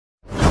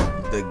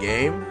the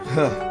game.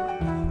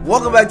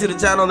 Welcome back to the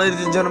channel,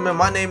 ladies and gentlemen.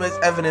 My name is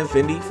Evan and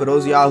Fendi. For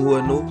those of y'all who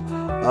are new,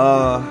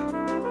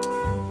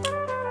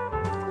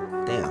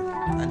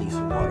 damn, I need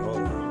some water.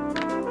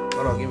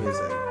 Hold on, give me a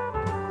second.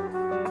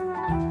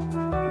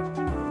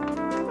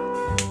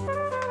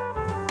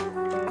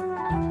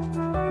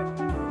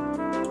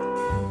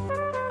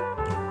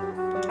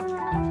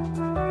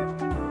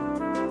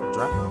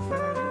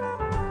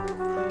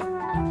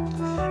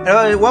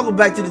 Anyway, welcome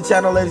back to the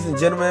channel, ladies and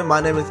gentlemen. My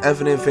name is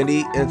Evan and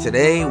Fendi, and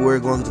today we're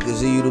going to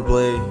continue to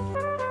play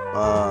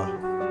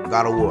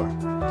God of War.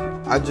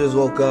 I just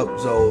woke up,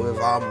 so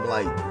if I'm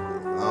like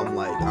I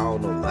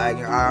don't know,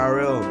 lagging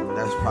IRL,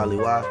 that's probably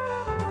why.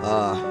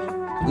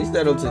 We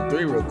set up to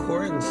 3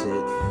 recording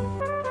shit,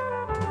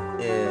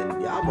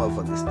 and y'all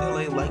motherfuckers still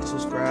ain't like,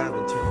 subscribe,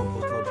 and turn on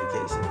post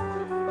notifications,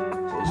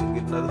 so you should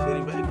get another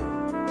Fendi baker.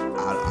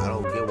 I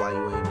don't get why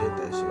you ain't did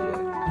that shit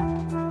yet.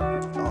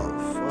 Oh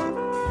fuck.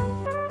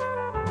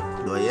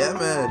 But yeah,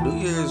 man, New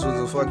Year's was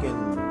a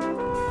fucking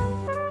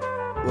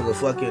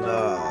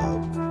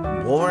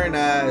boring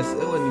ass. It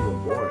wasn't even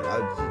boring. I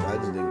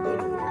just didn't go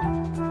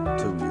nowhere.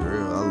 To be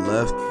real, I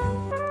left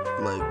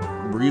like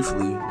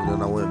briefly, and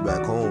then I went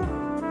back home.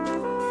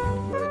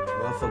 But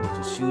motherfuckers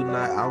was shooting.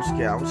 I'm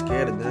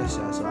scared of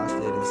gunshots, so I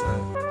stayed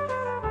inside.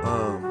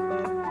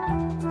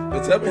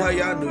 But tell me how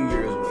y'all New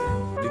Year's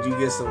went. Did you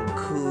get some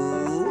cool?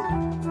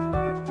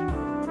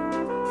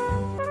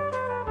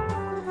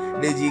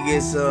 Did you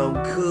get some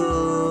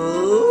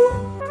cool?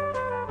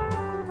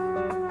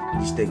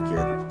 You stick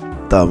your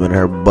thumb in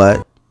her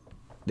butt.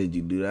 Did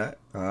you do that?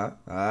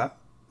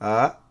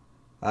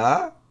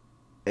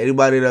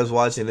 Anybody that's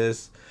watching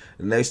this,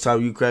 the next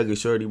time you crack a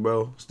shorty,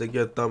 bro, stick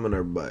your thumb in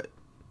her butt.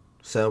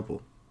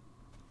 Simple.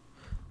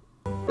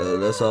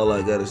 That's all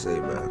I gotta say,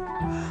 man.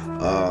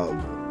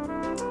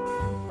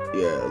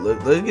 Yeah,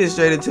 let's get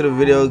straight into the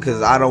video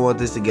because I don't want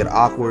this to get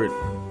awkward.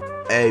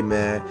 Hey,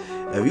 man,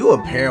 if you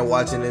a parent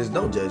watching this,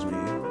 don't judge me.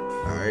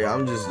 All right,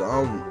 I'm just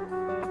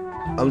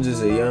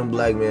a young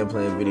black man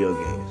playing video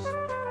games,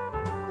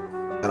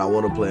 and I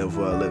want to play them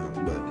for a living.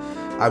 But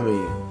I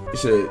mean,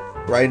 shit.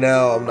 Right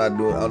now, I'm not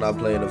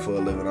playing it for a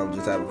living. I'm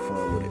just having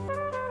fun with it.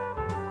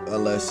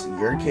 Unless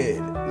your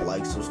kid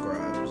likes,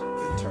 subscribes,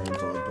 and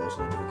turns on post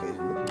notifications.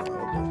 Look at my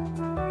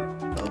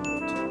elbow.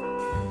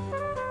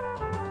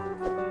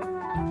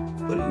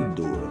 What are you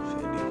doing,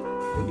 Fendi?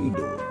 What are you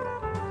doing,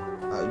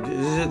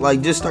 bro?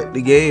 Just start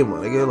the game,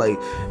 nigga. Like,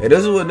 and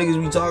this is what niggas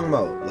be talking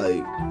about.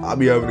 Like, I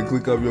be having to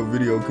click off your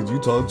video because you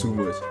talk too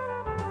much,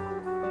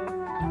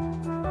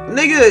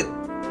 nigga.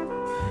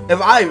 If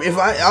I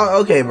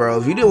okay, bro.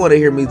 If you didn't want to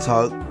hear me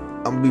talk,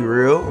 I'm gonna be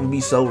real. I'm gonna be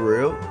so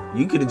real.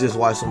 You could have just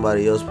watched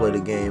somebody else play the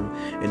game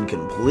in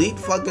complete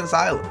fucking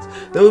silence.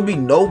 There would be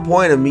no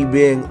point of me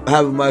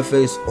having my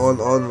face on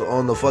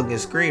the fucking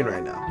screen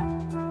right now.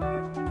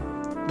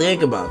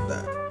 Think about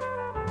that.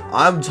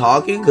 I'm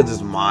talking because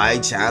it's my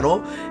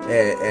channel,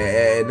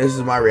 and this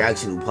is my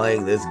reaction to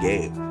playing this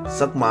game.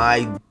 Suck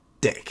my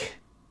dick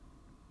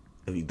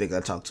if you think I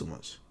talk too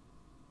much.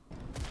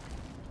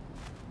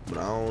 But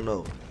I don't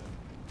know.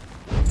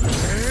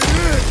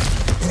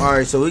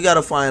 Alright, so we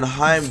gotta find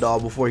Heimdall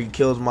before he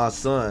kills my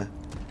son.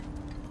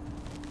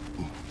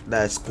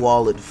 That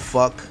squalid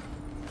fuck.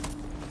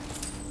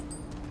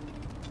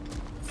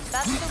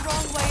 That's the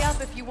wrong way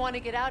up if you want to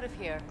get out of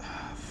here.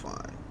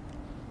 Fine.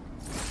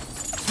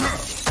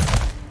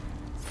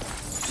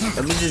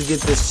 Let me just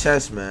get this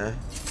chest, man.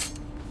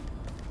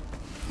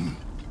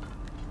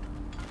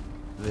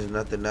 There's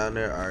nothing down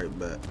there? Alright,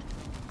 bet.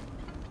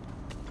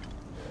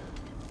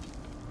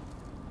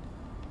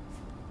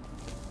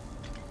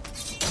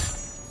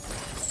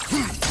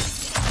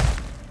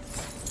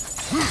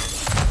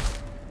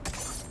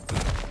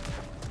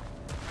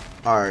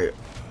 Alright.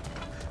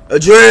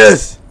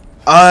 Atreus!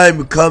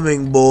 I'm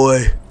coming,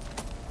 boy.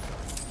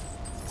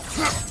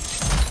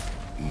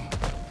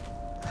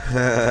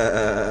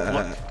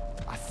 Look,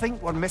 I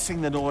think we're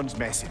missing the Norn's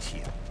message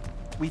here.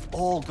 We've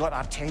all got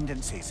our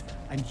tendencies,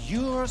 and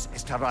yours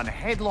is to run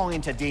headlong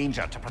into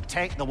danger to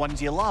protect the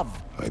ones you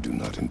love. I do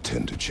not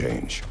intend to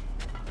change.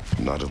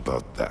 Not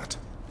about that.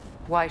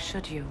 Why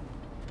should you?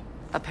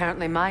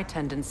 Apparently my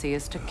tendency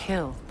is to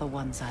kill the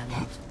ones I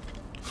love.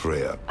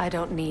 Freya. I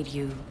don't need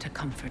you to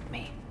comfort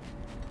me.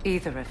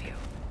 Either of you.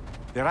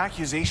 Their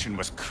accusation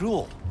was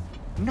cruel.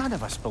 None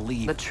of us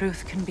believe. The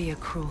truth can be a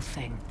cruel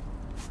thing.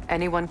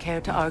 Anyone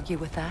care to argue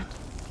with that?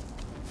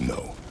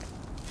 No.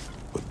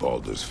 But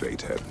Baldur's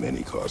fate had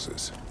many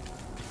causes.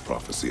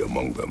 Prophecy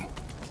among them.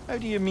 How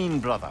do you mean,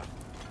 brother?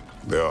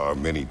 There are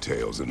many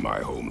tales in my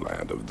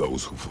homeland of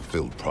those who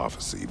fulfilled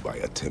prophecy by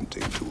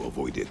attempting to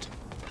avoid it.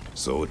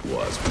 So it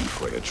was when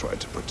Freya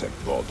tried to protect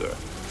Baldur.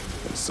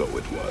 And so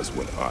it was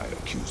when I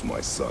accused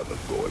my son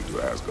of going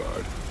to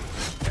Asgard.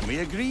 Can we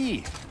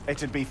agree?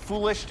 It'd be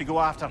foolish to go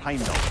after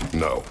Heimdall.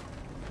 No.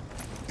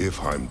 If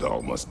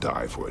Heimdall must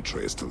die for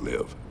Atreus to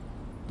live,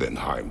 then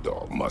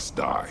Heimdall must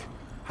die.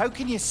 How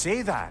can you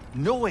say that,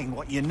 knowing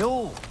what you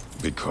know?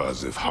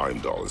 Because if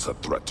Heimdall is a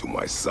threat to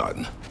my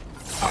son,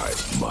 I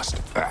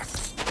must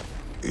act.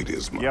 It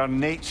is my... Your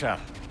nature.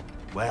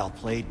 Well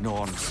played,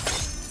 Norns.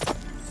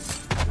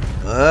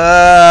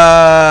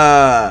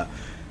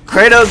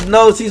 Kratos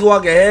knows he's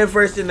walking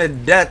headfirst into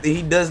death and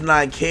he does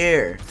not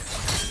care.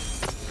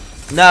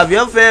 Now, if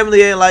your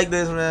family ain't like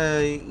this,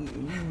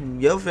 man,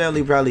 your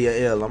family probably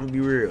a ill. I'm gonna be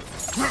real.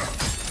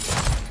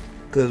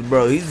 Cause,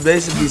 bro, he's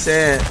basically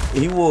saying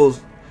he will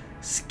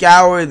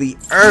scour the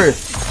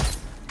earth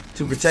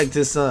to protect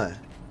his son.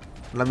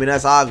 I mean,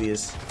 that's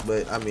obvious,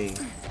 but I mean.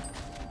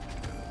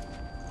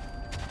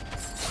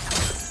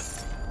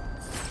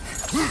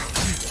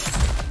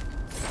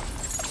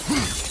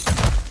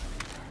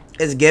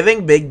 It's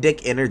giving big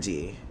dick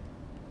energy.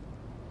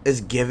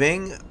 It's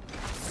giving.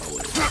 Oh,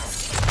 wait.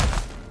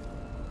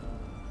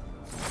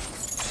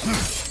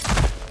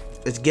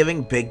 It's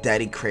giving Big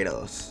Daddy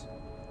Kratos.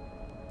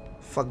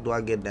 Fuck do I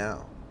get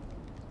down?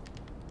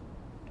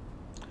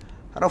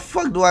 How the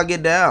fuck do I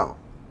get down?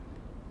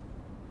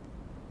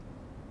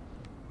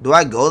 Do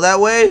I go that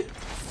way?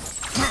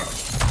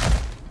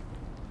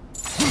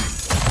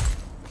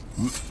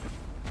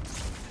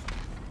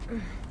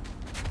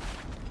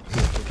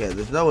 Okay,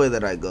 there's no way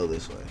that I go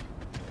this way.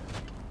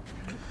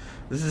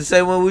 This is the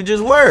same one we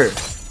just were.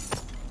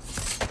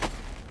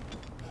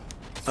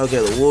 Okay,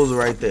 the wolves are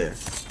right there.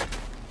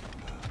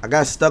 I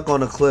got stuck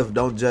on a cliff.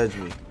 Don't judge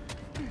me.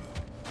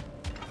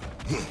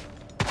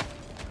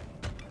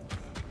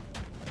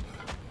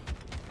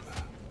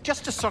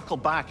 Just to circle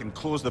back and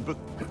close the book.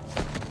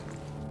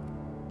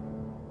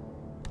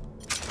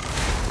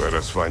 Let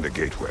us find a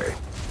gateway.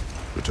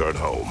 Return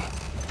home.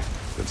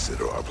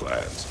 Consider our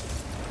plans.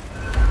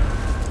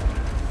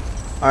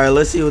 Alright,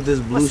 let's see what this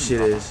blue Listen, shit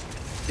brother, is.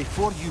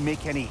 Before you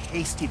make any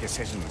hasty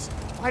decisions,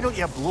 why don't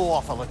you blow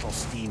off a little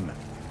steam?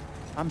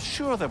 I'm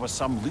sure there was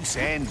some loose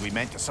end we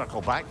meant to circle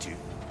back to.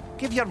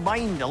 Give your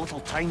mind a little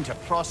time to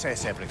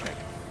process everything.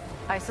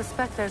 I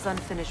suspect there's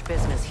unfinished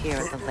business here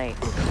at the lake,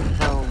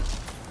 though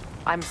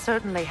I'm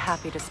certainly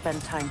happy to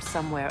spend time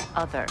somewhere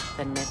other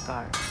than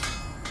Midgard.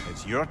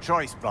 It's your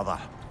choice, brother.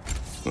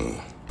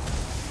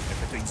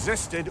 If it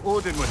existed,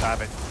 Odin would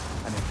have it.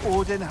 And if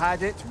Odin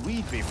had it,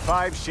 we'd be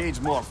 5 shades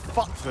more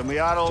fucked than we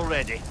are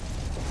already.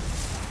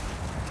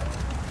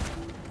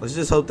 Let's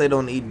just hope they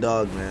don't eat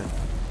dog, man.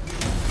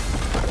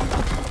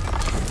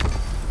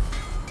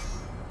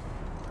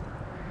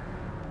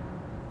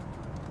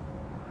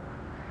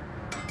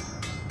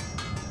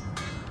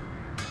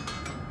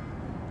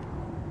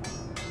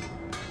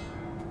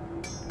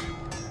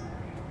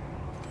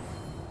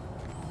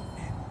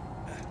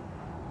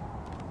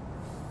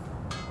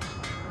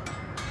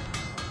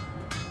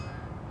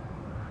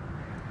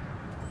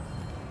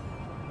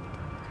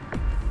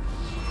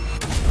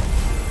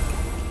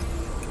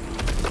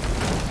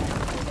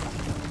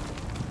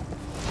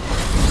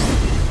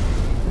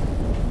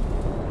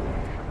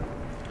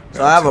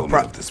 So I have a Tell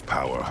me of this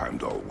power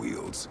Heimdall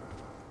wields.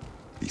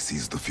 He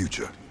sees the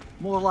future.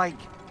 More like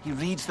he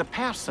reads the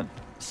person,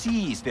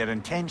 sees their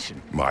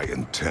intention. My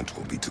intent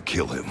will be to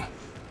kill him.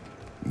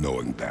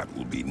 Knowing that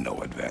will be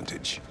no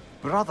advantage.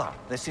 Brother,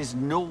 this is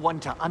no one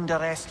to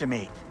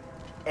underestimate.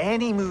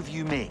 Any move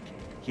you make,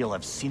 he'll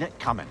have seen it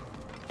coming.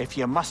 If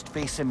you must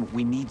face him,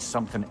 we need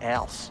something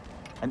else.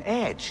 An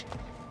edge.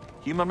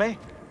 Humor me?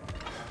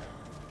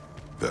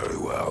 Very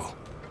well.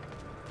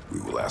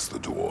 We will ask the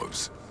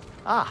dwarves.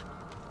 Ah,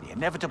 the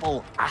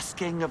inevitable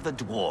asking of the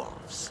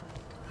dwarves.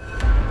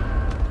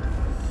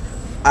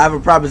 I have a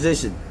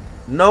proposition.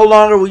 No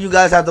longer will you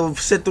guys have to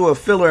sit through a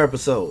filler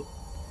episode.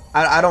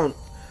 I don't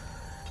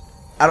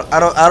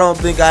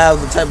think I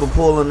have the type of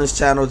pull on this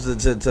channel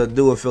to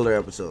do a filler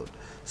episode.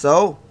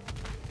 So,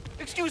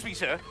 Excuse me,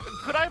 sir.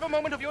 Could I have a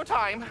moment of your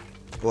time?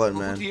 what,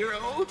 man?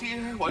 Oh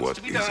dear, what's What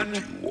to be is done?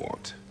 it you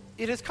want?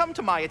 It has come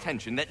to my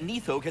attention that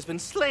Nithog has been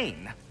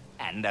slain,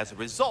 and as a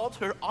result,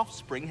 her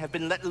offspring have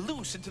been let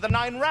loose into the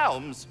 9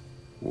 realms.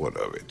 What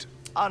of it?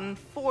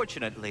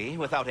 Unfortunately,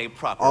 without a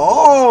proper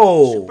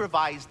Oh! to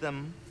supervise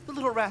them, the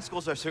little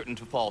rascals are certain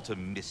to fall to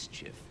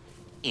mischief.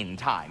 In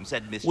time,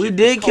 said mischief. We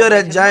did kill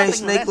that culminates in giant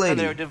nothing snake less than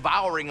lady. Their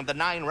devouring of the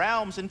 9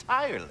 realms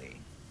entirely.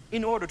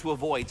 In order to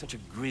avoid such a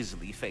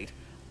grisly fate,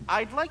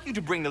 I'd like you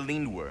to bring the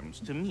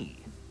Lindworms to me.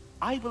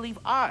 I believe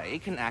I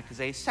can act as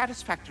a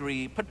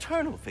satisfactory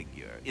paternal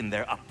figure in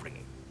their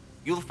upbringing.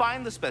 You'll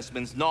find the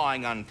specimens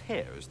gnawing on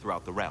tears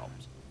throughout the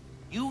realms.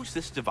 Use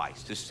this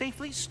device to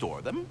safely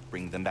store them,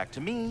 bring them back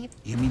to me.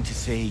 You mean to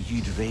say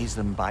you'd raise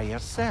them by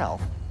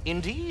yourself?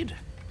 Indeed.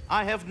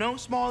 I have no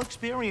small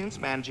experience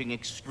managing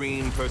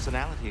extreme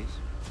personalities.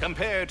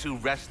 Compared to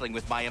wrestling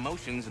with my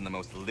emotions in the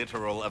most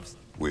literal of...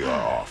 We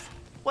are off.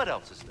 What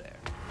else is there?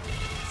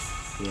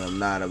 Yeah, I'm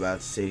not about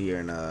to sit here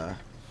and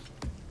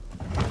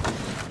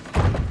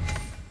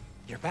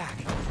You're back.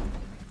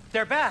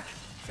 They're back.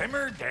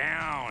 Simmer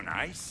down.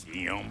 I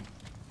see 'em.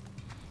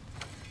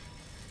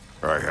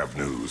 I have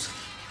news.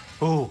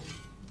 Oh.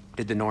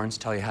 Did the Norns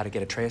tell you how to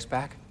get Atreus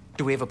back?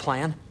 Do we have a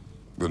plan?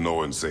 The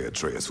Norns say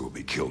Atreus will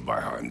be killed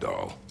by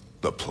Heimdall.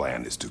 The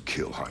plan is to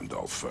kill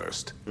Heimdall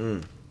first.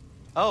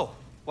 Oh,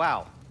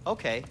 wow.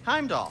 Okay,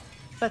 Heimdall.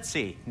 Let's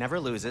see. Never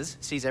loses,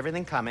 sees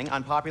everything coming,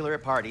 unpopular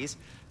at parties.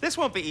 This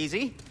won't be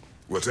easy.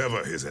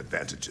 Whatever his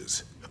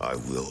advantages, I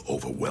will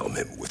overwhelm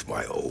him with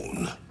my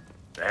own.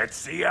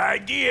 That's the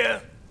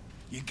idea.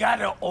 You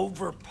gotta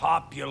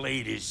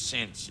overpopulate his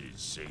senses,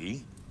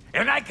 see?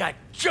 And I got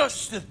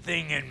just the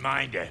thing in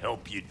mind to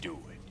help you do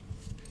it.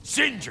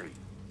 Sindri,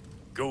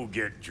 go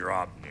get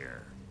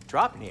Dropnir.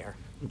 Dropnir?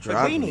 But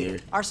we Dropnir.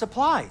 need our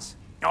supplies.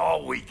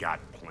 Oh, we got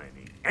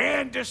plenty.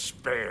 And to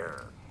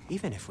spare.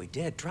 Even if we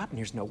did,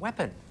 Dropnir's no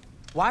weapon.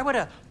 Why would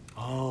a...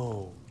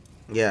 Oh.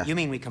 Yeah. You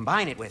mean we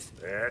combine it with...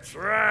 That's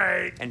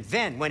right. And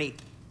then when he...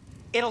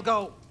 It'll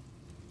go...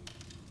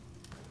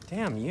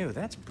 Damn you,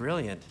 that's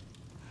brilliant.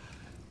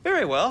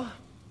 Very well.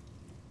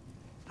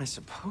 I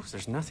suppose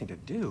there's nothing to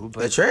do,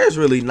 but... Atreus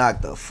really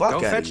knocked the fuck Go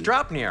out fetch of you.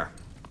 Dropnir.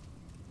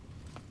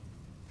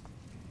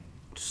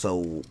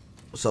 So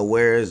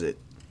where is it?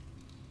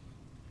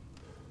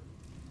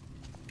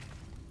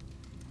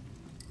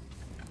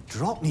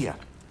 Dropnir.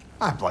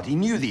 I bloody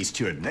knew these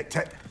two had nicked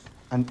it.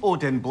 And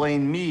Odin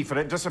blamed me for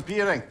it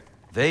disappearing.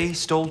 They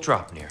stole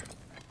Dropnir.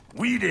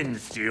 We didn't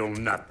steal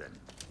nothing.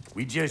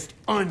 We just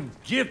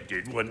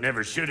ungifted what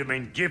never should have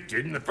been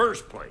gifted in the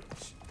first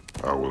place.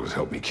 How will it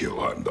help me kill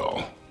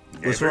Heimdall?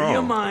 What's Never you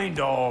wrong? mind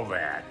all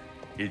that.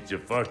 It's a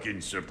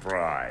fucking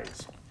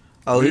surprise.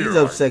 Oh, he's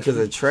We're upset because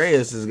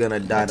Atreus is gonna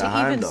die to To even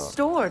Heimdall.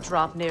 store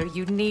Dropnir,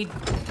 you'd need...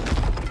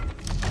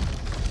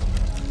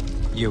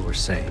 You were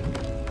saying?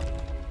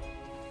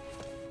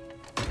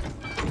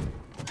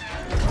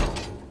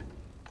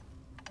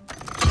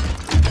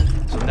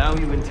 So now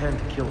you intend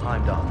to kill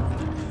Heimdall.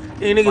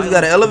 You niggas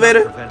got an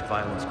elevator? Prevent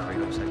violence,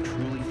 Kratos. I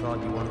truly thought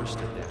you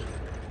understood that.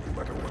 No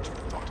matter what you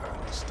thought I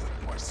understood,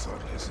 my son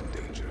is in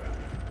danger.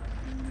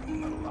 I will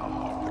not allow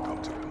harm to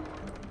come to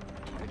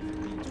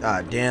him.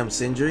 Ah, damn,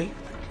 Sindri.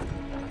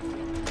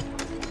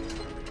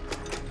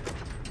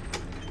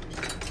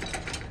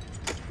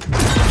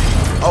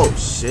 Oh,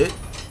 shit.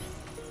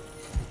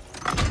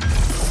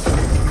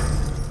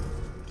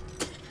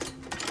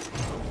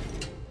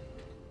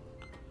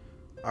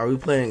 Are we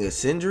playing a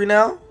Sindri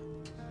now?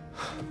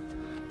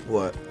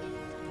 What?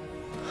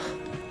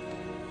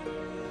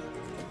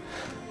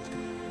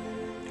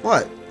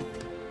 What?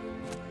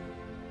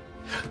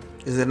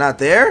 Is it not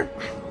there?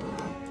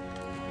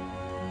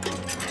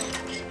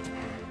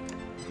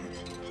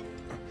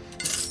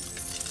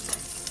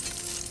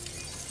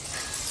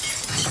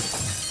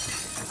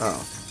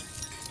 Oh.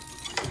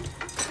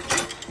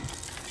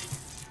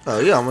 Oh,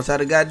 you almost had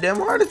a goddamn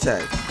heart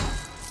attack.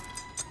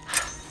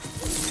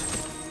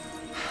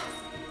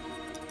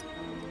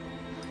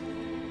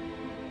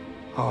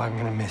 Oh, I'm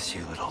gonna miss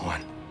you, little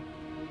one.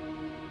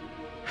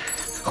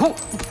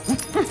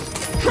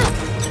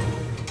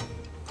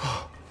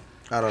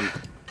 I don't...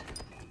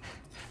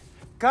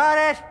 Got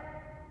it!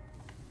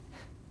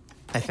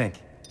 I think.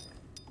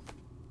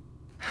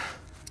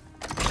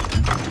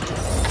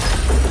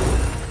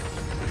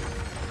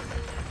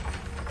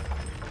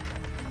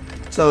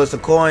 So it's a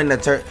coin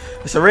that turns...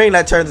 It's a ring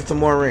that turns into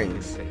more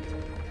rings.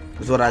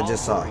 Is what I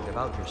just saw. Worried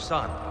about your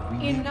son.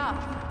 We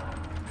Enough!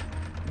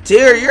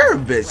 Tyr, you're a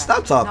bitch. Stop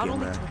Not talking,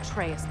 only man. to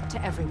Atreus, but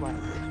to everyone.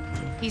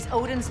 He's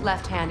Odin's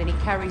left hand, and he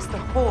carries the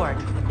horde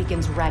that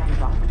begins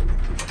Ragnarok.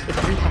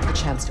 If we have the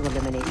chance to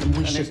eliminate him, we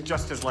And it's should...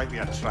 just as likely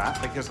a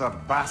trap because the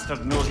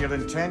bastard knows your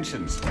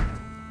intentions.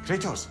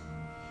 Kratos,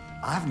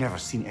 I've never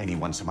seen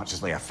anyone so much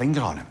as lay a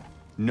finger on him.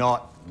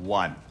 Not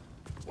one.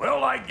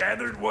 Well, I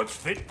gathered what's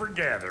fit for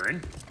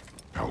gathering.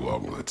 How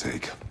long will it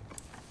take?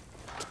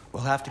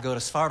 We'll have to go to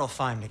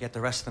Svartalfheim to get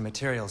the rest of the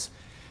materials.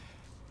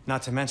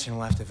 Not to mention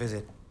we'll have to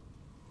visit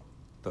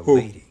the Who?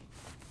 lady.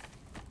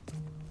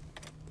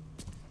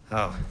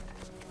 Oh.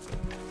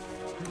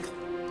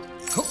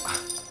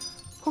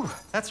 Whew,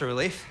 that's a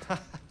relief. Huh?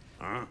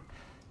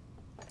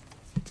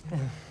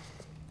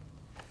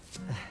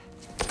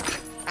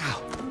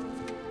 Ow.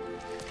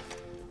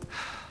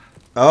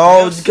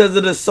 Oh, it's because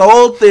of the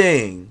soul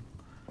thing.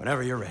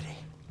 Whenever you're ready.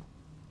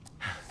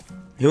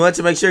 He wanted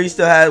to make sure he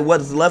still had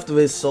what's left of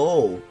his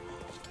soul.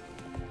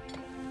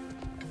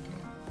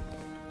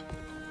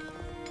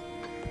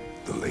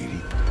 The lady?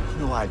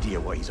 No idea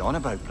what he's on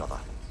about, brother.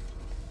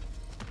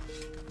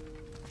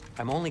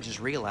 I'm only just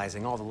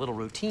realizing all the little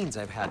routines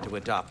I've had to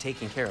adopt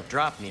taking care of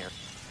Dropnir.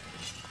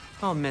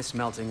 I'll miss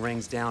melting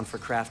rings down for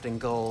crafting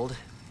gold,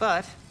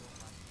 but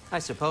I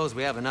suppose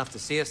we have enough to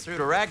see us through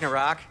to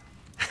Ragnarok.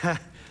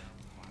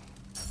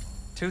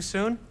 Too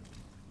soon?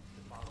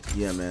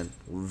 Yeah, man.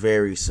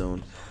 Very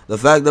soon. The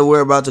fact that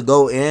we're about to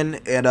go in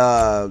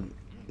and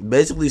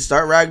basically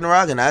start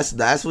Ragnarok, and that's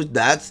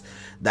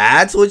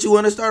what you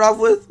want to start off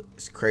with?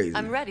 It's crazy.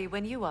 I'm ready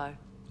when you are.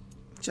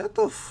 Shut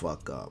the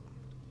fuck up.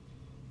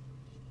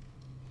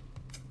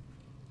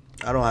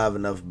 I don't have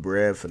enough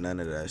bread for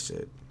none of that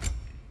shit.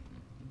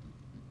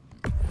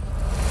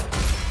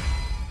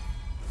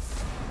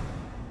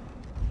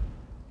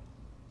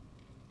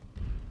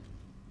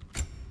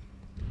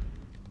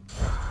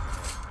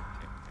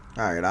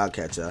 Alright, I'll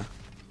catch ya.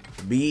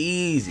 Be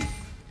easy.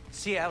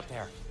 See you out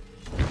there.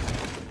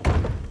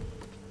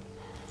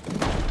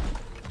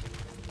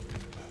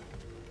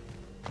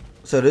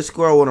 So this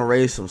squirrel wanna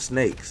raise some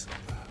snakes.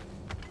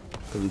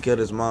 Because we killed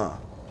his mom.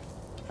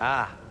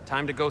 Ah,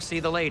 time to go see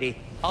the lady.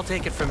 I'll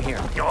take it from here.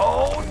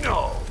 Oh,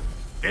 no.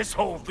 This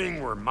whole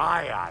thing were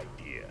my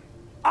idea.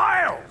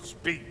 I'll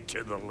speak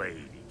to the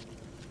lady.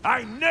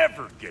 I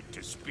never get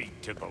to speak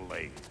to the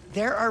lady.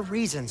 There are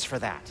reasons for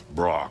that.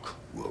 Brock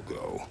will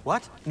go.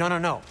 What? No, no,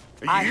 no.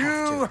 I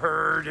have You to.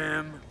 heard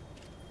him.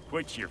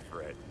 Quit your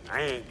fretting.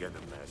 I ain't gonna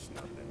mess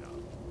nothing up.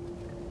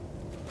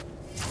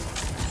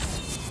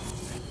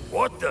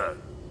 What the?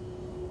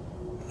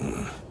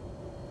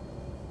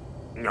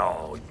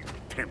 No, you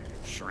pimp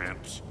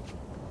shrimps.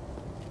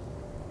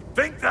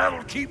 Think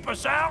that'll keep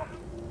us out?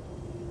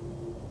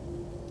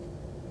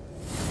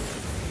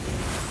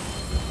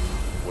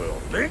 Well,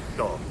 think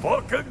the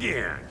fuck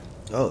again.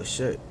 Oh,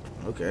 shit.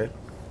 Okay.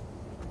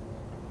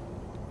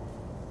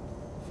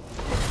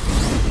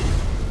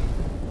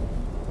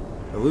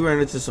 We ran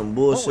into some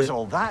What was bullshit.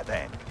 all that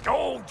then?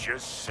 Oh,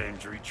 just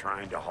Sindri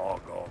trying to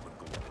hog all the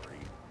glory.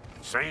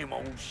 Same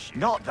old shit.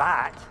 Not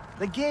that.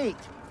 The gate.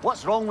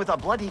 What's wrong with a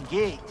bloody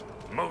gate?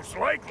 Most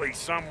likely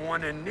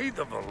someone in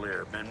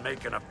Nidavellir been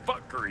making a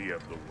fuckery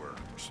of the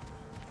works.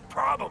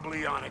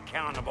 Probably on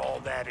account of all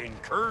that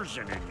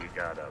incursioning you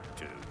got up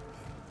to.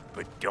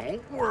 But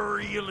don't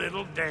worry, you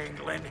little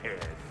dangling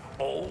head.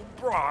 Old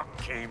Brock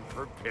came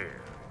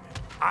prepared.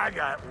 I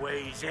got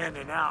ways in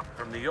and out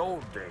from the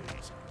old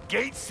days.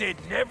 Gates said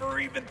never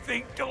even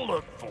think to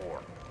look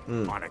for.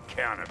 On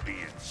account of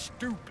being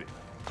stupid.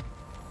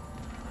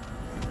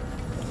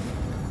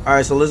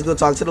 Alright, so let's go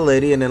talk to the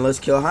lady and then let's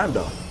kill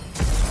Heimdall.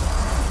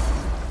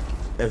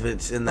 If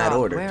it's in that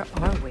order. Where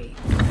are we?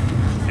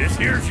 This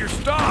here's your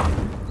stop.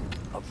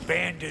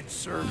 Abandoned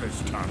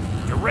service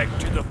tunnel, direct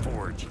to the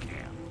forge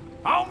camp.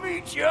 I'll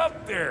meet you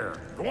up there.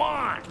 Go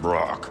on.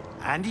 Brock,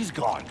 And he's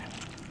gone.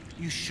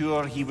 You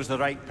sure he was the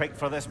right pick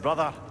for this,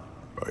 brother?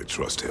 I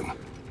trust him.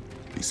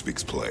 He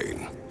speaks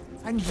plain.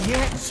 And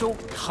yet so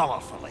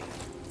colorfully.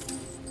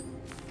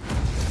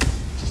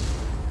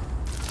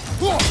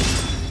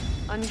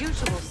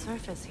 Unusual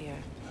surface here.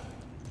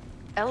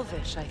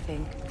 Elvish, I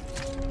think.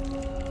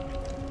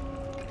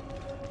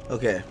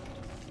 Okay.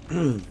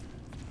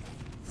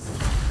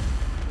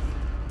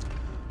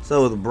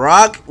 So with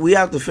Brock, we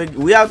have to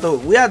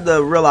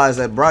realize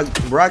that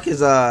Brock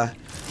is a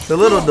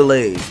little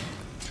delayed.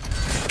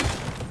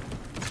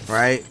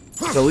 Right?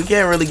 So we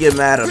can't really get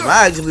mad at him.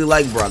 I actually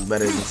like Brock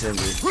better than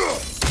Sindri.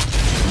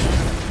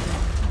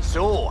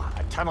 So,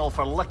 a tunnel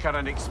for liquor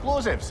and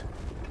explosives.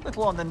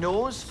 Little on the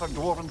nose for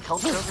dwarven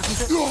culture,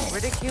 isn't it?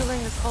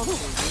 Ridiculing the culture we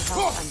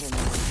help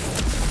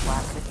underneath.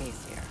 Classic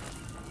case here.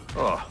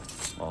 Oh,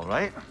 all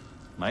right.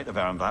 Might have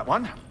earned that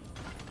one.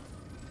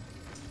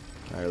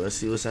 Alright, let's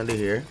see what's under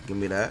here. Give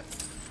me that.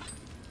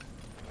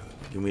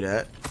 Give me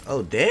that.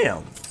 Oh,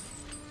 damn.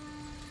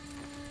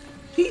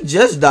 He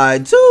just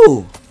died,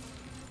 too.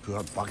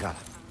 Poor bugger.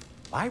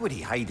 Why would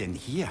he hide in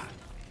here?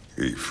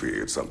 He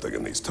feared something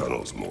in these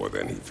tunnels more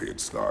than he feared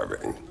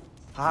starving.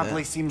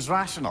 Hardly seems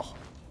rational.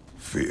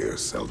 Fear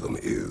seldom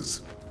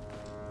is.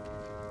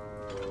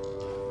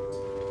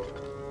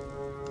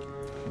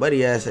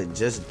 Buddy ass had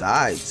just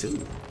died,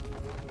 too.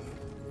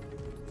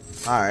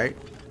 Alright.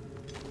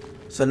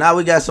 So now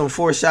we got some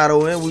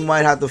foreshadowing. We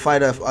might have to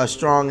fight a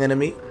strong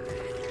enemy.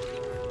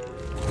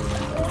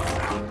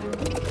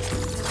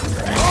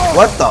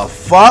 What the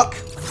fuck?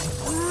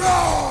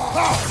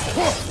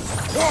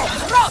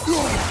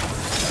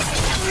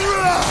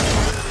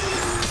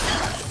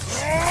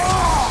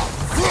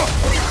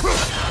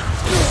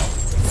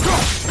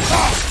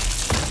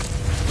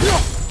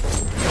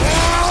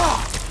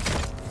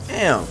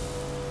 Damn.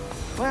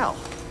 Well,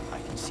 I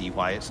can see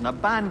why it's an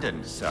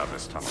abandoned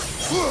service tunnel.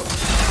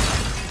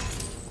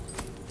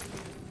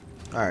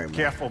 Alright, man.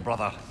 Careful,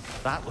 brother.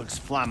 That looks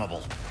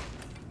flammable.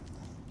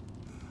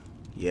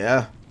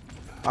 Yeah.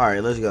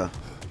 Alright, let's go.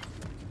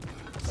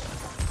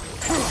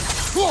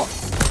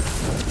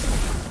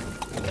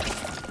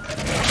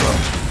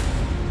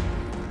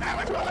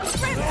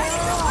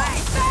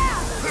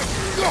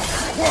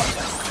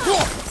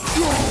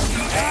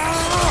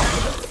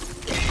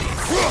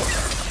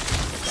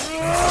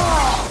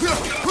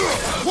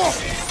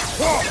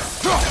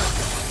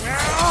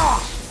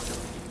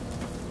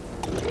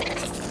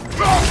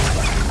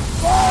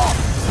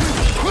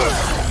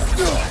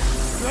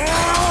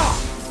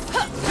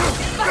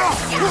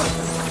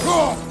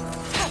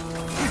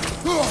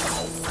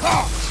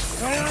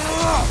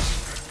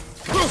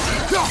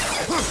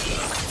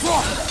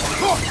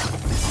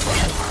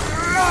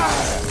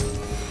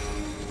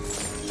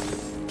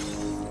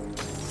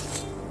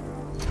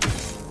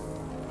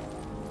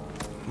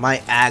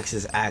 My axe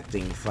is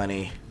acting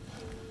funny.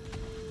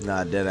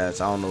 Nah, deadass.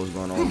 I don't know what's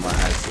going on with my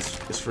axe.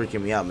 It's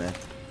freaking me out, man.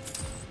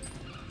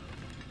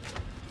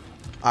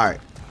 Alright.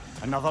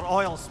 Another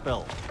oil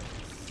spill.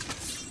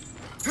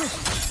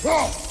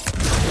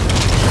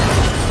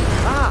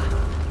 Ah!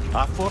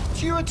 A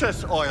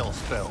fortuitous oil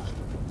spill.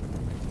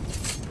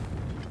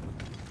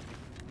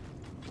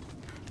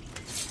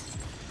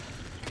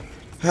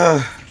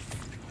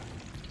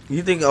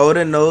 You think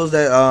Odin knows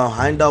that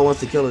Heimdall wants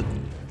to kill it?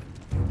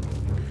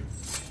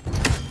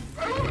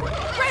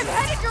 Grim,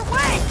 headed your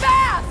way!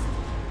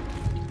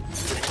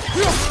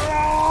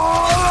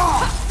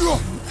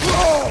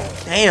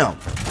 Damn.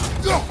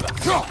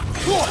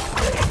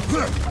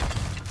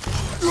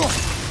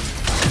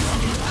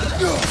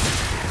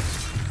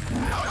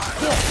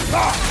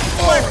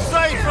 Left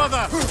side,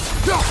 brother!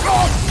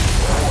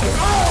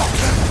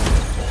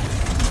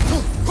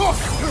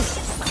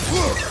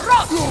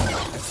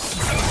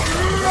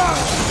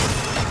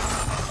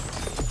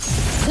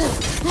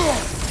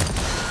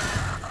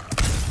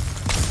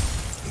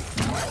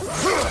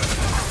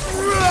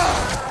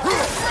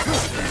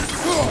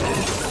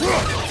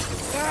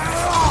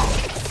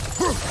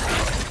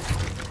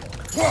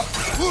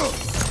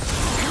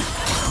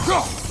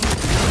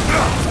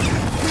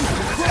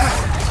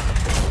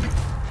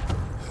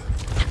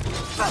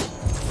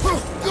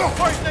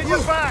 Hoisting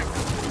your back!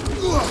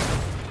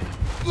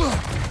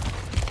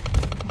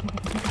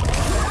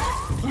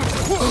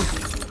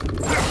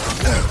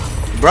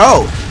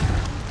 Bro.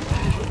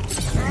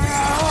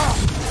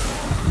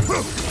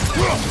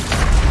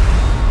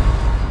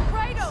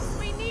 Kratos,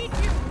 we need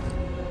you!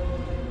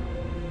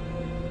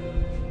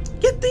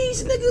 Get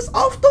these niggas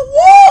off the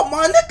wall,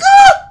 my nigga.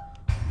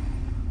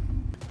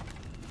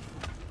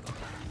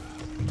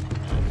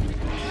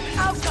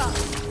 Outcome!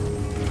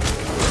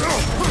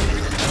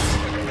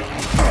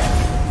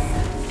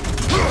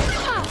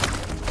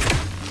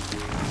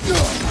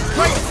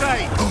 Right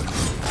side!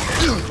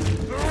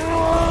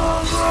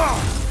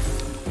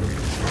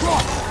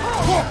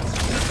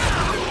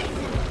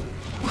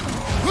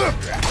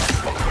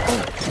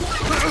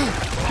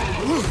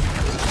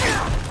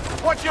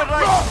 Watch your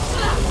right!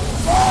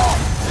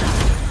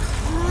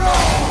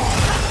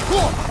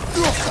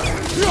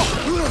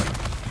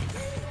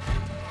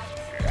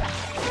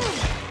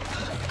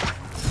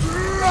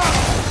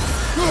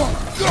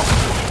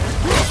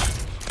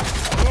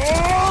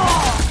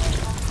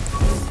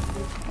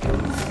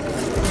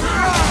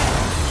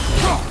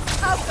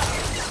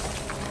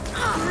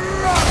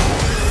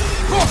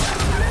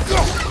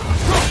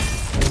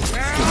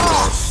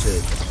 Oh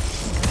shit.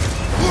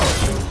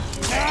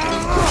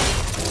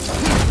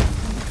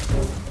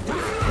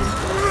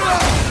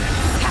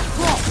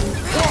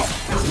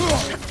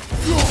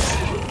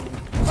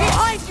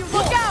 Behind you,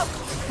 look out!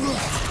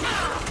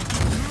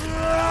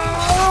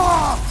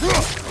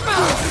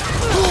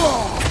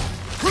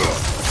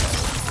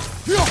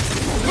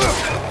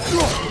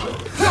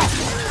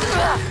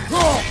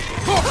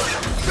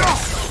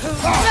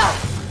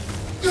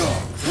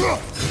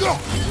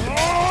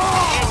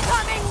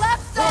 Incoming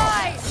left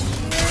side!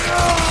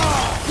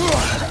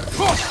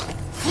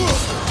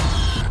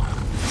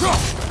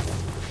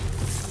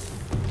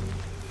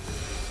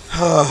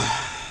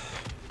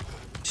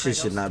 Shit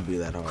should not be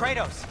that hard.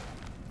 Kratos!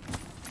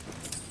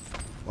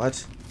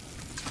 What?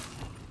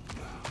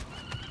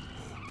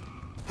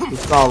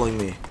 Who's calling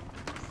me?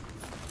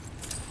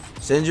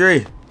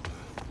 Sindri?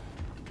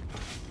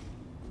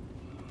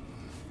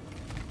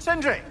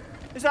 Sindri,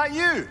 is that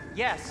you?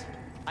 Yes,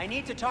 I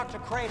need to talk to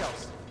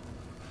Kratos.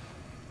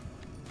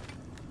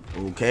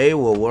 Okay,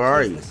 well, where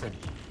are you? Listen,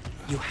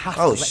 you have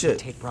Oh, to let shit. me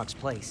take Brock's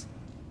place.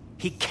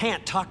 He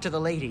can't talk to the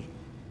lady.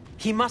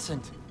 He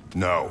mustn't.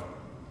 No.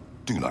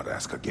 Do not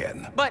ask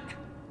again. But...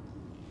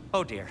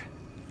 oh dear.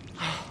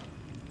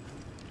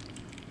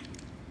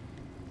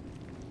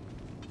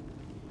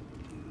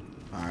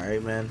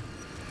 Alright, man.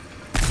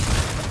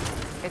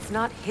 It's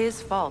not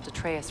his fault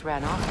Atreus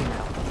ran off, you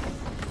know.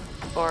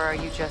 Or are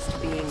you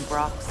just being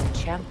Brock's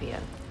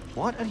champion?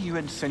 What are you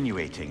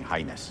insinuating,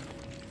 Highness?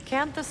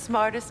 Can't the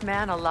smartest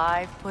man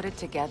alive put it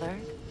together?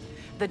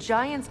 The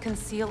Giants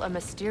conceal a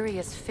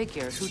mysterious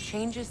figure who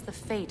changes the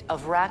fate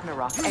of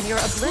Ragnarok, and you're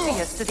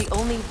oblivious to the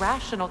only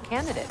rational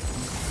candidate.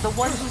 The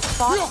one who's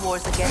fought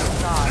wars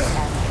against God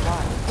and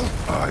won.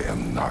 I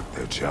am not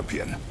their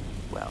champion.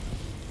 Well,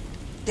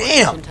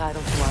 Damn!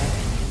 entitled to our...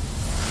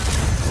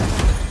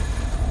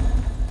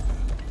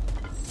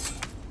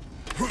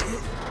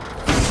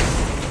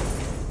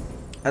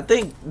 I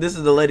think this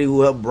is the lady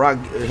who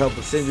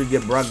helped Sindri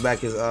get Brock back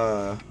his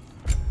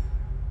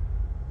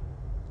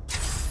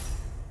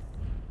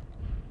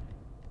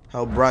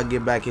help Brock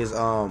get back his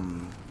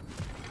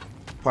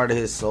part of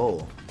his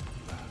soul.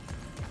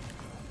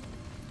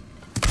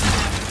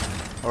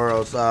 Or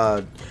else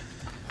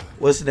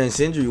what's the name?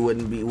 Sindri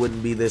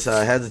wouldn't be this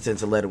hesitant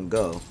to let him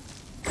go.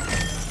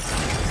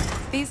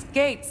 These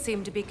gates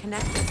seem to be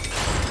connected.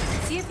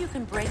 See if you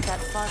can break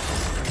that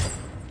puzzle.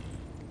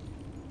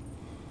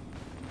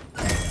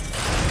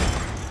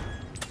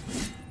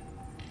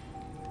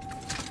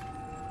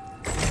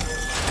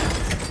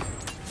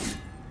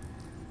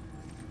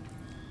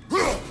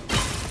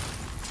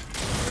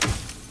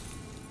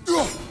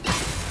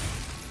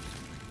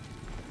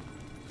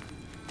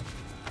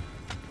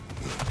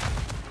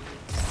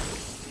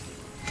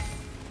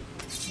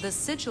 The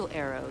sigil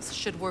arrows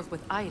should work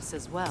with ice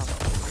as well.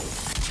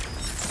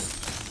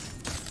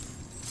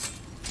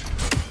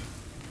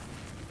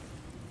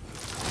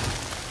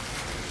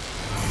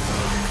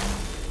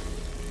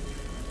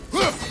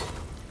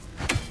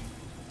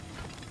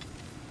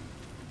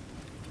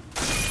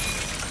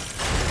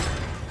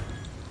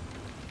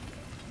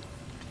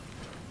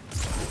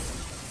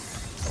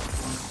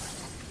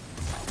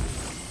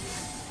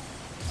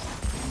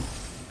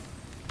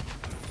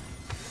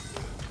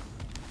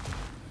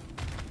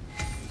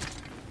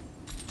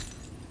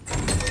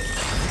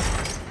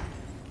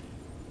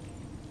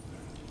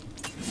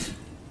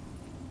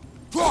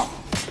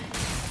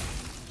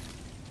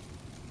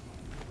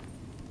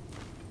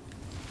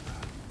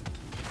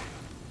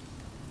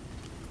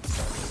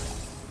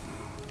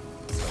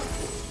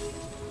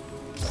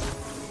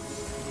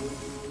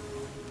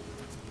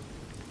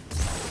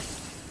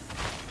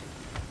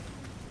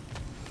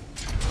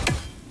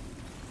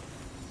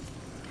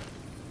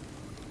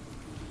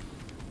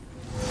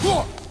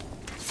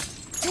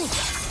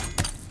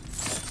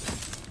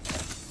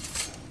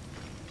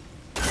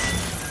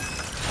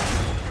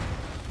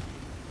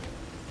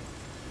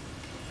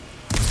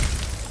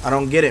 I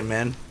don't get it,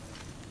 man.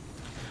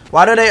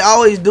 Why do they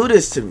always do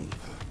this to me?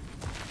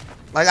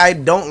 Like, I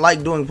don't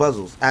like doing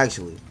puzzles,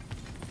 actually.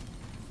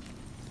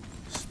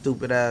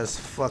 Stupid ass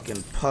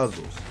fucking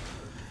puzzles.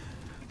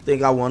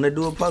 Think I want to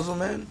do a puzzle,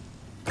 man?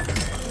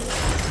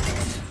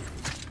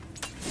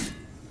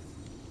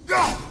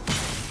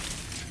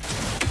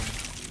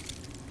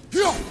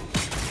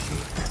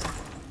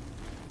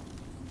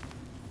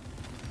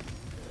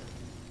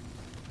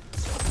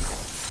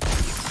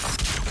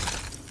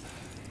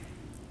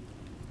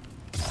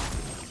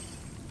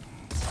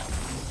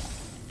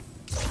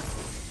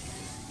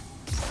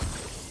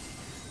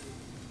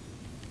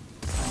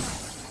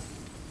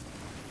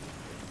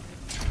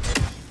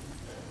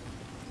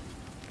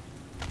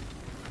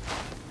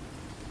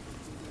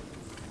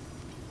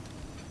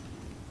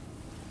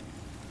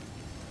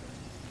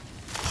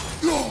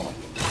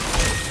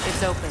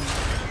 It's open.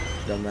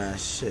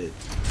 Dumbass shit.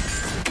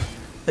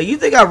 Hey, you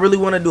think I really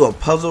want to do a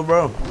puzzle,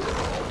 bro?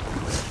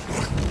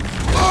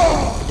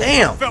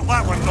 Damn. Felt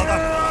that one,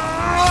 brother.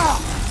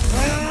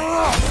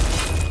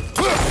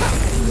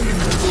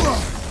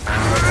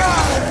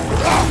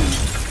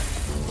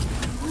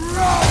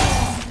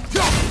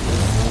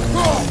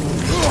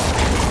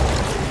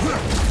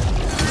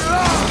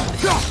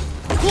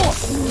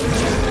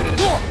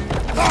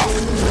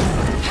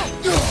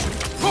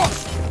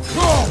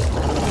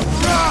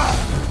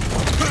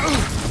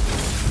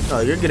 Oh,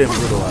 you're getting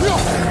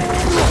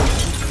brutalized.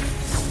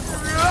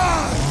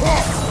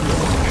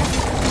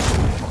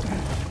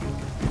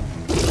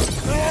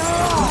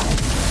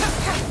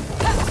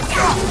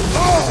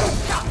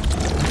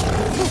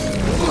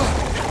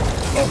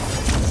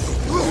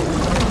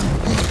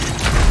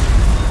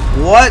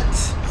 What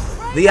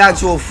the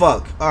actual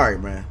fuck?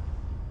 Alright, man.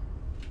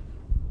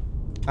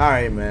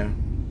 Alright,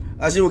 man.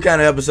 I see what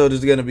kind of episode this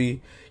is gonna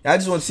be. I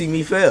just want to see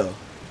me fail.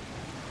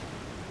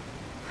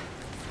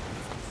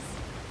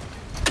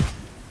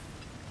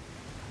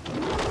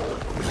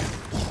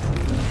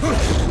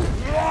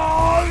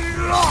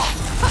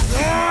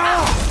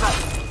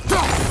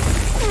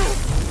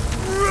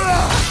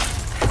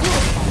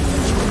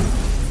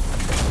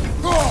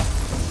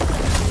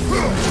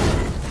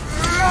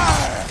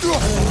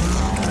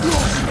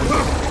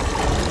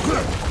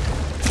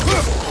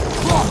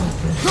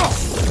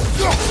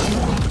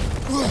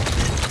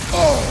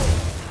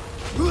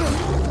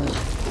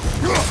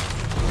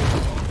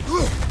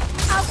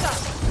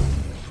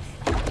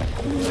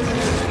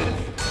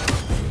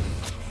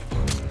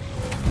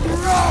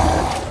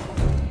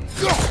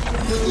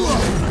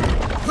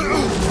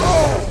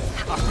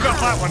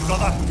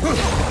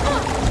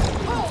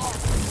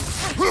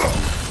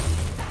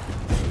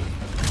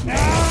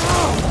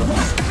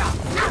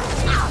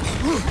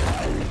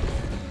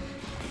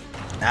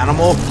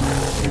 Animal.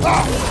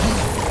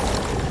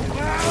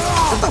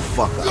 Shut the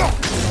fuck up.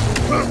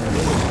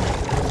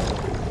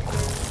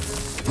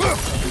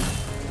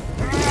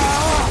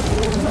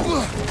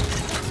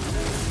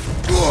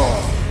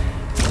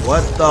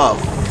 What the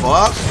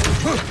fuck?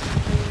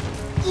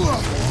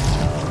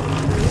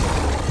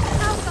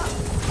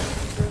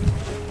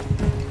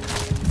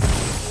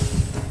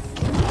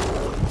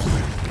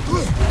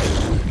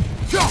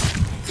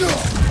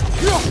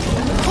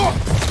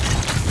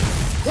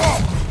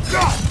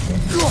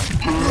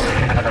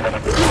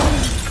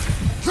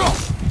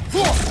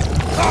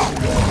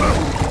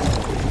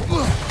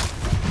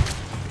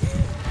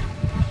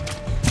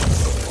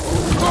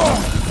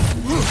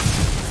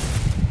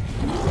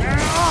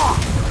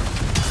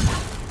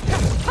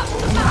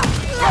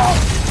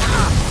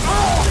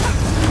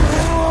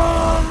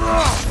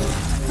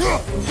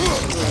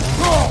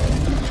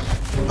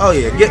 Oh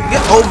yeah, get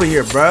over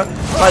here, bruh.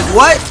 Like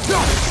what?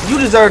 You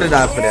deserve to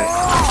die for that.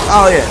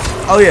 Oh yeah,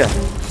 oh yeah.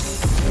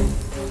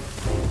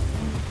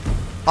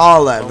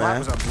 All that, Well,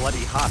 man. that was a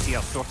bloody heartier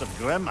sort of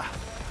grim.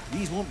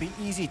 These won't be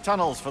easy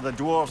tunnels for the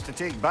dwarves to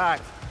take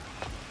back.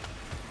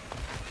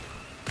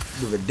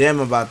 Give a damn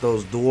about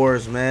those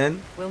doors,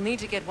 man. We'll need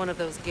to get one of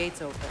those gates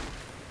open.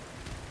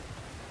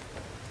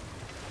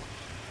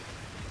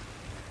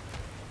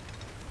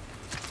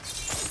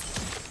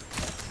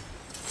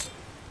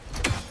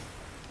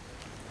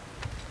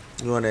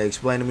 You want to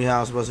explain to me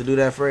how I'm supposed to do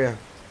that, Freya?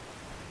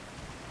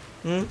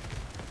 Hmm?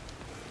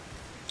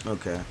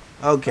 Okay.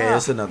 Okay,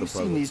 it's another We've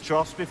puzzle. seen these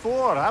troughs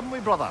before, haven't we,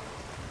 brother?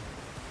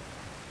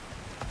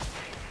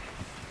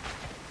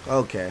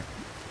 Okay.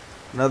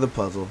 Another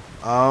puzzle.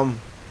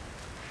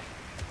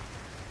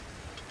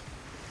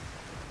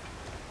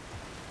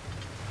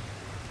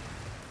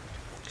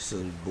 This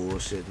is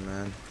bullshit,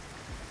 man.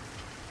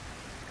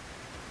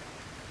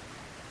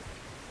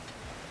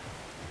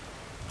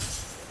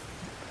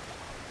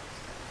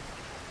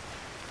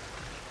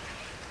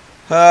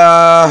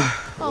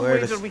 I'll Where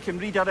wager we can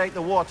redirect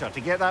the water to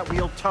get that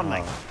wheel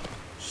turning. Oh,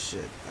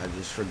 shit. I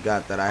just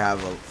forgot that I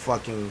have a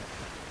fucking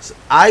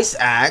ice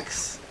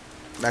axe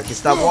that can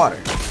stop water.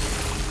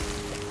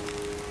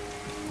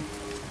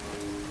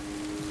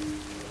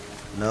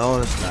 No,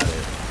 that's not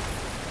it.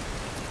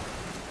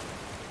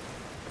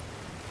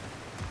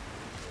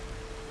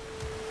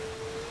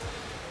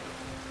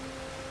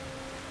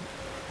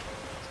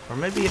 Or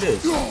maybe it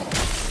is.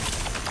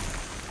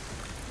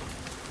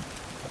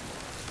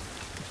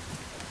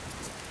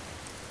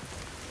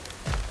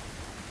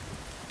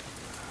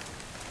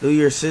 Do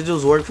your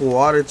sigils work for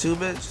water too,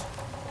 bitch?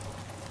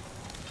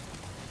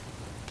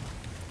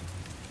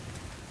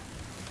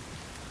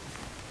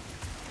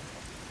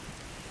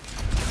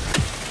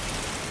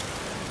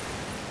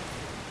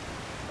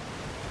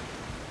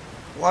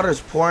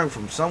 Water's pouring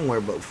from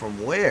somewhere, but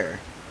from where?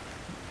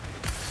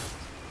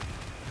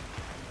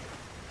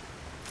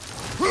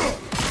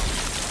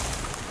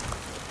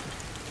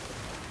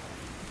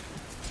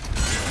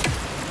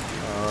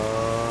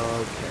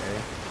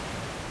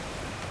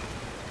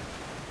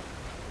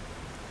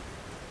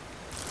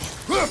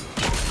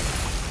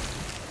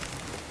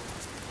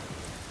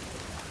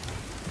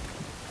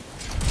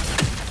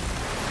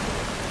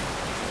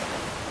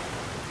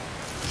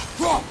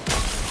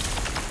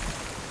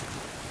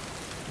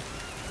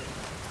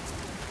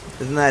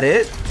 Isn't that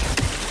it?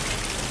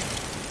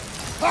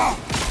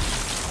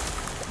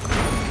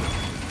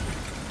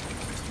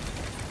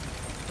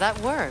 That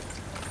worked.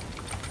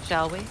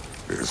 Shall we?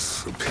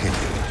 This opinion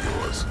of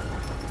yours,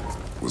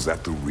 was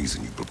that the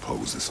reason you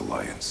proposed this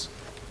alliance?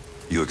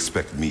 You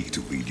expect me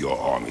to lead your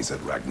armies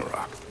at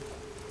Ragnarok?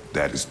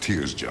 That is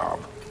Tyr's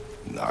job,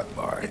 not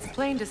mine. It's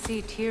plain to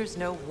see Tyr's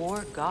no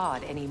war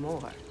god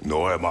anymore.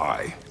 Nor am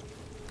I.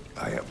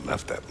 I have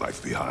left that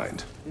life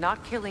behind.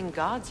 Not killing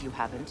gods, you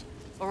haven't.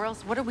 Or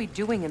else what are we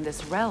doing in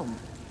this realm?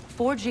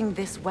 Forging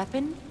this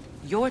weapon?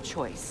 Your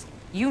choice.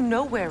 You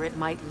know where it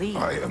might lead.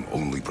 I am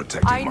only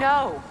protecting I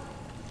know.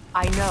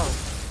 I know.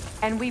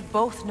 And we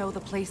both know the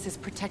places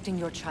protecting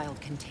your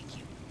child can take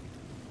you.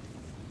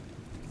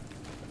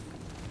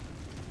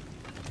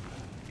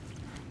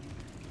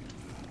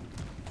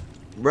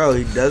 Bro,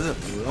 he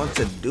doesn't want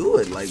to do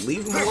it. Like,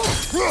 leave him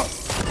alone.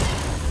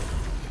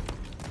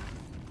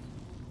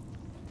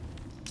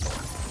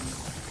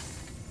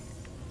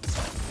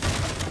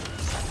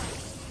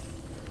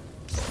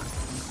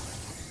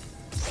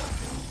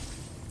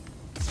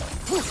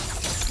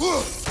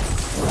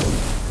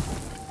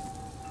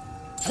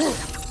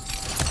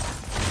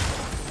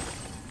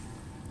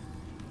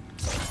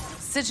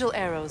 Sigil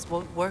arrows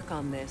won't work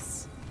on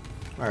this.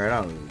 Alright,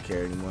 I don't even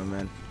care anymore,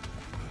 man.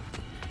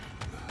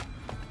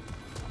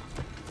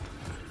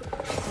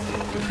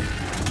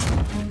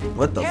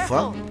 What the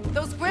Careful! fuck?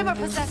 Those Grim are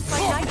possessed by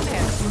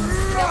nightmares.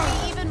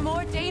 They'll be even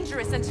more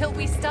dangerous until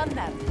we stun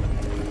them.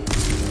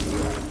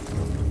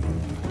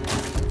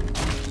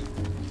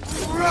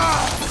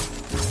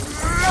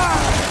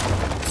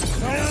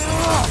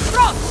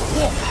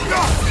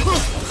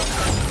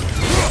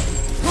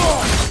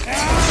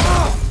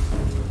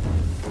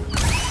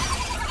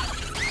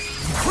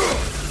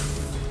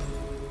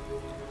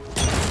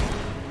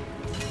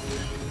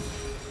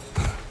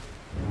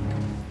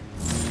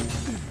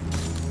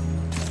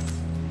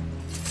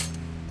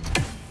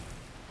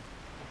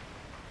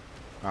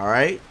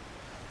 Alright.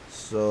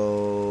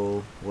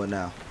 So, what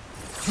now?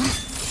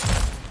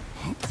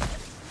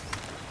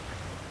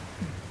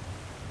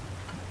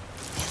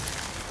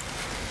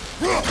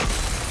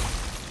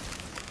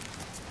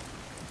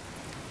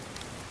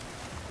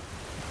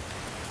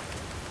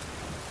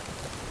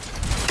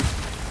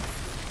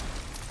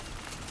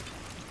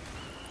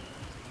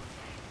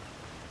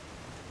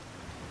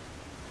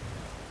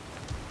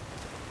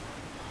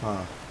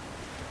 Huh.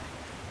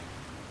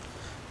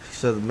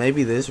 So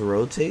maybe this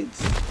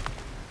rotates?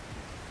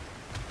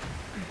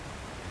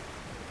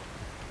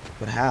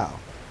 But how?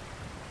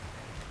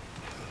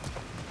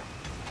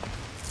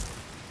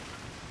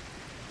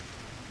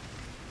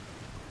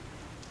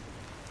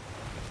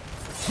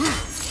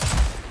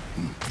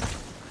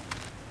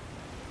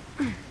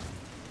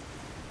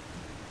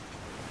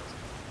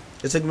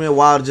 It took me a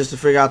while just to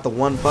figure out the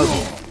one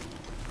puzzle.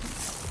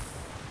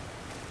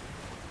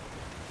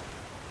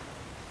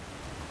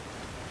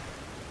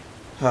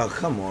 Oh,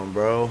 come on,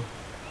 bro.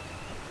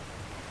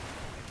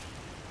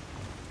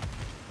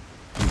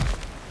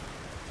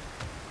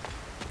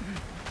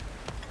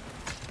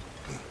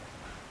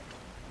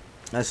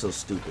 That's so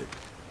stupid.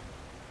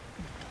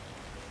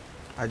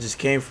 I just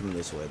came from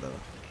this way, though.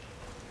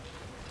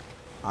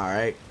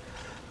 Alright.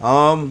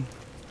 How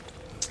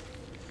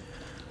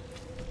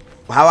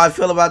I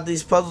feel about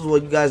these puzzles?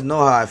 Well, you guys know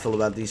how I feel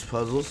about these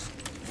puzzles.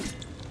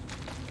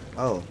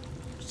 Oh.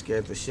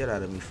 Scared the shit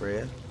out of me,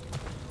 Freya.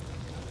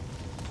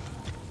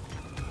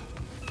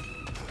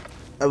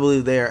 I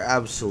believe they are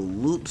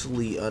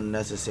absolutely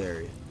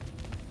unnecessary.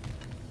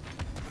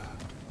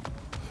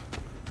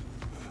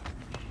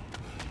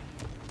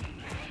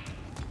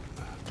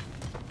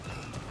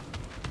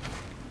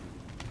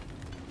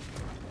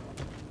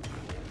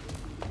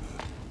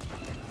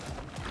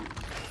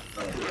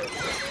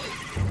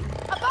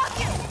 Above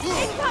you!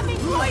 Incoming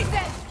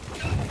poison!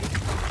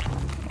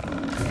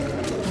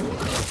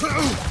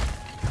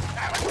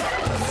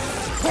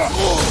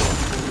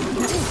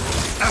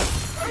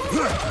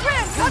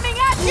 Grim coming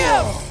at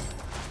you!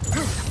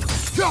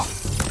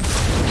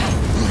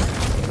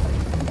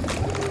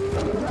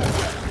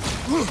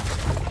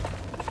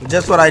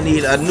 Just what I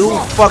need. A new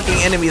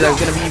fucking enemy that's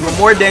gonna be even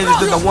more dangerous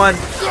than the one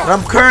that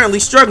I'm currently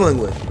struggling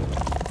with.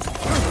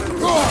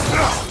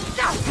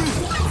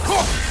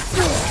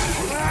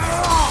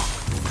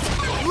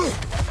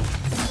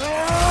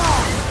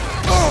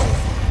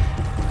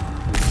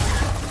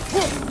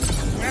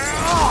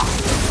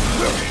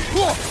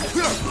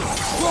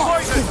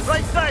 Poison,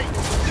 right side!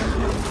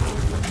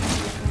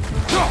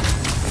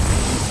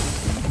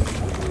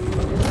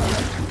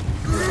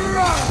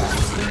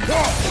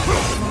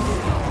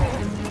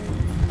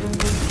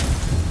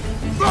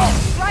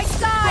 Right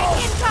side,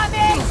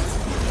 incoming!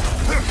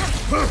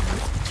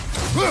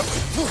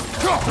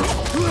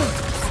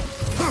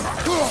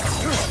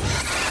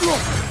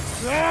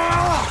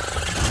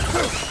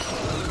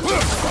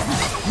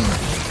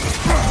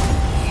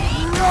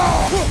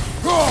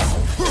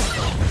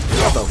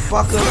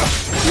 Motherfucker.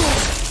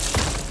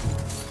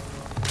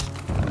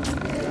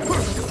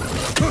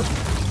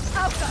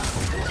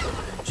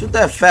 Shoot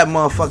that fat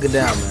motherfucker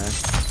down, man.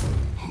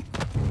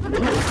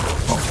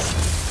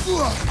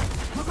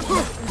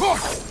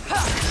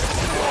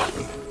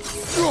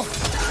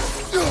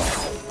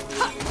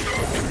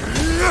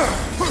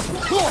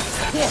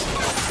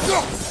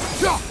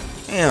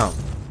 Damn.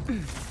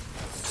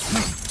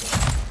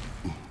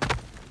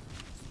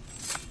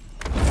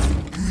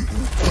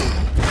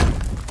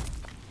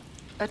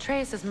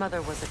 Atreus'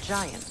 mother was a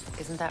giant,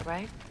 isn't that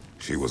right?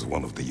 She was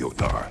one of the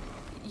Jotnar.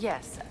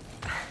 Yes.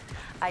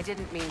 I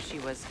didn't mean she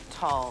was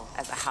tall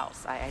as a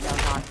house. I know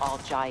not all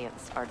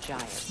giants are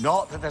giants.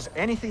 Not that there's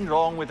anything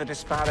wrong with the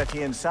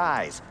disparity in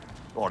size.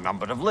 Or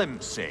number of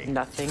limbs, say.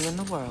 Nothing in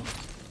the world.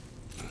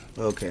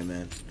 Okay,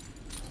 man.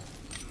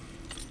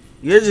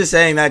 You're just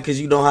saying that because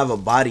you don't have a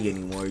body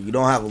anymore. You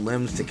don't have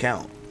limbs to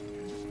count.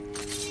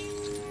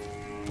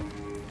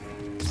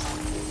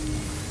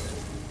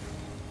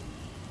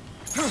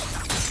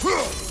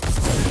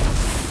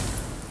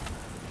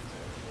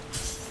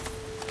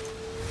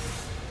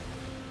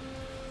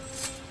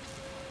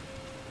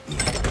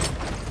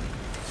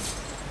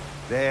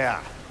 There.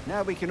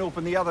 Now we can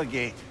open the other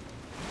gate.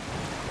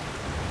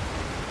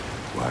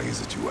 Why is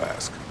it you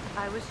ask?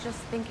 I was just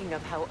thinking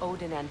of how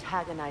Odin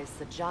antagonized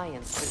the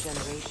giants for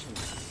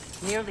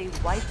generations. Nearly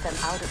wiped them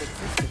out of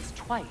existence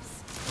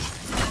twice.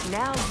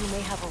 Now you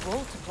may have a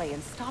role to play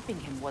in stopping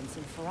him once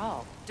and for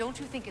all. Don't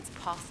you think it's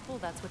possible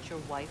that's what your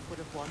wife would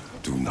have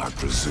wanted? Do not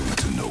presume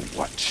to know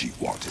what she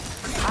wanted.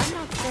 I'm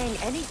not saying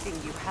anything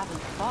you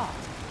haven't thought.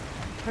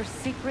 Her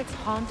secrets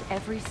haunt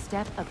every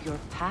step of your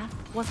path,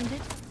 wasn't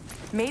it?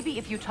 Maybe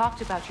if you talked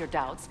about your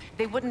doubts,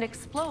 they wouldn't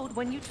explode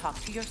when you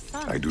talked to your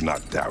son. I do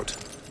not doubt.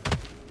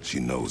 She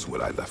knows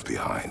what I left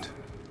behind.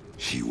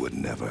 She would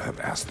never have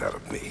asked that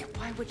of me.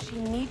 Why would she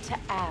need to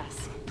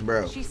ask?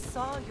 Bro. She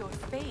saw your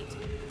fate.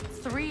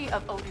 3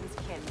 of Odin's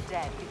kin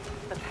dead.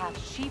 The path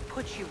she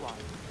put you on.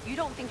 You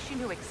don't think she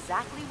knew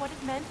exactly what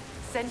it meant,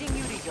 sending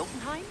you to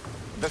Jotunheim?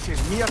 This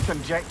is mere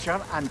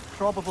conjecture and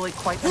probably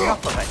quite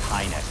enough of it,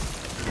 Highness.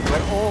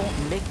 We're all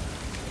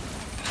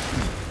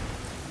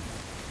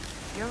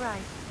You're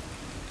right.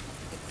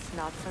 It's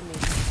not for me.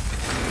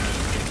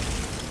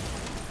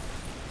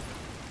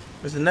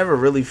 It's never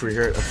really for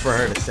her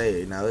to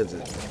say it now, is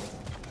it?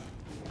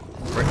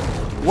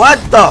 What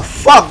the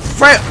fuck?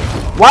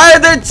 Why are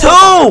there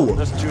 2?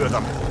 There's 2 of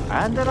them.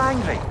 And they're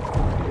angry.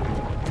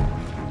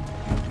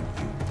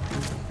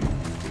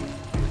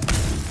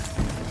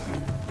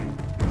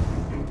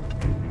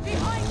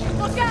 Behind you,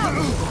 look out!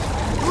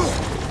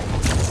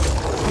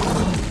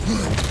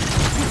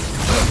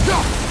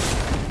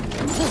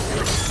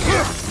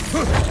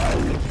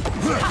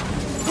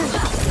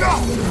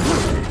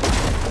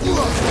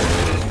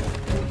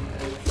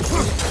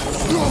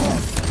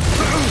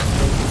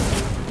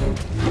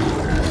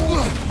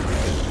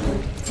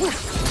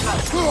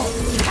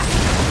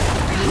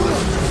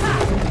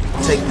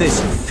 Take this,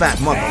 you fat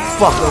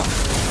motherfucker.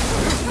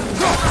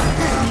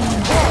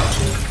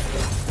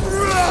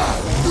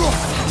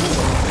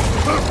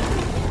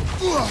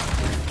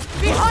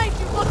 Behind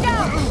you, look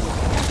out!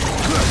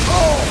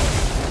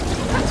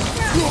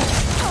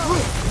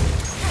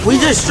 We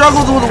just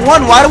struggled with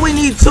 1. Why do we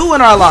need 2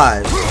 in our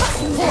lives?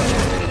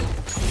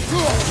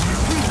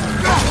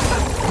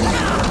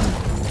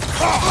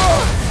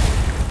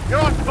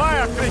 You're on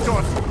fire,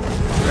 Kratos!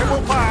 It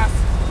will pass!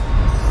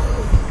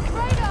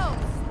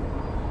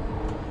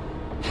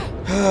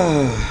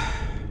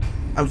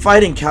 I'm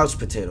fighting couch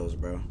potatoes,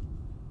 bro.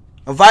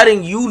 I'm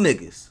fighting you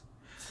niggas.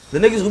 The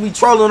niggas who be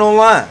trolling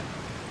online.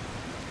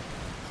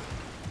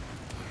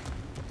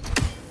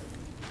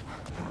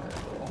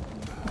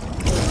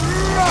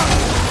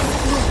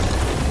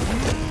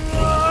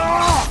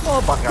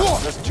 Oh,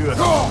 bugger. There's 2 of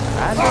them.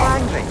 And they're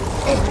angry.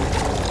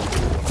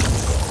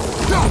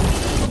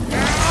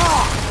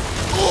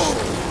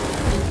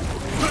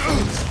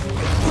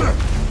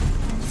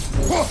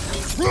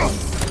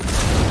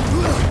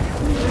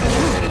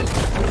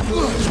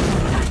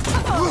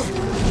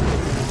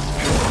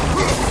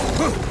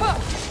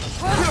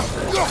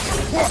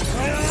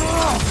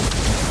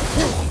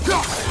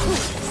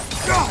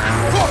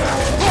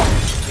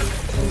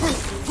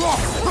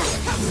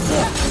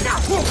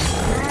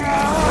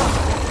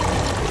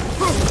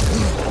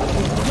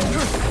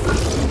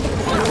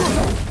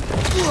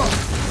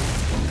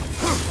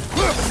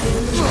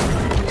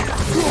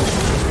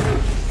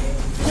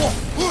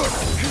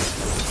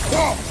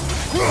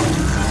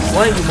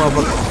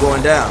 motherfuckers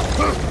going down.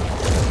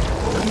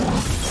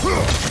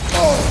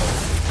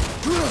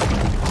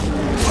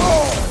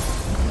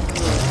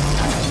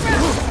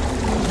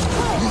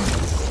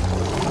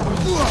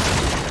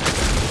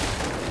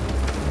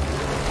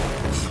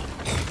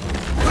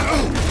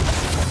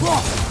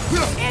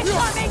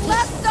 Incoming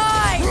left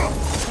side!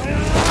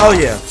 Oh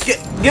yeah,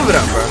 give it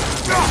up, bro.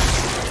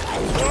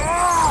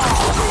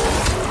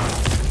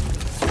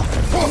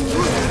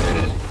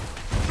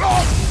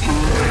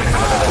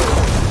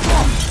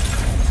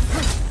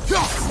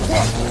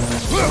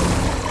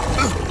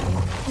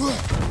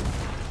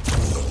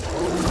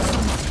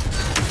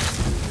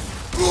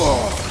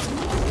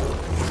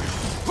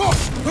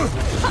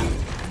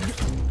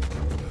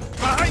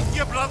 Behind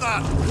you, brother!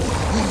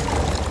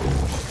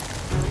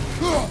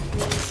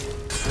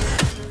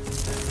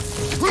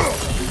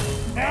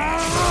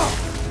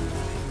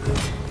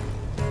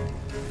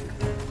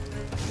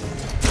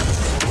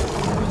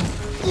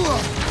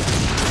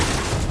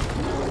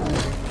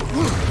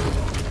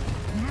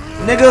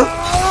 Nigga.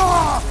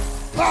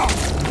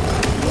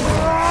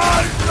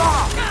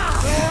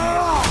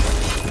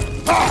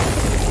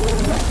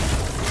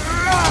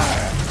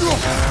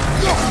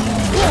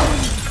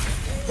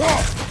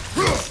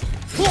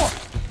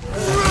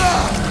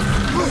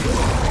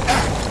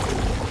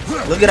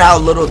 Look at how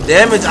little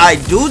damage I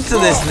do to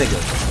this nigga.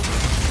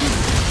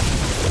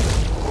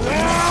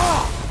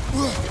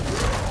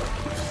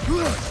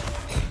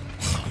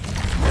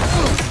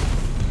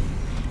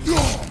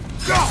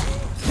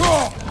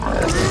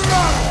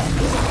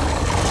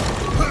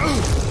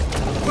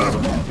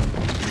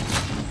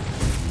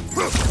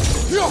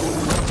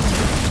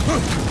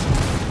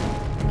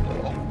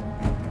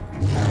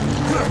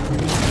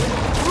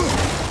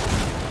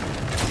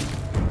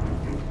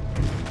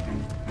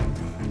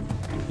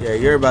 Yeah,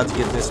 you're about to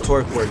get this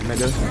torque work,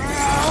 nigga.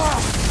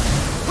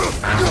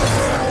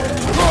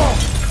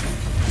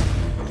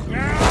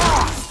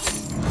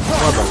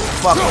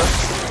 Motherfucker.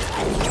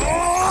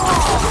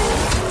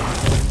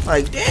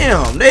 Like,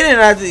 damn, they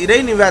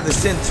didn't even have to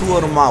send two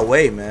of them my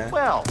way, man.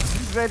 Well,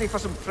 he's ready for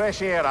some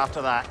fresh air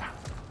after that.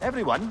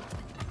 Everyone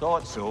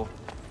thought so.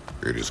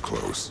 It is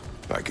close.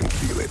 I can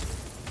feel it.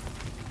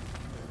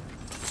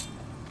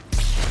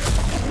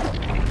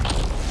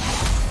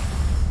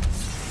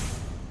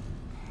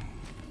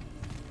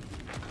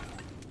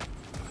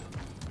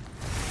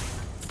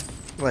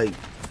 Like,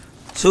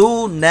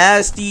 two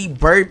nasty,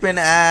 burping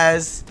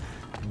ass,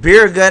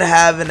 beer gut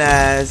having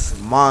ass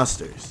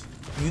monsters.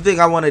 You think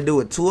I want to do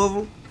it, two of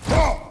them?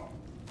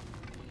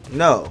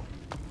 No.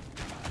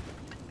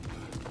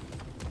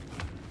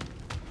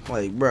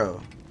 Like,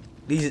 bro,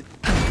 these.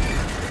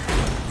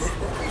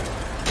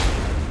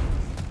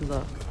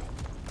 Look,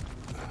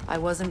 I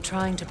wasn't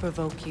trying to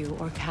provoke you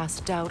or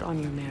cast doubt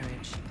on your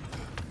marriage.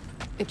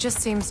 It just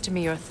seems to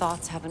me your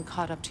thoughts haven't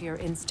caught up to your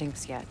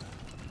instincts yet.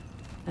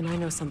 And I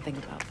know something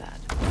about that.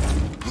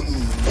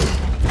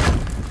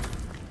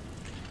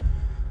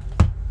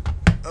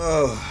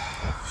 Oh,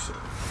 shit.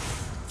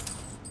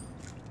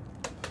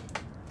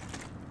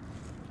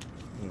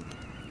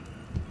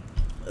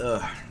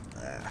 Ugh.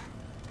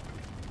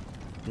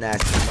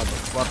 Nasty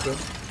motherfucker.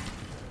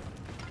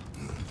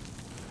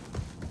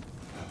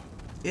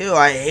 Ew,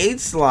 I hate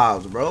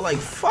slobs, bro. Like,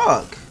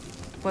 fuck.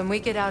 When we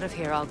get out of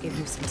here, I'll give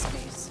you some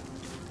space.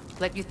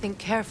 Let you think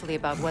carefully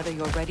about whether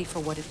you're ready for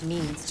what it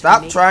means.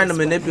 Stop to trying to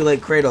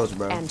manipulate Kratos,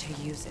 bro. And to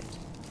use it.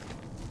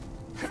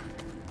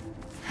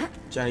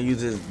 Trying to use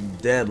his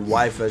dead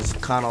wife as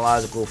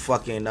chronological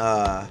fucking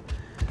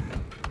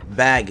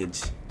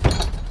baggage.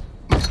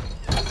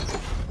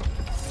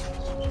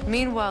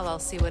 Meanwhile, I'll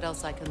see what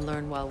else I can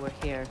learn while we're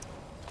here.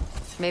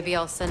 Maybe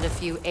I'll send a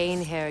few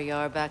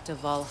Einherjar back to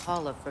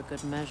Valhalla for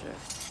good measure.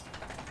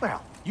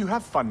 Well, you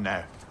have fun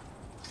now.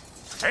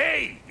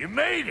 Hey, you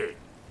made it!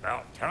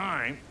 About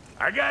time.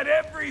 I got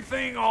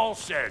everything all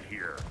set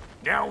here.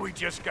 Now we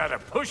just gotta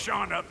push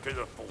on up to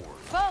the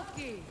fort.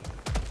 Bulky!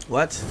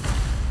 What?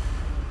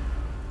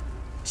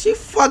 She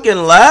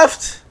fucking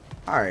left?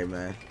 Alright,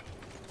 man.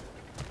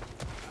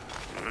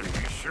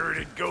 You sure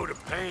did go to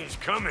pains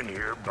coming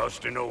here,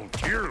 busting old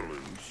Tyr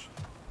loose.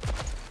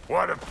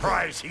 What a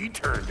prize he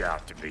turned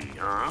out to be,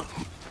 huh?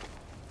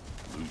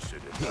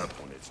 Lucid enough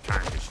when it's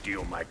time to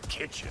steal my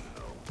kitchen,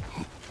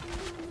 though.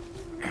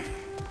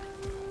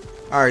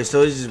 Alright,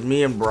 so it's just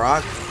me and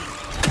Brock.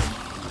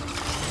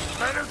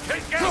 Better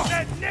take out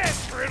that net,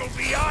 or it'll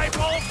be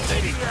eyeball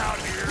city out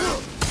here.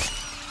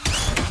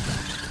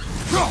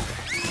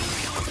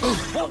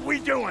 What we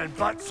doing,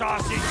 butt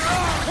sausage?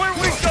 Where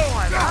we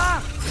going,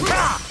 huh?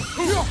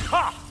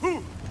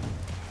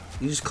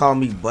 You just call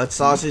me butt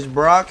sausage,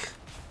 Brock?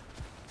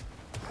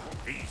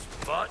 These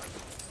butts.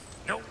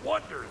 No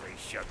wonder they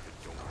shut the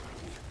door.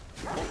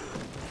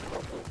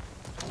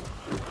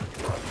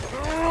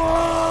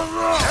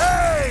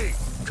 Hey!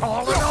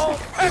 Calling all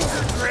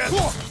pecker grips!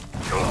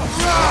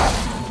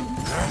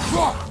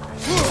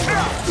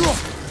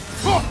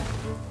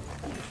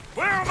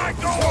 Where am I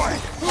going?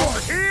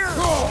 Over here?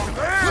 Over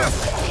there?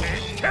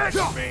 Can't catch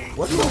me!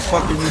 What the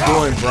fuck are you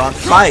doing, Brock?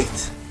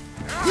 Fight!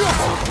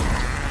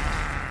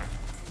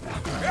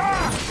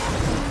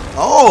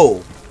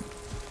 Oh!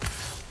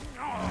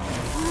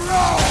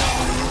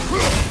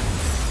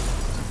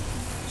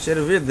 Shit,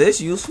 if you're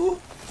this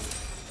useful?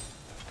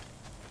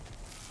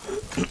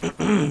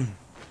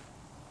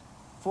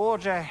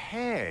 Forge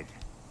ahead.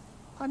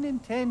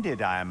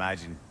 Unintended, I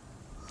imagine.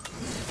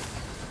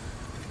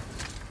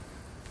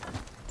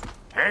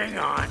 Hang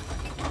on.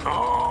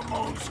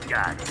 Almost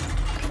got it.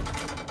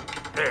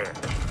 There.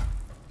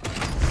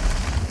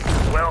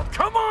 Well,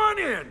 come on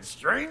in,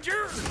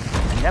 stranger.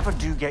 I never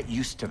do get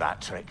used to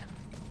that trick.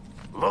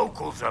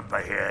 Locals up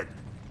ahead.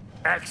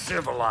 Act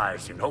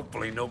civilized and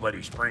hopefully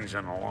nobody springs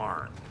an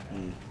alarm.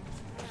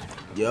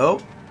 Yo.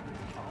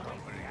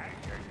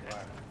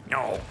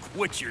 No,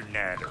 quit your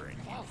nattering,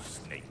 you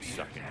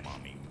snake-sucking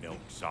mommy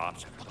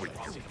milksops with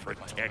your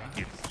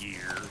protective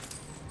gear.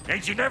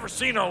 Ain't you never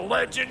seen a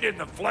legend in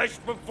the flesh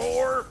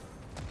before?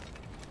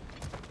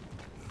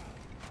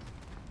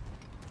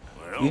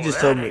 Well, You just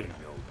that told me. ain't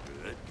no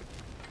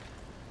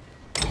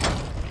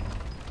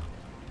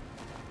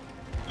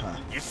good.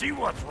 You see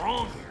what's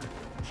wrong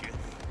here?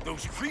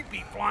 Those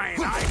creepy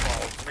flying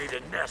eyeballs made a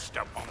nest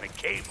up on the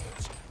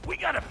cables. We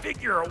gotta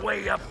figure a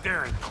way up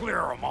there and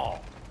clear them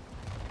all.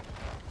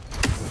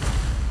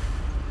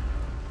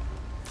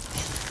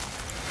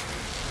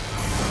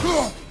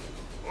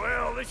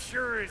 Well, this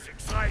sure is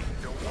exciting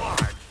to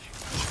watch.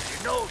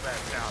 You know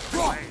that's out the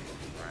way,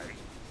 right?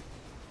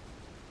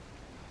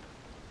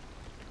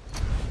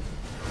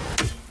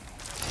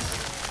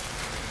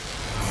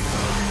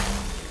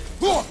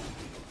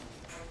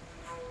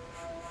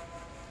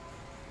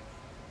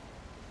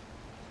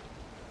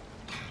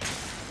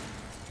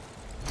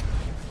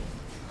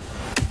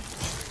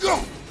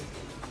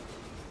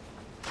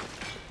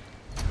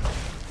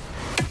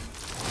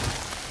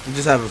 I'm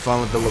just having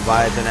fun with the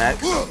Leviathan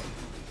axe.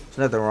 There's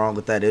nothing wrong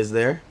with that, is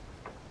there?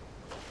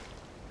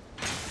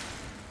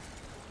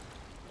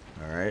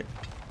 Alright.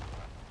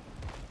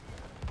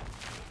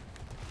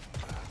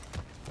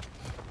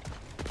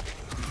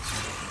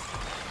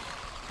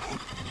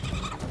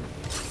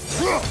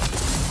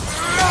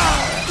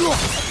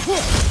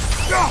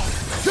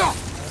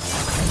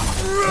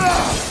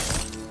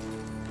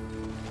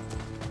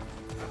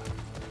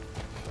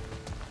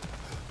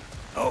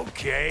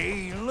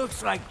 Okay,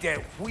 looks like that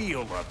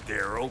wheel up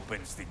there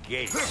opens the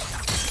gate. Now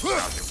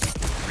that we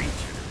can reach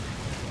it.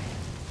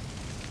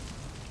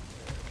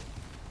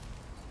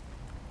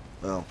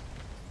 Oh.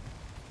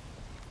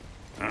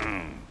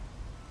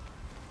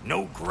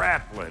 No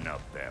grappling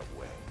up that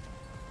way.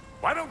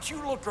 Why don't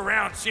you look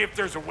around and see if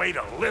there's a way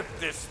to lift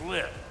this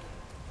lift?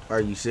 Are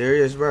you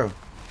serious, bro?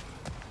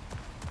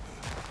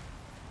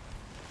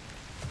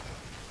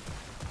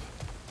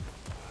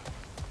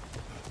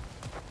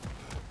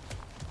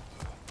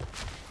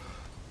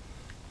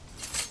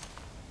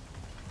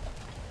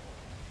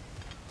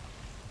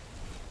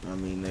 I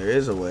mean, there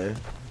is a way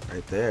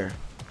right there.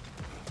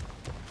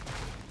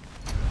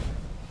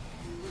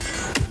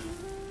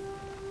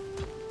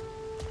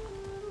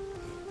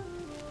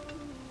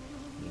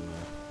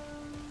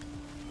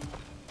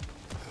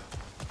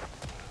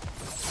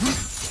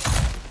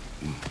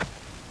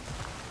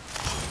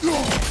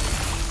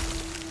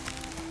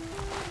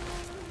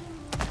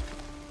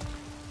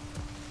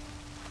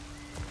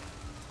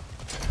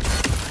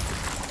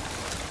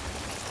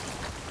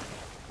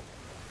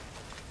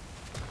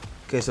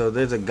 Okay, so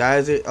there's a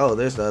geyser. Oh,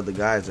 there's the other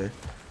geyser.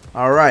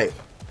 All right.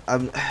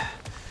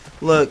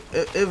 Look,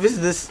 if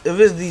it's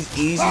these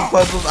easy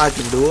puzzles, I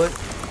can do it.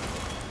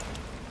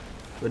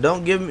 But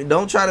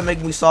don't try to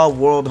make me solve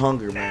world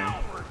hunger, man. Now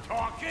we're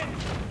talking.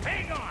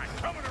 Hang on,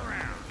 coming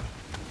around.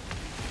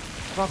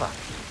 Brother,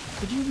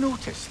 did you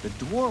notice the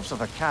dwarves of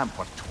the camp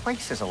were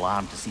twice as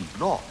alarmed to see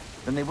Brock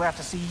than they were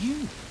to see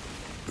you?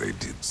 They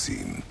did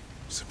seem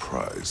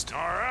surprised. All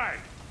right.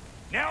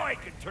 Now I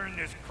can turn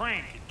this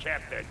crank and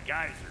cap that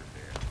geyser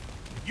there.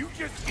 You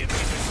just give me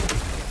this.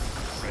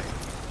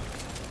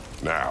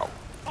 Now.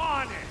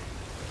 On it.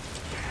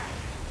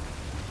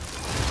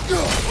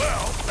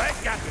 Well, that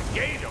got the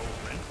gate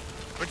open,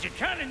 but you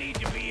kind of need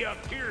to be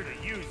up here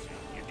to use it.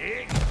 You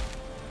dig?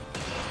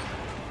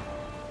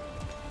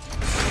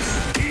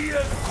 He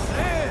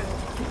said.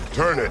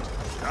 Turn it.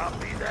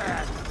 Copy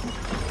that.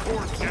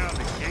 Force down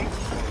the gate.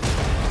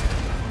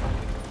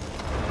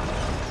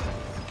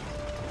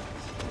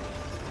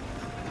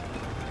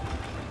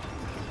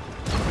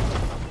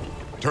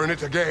 Turn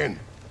it again.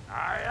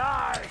 Aye,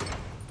 aye.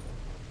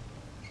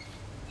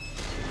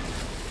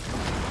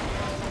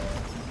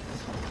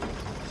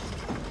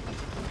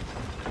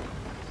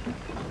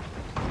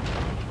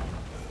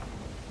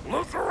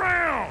 Look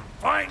around.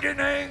 Find an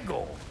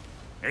angle.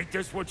 Ain't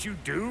this what you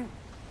do?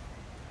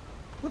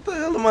 What the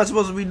hell am I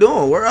supposed to be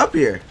doing? We're up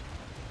here.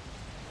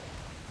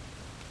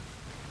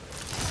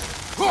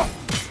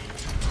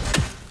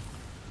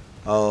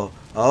 Oh,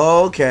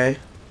 okay.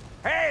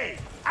 Hey,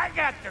 I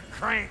got the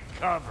crank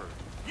covered.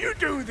 You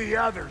do the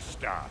other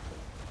stuff.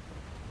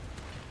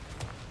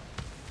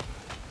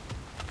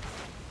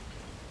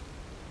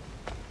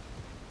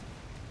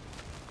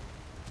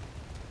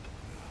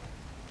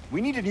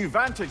 We need a new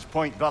vantage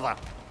point, brother.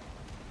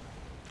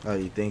 Oh,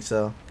 you think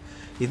so?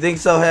 You think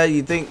so, Head?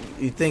 You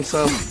think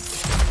so?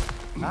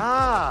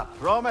 Ah,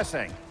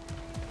 promising.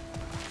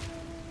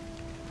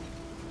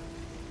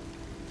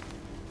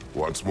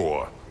 Once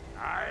more.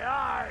 Aye,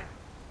 aye.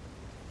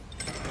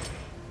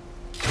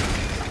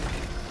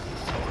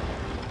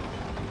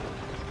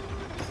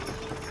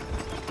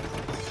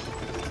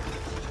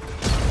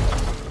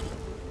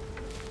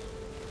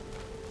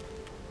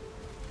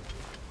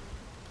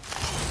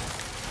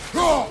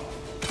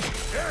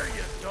 There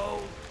you go.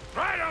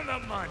 Right on the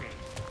money.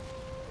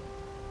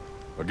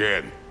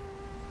 Again.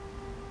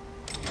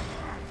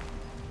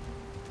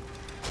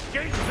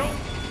 Gates open.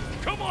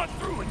 Come on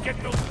through and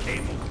get those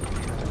cables.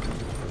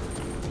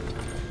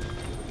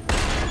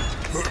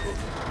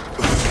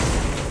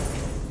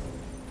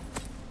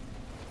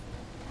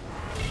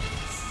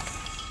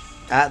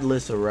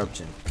 Atlas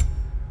eruption.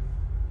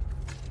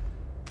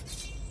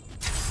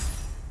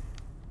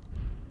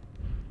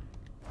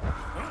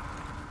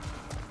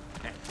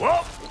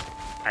 Well,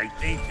 I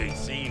think they've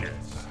seen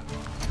us.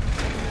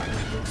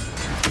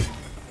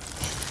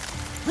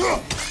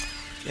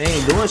 They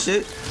ain't doing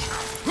shit.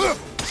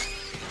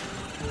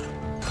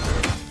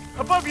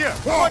 Above you!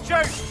 Watch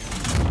out!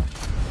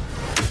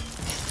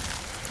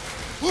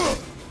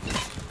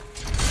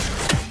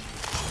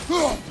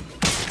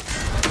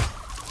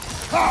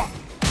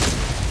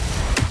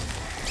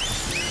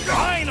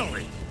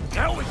 Finally!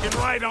 Now we can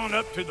ride on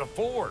up to the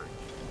forge.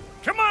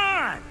 Come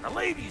on! The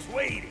lady's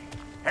waiting.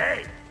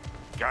 Hey,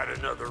 got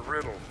another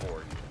riddle for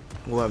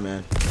you. What,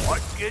 man?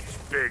 What gets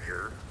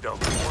bigger, the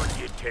more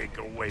you take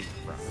away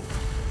from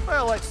it?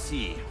 Well, let's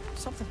see.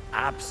 Something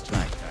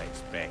abstract, I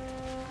expect.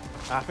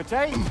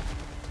 Appetite?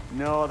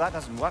 No, that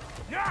doesn't work.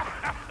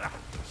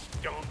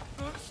 Stomp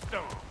the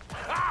stomp.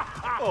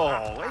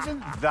 Oh,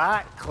 isn't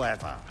that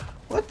clever?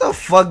 What the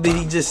fuck did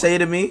he just say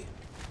to me?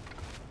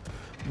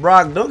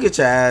 Brock, don't get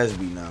your ass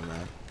beat now,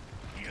 man.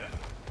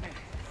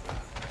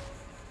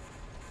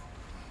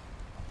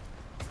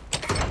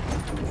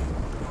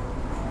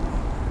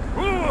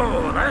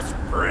 Ooh, that's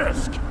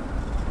brisk.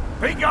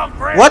 Think I'll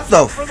grab What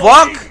the some for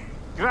fuck? lady?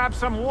 Grab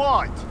some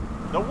what?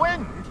 The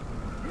wind?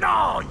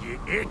 No, you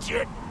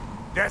idiot.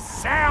 The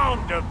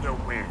sound of the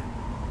wind.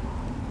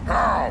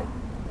 How?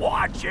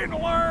 Watch and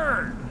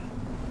learn.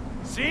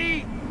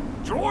 See?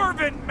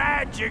 Dwarven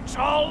magic's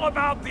all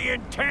about the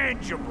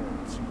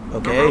intangibles.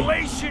 Okay. The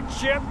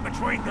relationship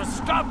between the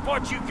stuff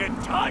what you can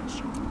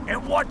touch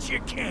and what you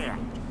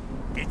can't.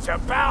 It's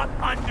about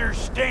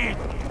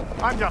understanding.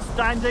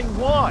 Understanding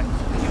what?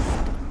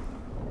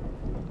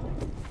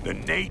 The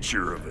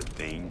nature of a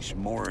thing's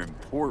more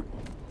important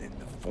than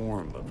the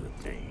form of the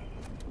thing.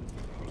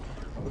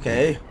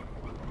 Okay.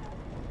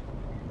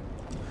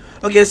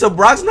 Okay, so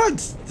Brock's not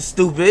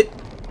stupid.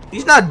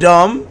 He's not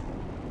dumb.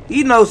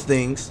 He knows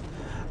things.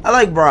 I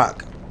like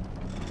Brock.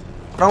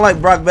 I don't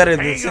like Brock better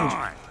than Hang Sindri.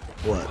 on.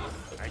 What?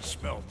 I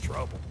smell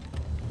trouble.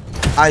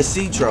 I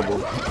see trouble.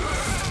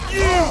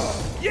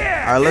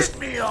 Yeah, All right, let's. hit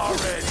me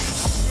already.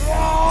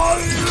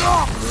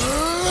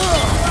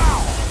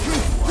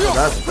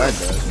 That's what that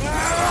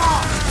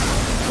does.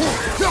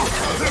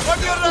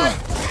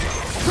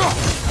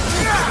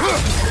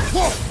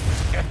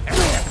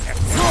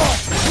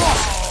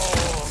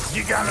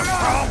 You got a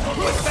problem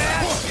with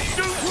that?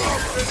 Do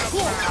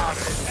something about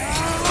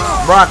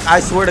it. Brock,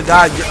 I swear to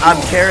God,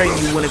 I'm carrying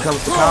you when it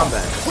comes to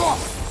combat.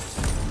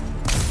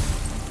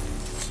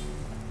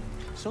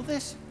 So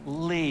this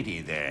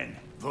lady then?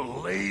 The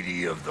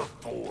Lady of the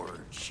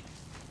Forge.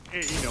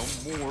 Ain't no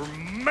more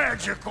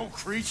magical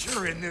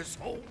creature in this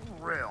whole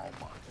realm.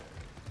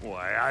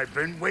 Why, I've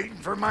been waiting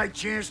for my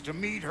chance to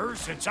meet her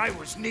since I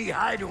was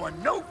knee-high to a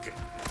Noken.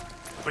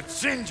 But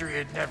Sindri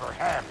had never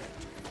had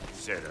it.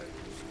 Said I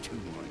was too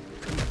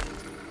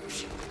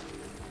uncouth.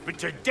 But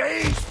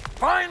today's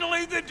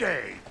finally the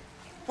day.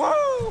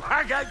 Whoa!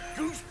 I got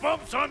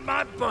goosebumps on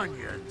my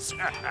bunions.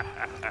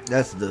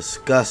 That's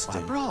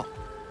disgusting. Bro,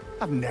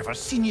 I've never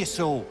seen you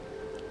so...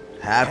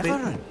 Happy?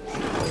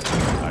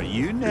 Are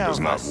you It nervous? does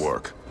not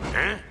work.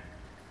 Huh?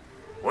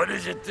 What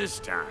is it this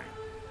time?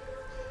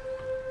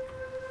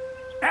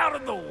 Out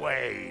of the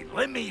way.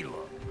 Let me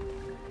look.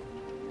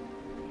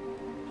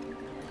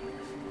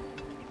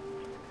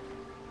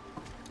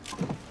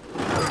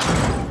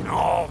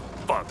 Oh,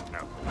 fuck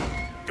no.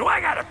 Do I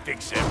gotta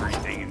fix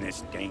everything in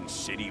this dang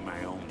city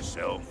my own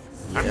self?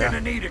 I'm Yeah.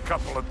 gonna need a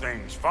couple of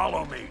things.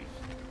 Follow me.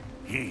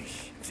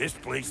 Yeesh, if this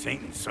place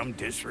ain't in some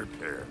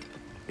disrepair.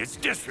 It's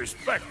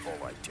disrespectful,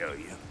 I tell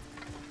you.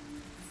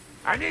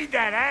 I need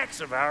that axe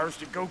of ours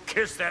to go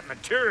kiss that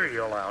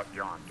material out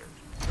yonder.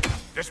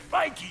 The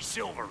spiky,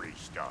 silvery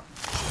stuff.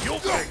 You'll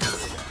figure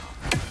it out.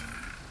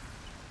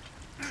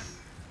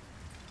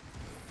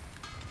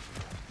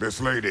 This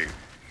lady,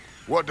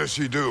 what does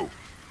she do?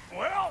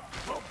 Well,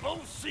 we'll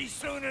both see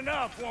soon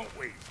enough, won't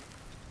we?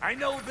 I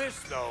know this,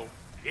 though.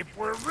 If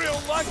we're real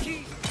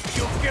lucky,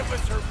 she'll give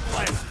us her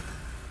blessing.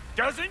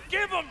 Doesn't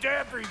give them to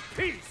every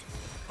piece,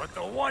 but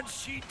the ones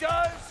she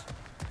does,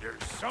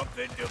 there's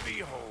something to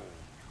behold.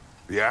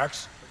 The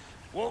axe?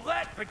 Well,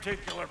 that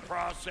particular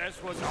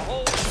process was a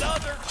whole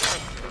nother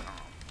question.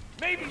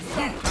 Maybe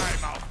sometime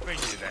I'll spin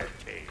you that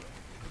tale.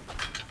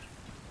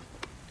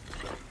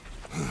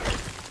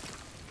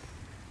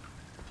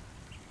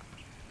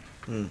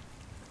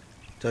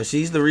 So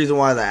she's the reason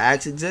why the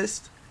axe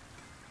exists?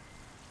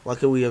 Why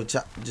could we have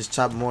just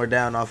chopped more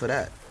down off of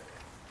that?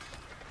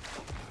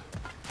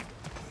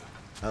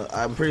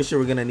 I'm pretty sure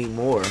we're gonna need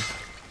more.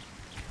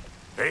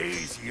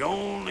 Faye's the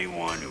only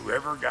one who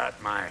ever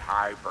got my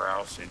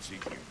highbrow sense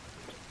of humor.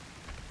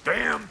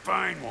 Damn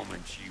fine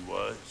woman she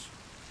was.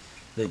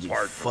 Did you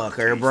Apart from fuck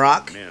the her, taste of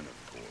Brock? men,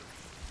 of course.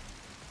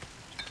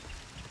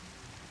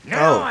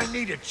 Now Oh. I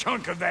need a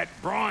chunk of that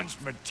bronze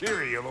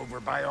material over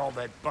by all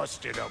that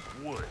busted up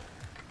wood.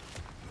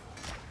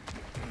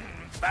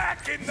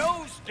 Back in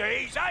those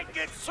days, I'd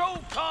get so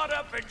caught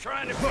up in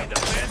trying to be the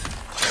best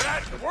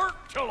that I'd work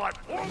till I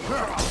plumb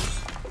drop.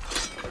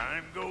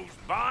 Time goes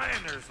by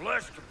and there's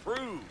less to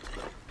prove.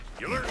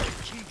 You learn to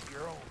keep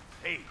your own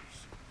pace.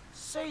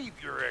 Save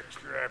your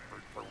extra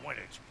effort for when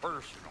it's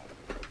personal.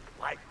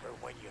 Like for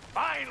when you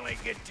finally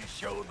get to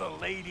show the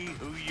lady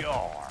who you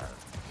are.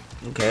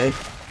 Okay.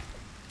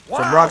 Wow,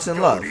 So Brock's in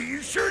love. Cody,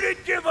 you sure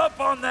did give up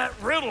on that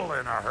riddle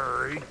in a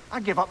hurry. I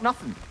give up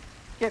nothing.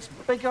 Gets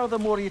bigger the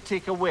more you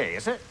take away,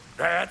 is it?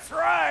 That's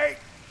right.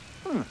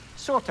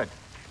 Sorted.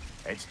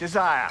 It's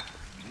desire.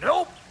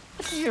 Nope.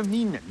 What do you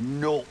mean,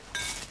 no?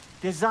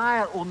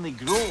 Desire only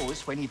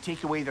grows when you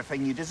take away the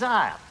thing you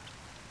desire.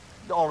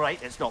 All right,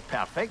 it's not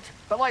perfect,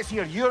 but let's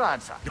hear your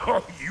answer.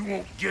 Oh, you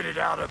won't get it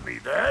out of me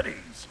that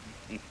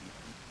easy.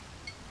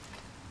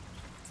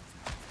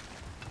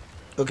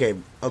 Okay.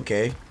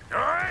 Okay. All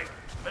right.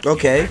 Let's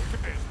Okay. get back to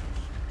business.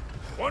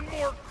 One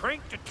more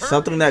crank to turn.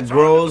 Something and that it's on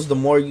to grows the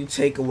more you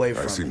take away I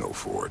from see it. no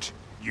forge.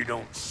 You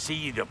don't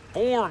see the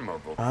form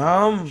of a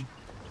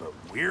but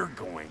we're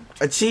going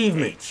to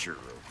Achievement. nature of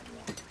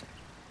one.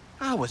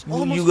 I was You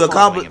almost accomplish.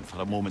 following him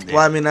for a moment there.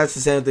 Well, I mean that's the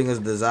same thing as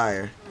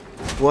desire.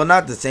 Well,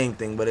 not the same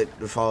thing, but it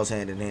falls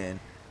hand in hand.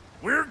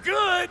 We're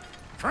good.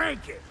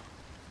 Crank it.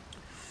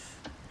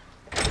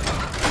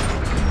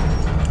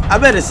 I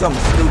bet it's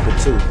something stupid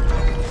too.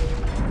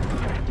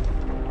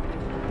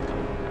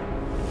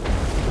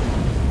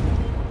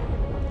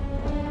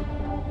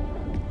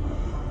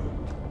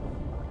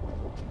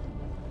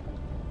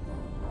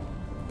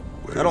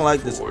 I don't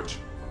like this. Forge.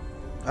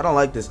 I don't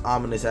like this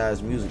ominous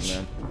ass music,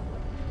 man.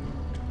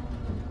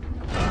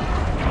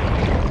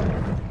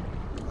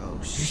 Oh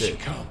shit.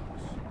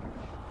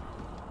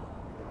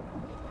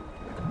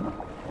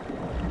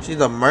 She's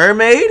a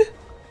mermaid?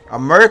 A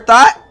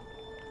merthot?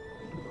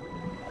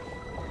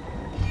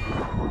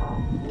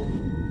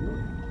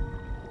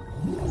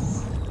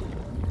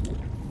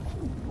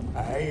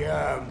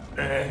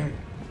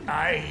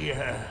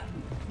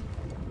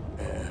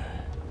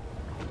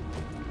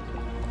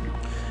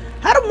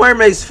 How do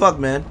mermaids fuck,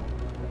 man?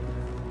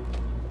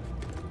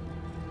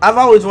 I've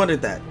always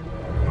wondered that.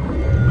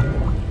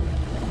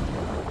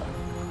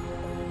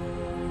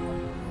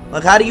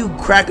 Like, how do you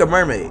crack a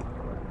mermaid?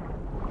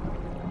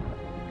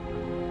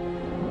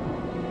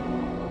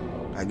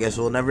 I guess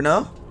we'll never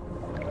know.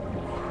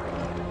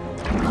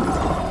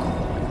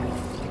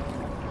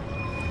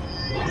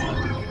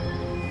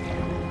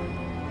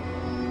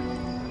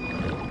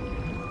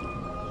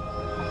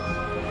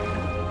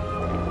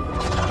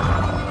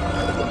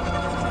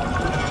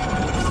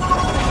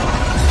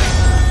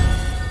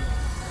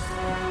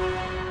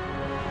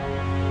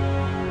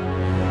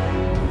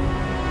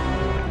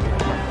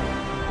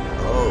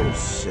 Oh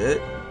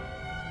shit.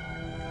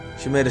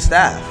 She made a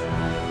staff.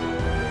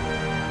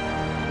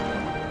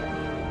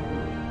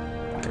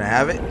 Can I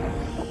have it?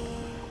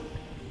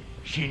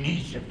 She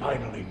needs the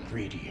final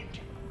ingredient.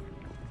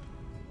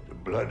 The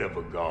blood of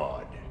a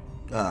god.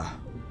 Ah.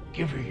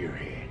 Give her your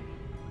hand.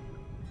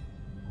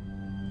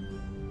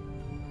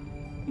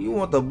 You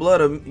want the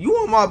blood of... You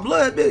want my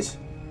blood, bitch?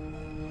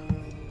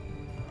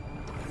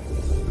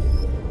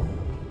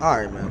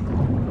 Alright, man.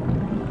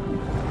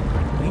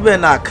 You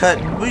better not cut.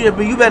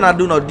 You better not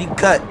do no deep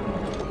cut.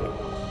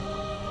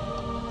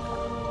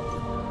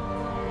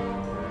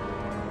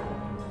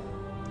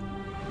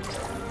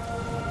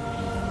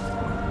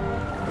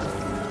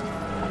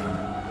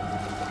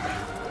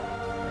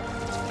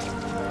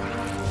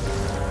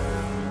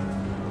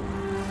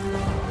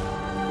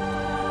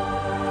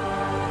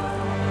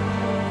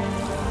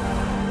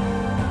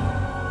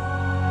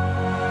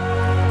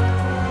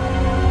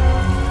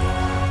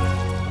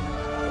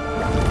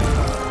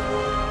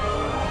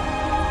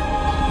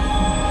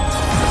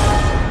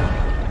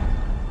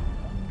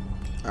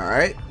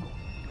 Alright.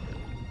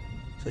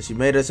 So she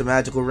made us a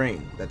magical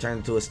ring that turned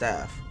into a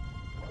staff.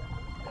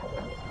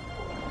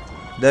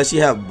 Does she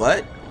have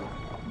butt?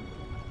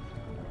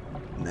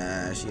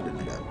 Nah, she didn't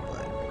have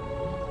butt.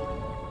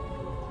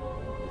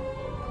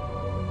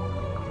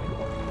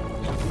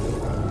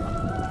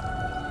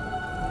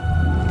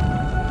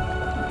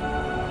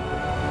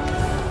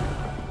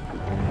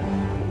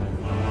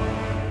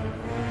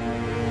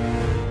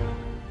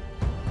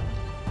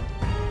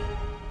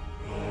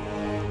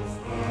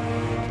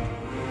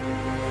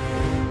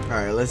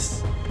 Alright,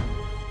 let's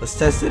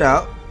test it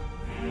out.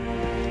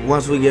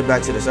 Once we get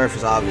back to the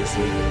surface,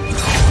 obviously.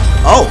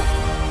 Oh!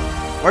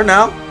 Or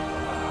now.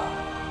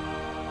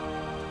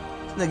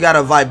 They got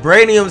a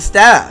vibranium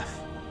staff.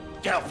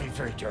 Delphi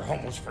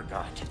almost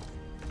forgot.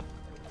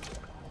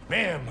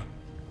 Ma'am,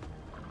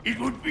 it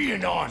would be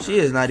an honor. She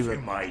is not if even.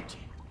 you might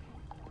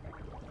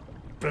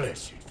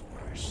bless it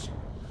for us.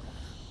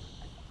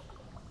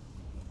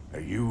 Are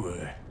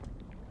you,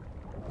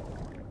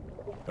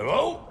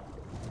 hello?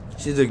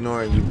 She's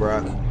ignoring you,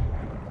 Brock.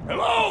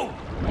 Hello?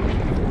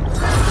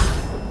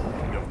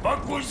 The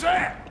fuck was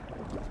that?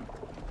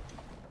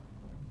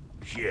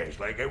 She acts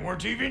like I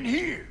weren't even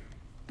here.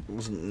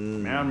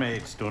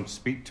 Mermaids don't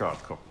speak to our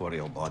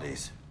corporeal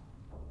bodies.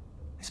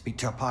 They speak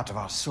to a part of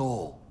our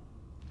soul.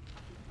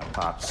 A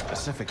part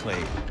specifically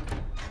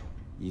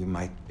you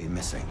might be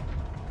missing.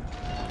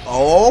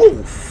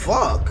 Oh,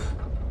 fuck.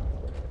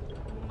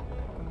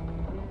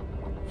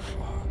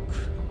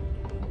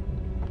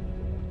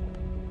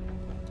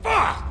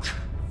 Fuck!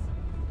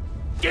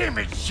 Damn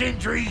it,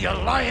 Sindri, you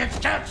lion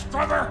cat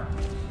scrubber!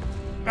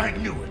 I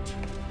knew it.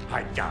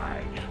 I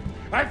died.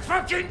 I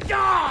fucking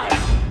died!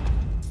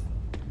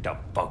 The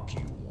fuck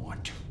you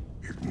want?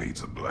 It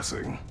needs a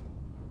blessing.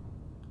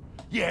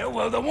 Yeah,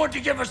 well, the one to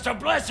give us the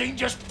blessing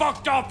just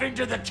fucked off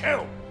into the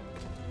tomb.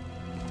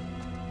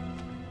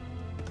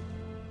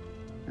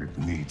 It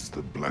needs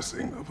the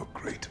blessing of a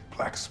great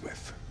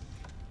blacksmith.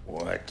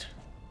 What?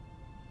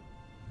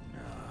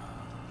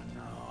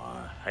 No,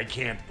 I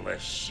can't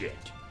bless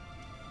shit.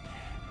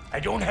 I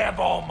don't have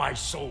all my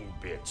soul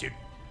bits.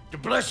 The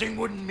blessing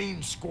wouldn't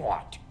mean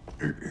squat.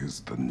 It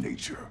is the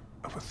nature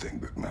of a thing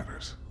that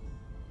matters.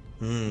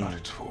 Not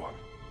its form.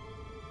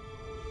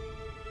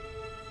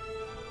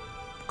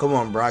 Come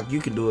on, Brock. You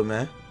can do it,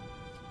 man.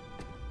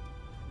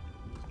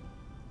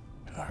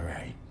 All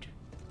right.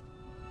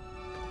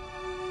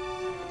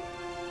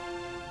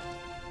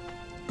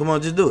 Come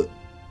on, just do it.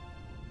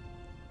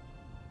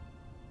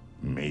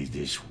 May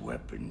this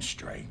weapon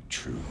strike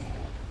true.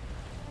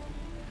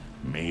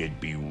 May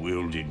it be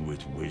wielded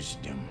with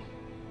wisdom.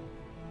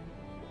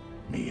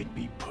 May it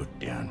be put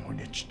down when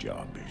its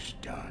job is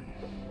done.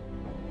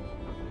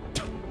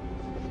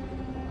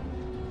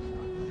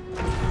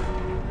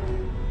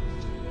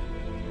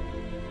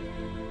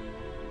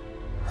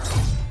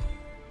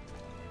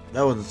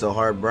 That wasn't so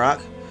hard,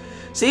 Brock.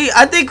 See,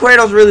 I think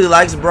Kratos really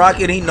likes Brock,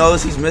 and he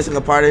knows he's missing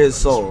a part of his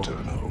soul.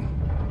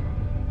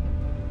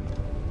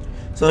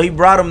 So he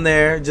brought him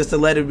there just to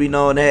let it be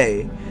known,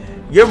 hey,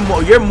 you're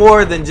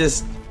more than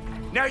just.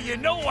 Now you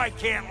know I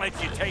can't let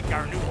you take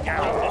our new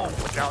gal home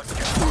without you.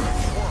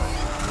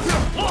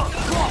 Look,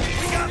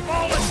 we got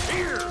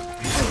volunteers.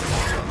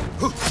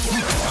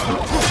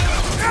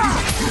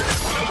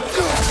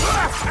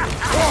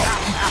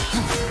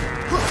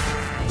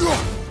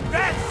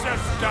 That's the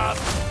stuff.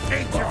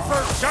 Ain't your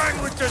first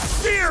time with the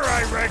spear,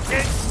 I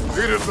reckon.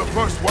 It is the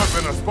first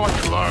weapon a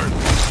Spartan learned.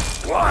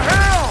 Well,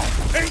 hell!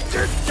 Ain't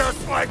this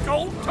just like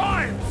old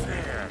times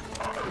there?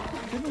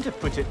 Couldn't have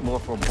put it more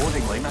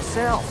forebodingly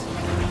myself.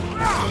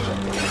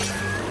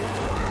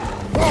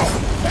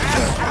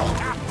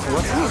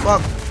 What the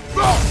fuck?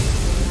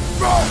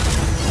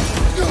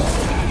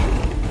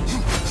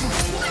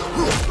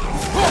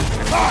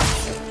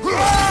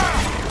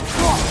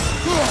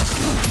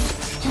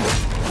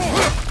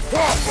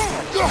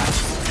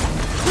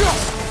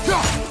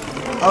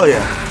 Oh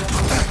yeah.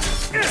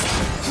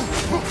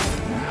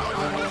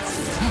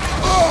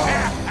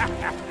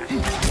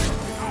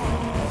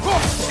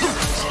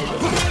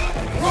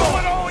 Roll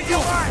it all you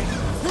like.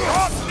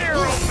 Up there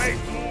will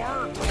make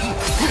more.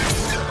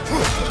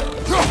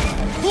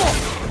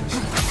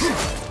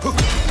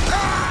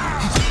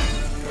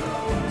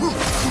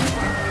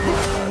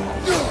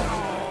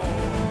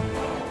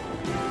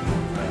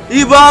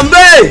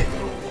 E-Bombay!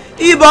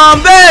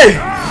 E-Bombay!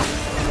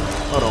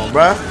 Hold on,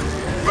 bruh.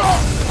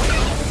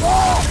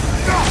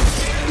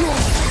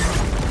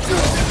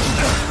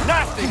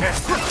 Nasty!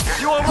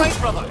 You alright,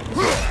 brother?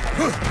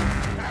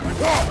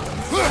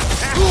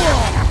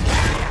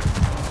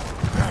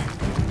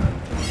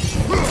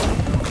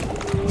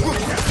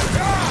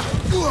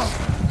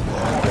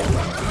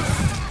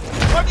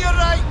 On your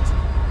right!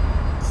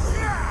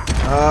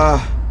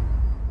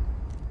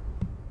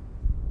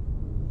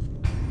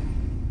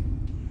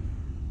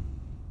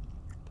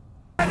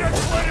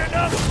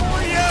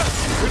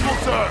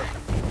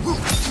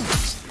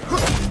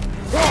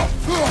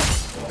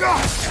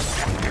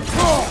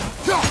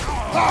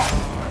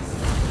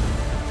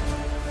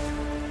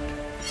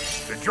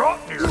 The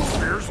Draupnir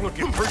spear's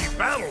looking pretty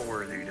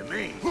battle-worthy to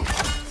me.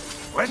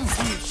 Let's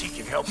see if she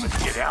can help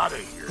us get out of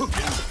here, too.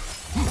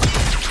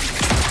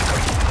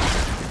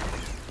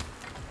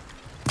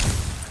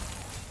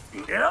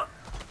 Yep.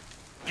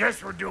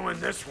 Guess we're doing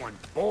this one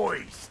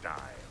boy style.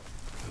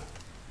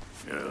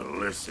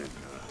 Listen,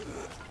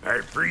 I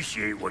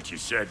appreciate what you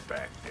said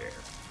back there.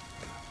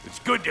 It's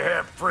good to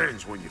have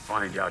friends when you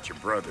find out your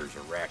brother's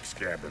a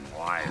rack-scabbing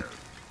liar.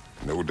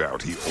 No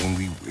doubt he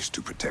only wished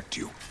to protect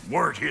you.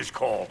 Weren't his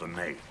call to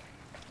make.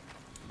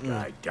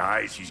 Guy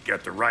dies, he's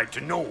got the right to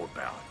know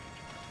about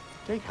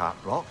it. Take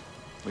heart, Brock.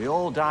 We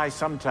all die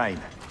sometime.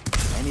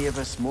 Any of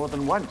us more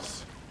than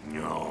once.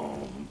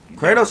 No.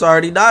 Kratos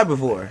already died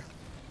before.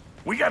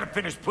 We gotta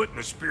finish putting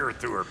the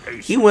spirit through her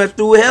patience. He went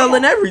through hell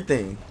and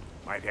everything.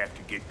 Might have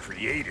to get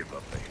creative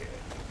up ahead.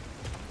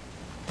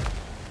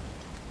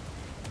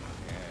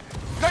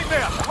 Right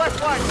there! Left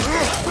flank!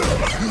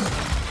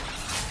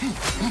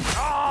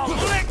 Oh,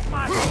 lick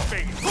my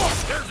face!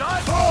 There's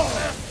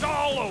eyeballs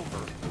all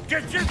over!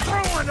 Get your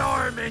throwing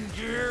arm in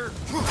gear!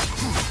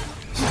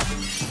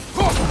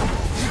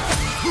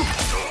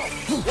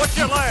 What's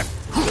your left?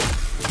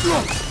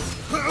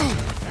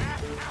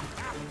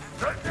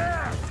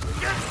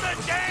 Get the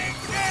dang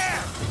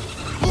nest!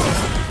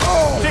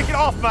 Take it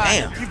off,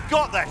 man! Damn. You've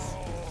got this!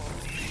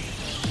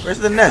 Where's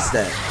the nest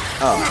at?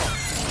 Oh.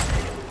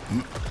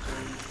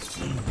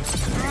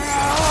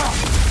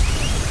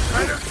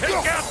 Better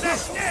take out that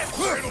net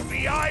or it'll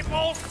be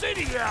Eyeball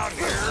City out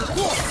here!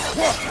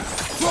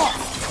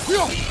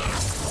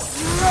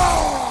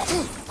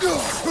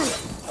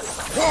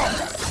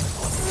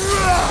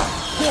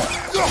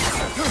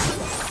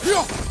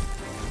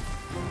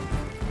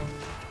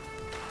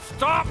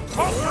 Stop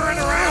puttering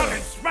around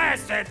and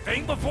smash that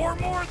thing before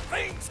more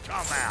things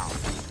come out!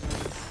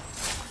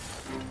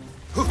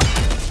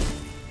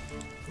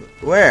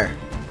 Where?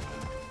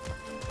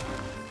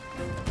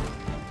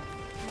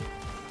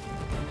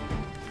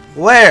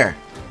 Where?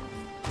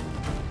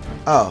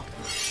 Oh.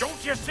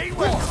 Don't you see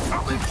where you're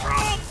coming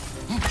from?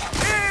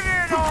 Hit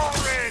it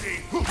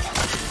already!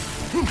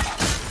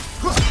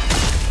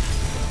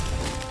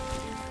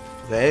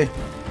 Okay.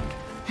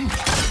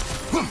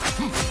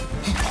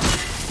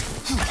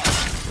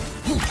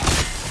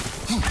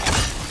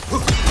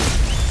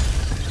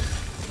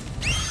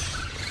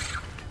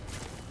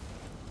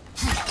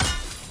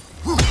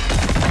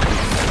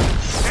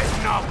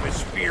 Setting off a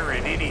spear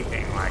in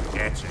anything like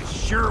that's a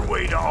sure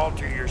way to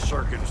alter your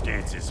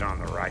circumstances on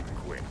the right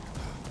quick.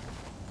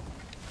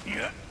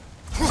 Yeah.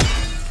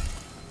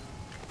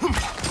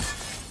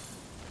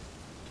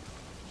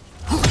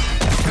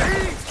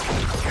 See?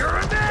 You're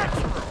a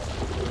natural!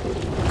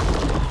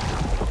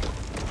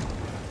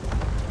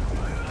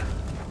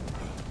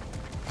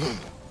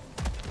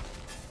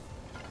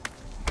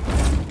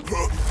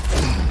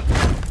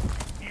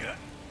 Yeah.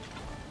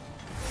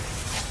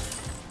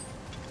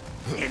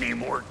 Any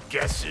more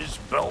guesses,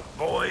 Belt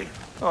Boy?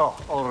 Oh,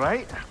 all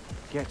right.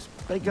 Gets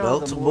bigger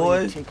Belt the more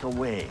boy. you take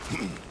away.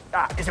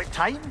 Is it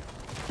time?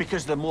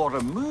 Because the more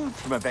removed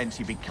from events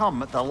you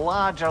become, the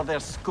larger their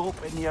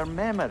scope in your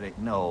memory.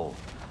 No,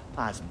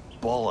 that's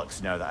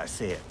bollocks now that I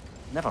say it.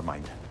 Never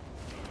mind.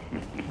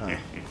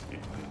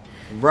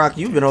 Brock,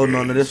 you've been holding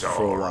on to this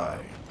for a while.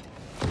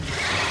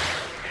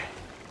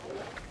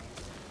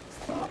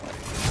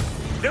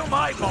 Them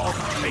eyeballs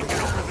are taking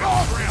over the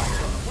ground.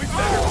 We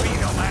better beat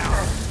them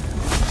out.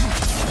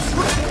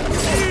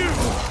 You!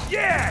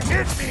 Yeah,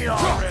 hit me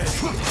already!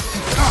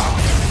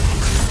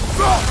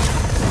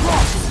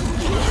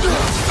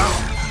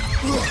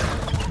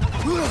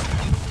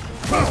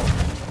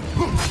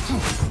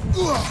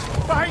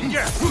 Behind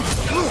you!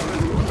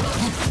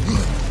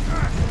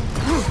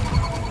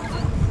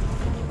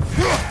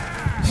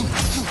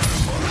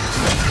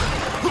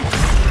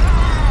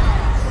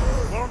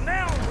 Well,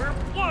 now we're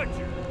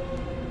bludgeoned.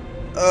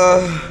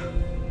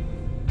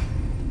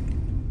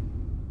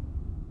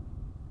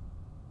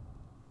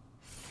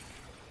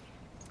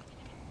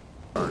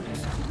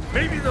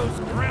 Maybe those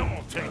ground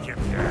will take him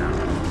down.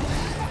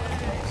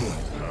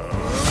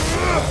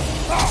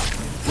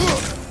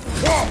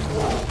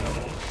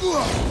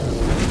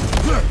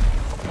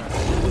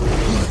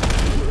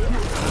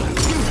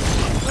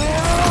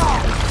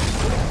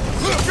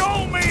 Show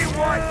me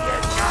what you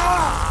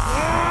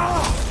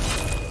got!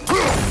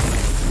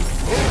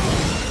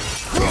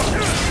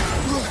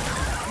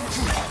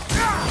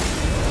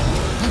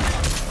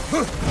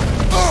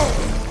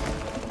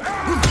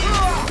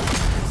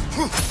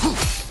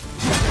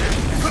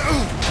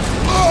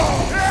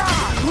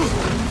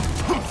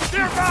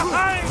 They're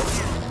behind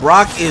you!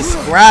 Brock is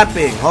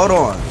scrapping. Hold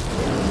on.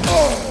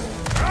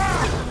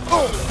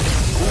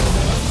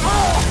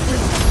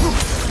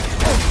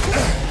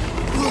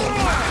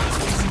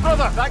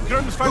 Brother, that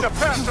groom's found a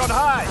perch on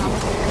high.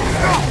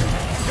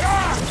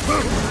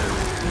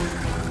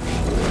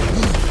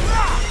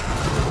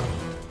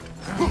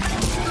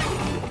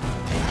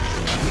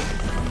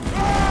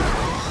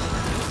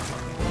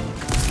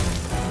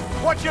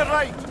 Watch your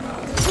right.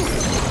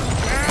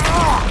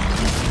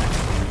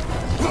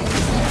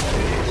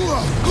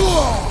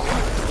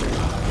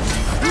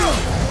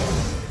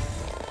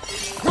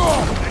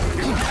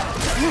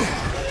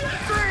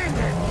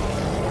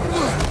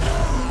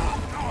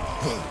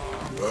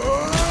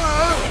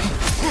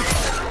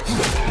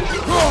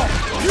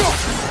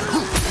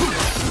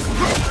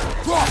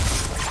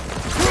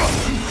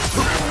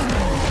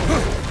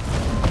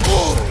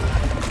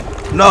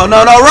 No,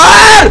 no, no,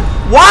 run!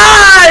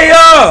 Why?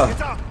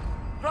 Get up,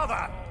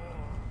 brother!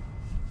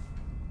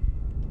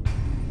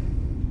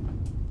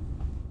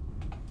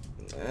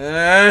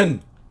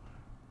 And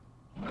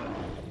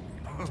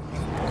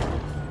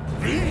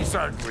These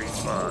ugly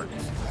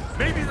bugs.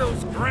 Maybe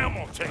those Grim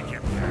will take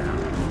him down.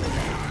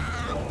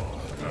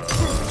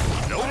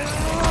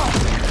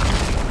 Nope.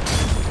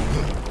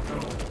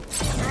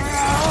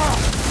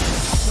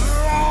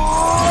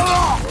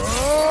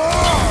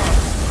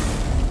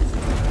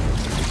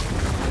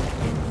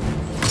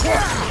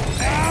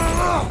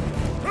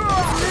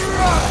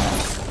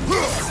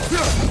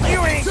 You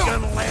ain't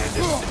gonna land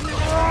it.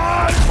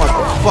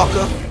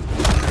 Motherfucker.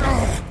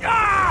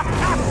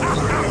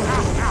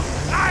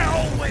 I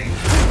always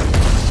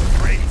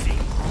crazy.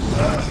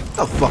 Get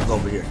the fuck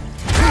over here.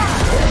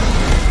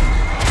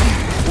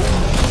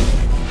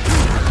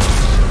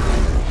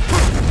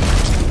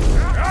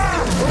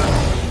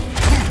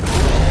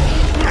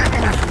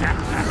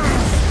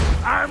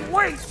 I'm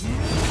waiting.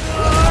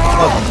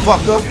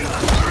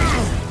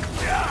 Motherfucker.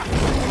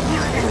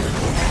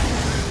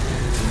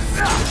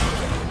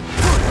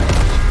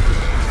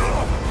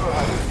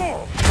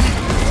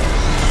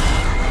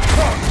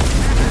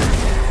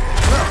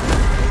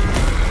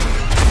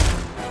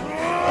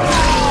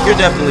 You're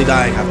definitely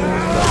dying after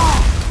this.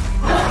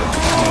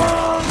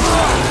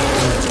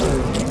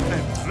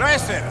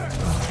 Impressive.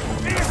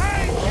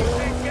 Behind you,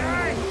 big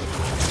guy.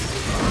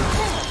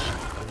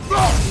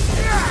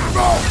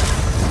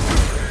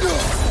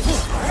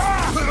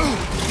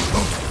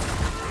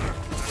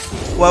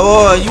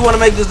 Well, you want to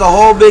make this a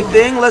whole big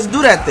thing? Let's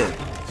do that then.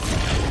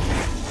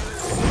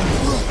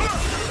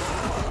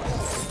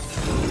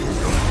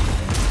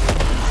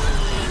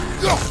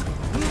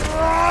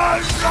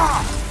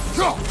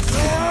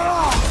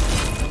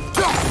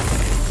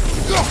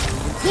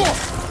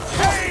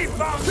 Hey,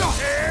 Bouncer!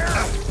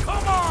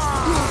 Come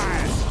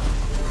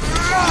on!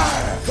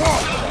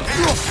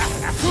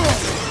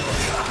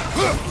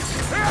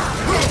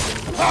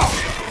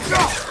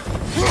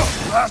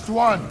 Last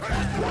one.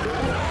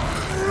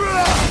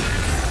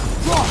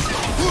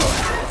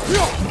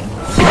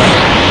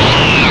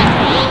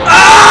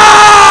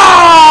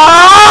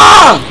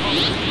 Ah!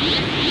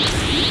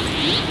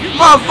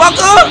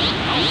 Motherfucker!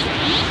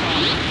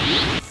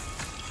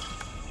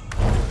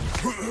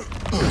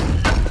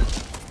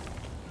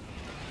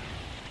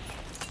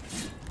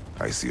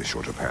 I see a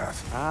shorter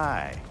path.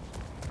 Aye.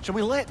 Shall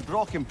we let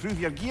Brock improve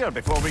your gear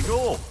before we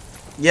go?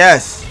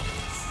 Yes.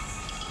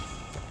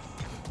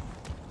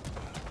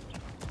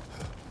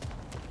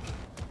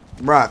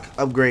 Brock,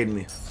 upgrade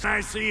me.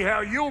 I see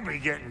how you'll be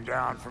getting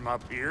down from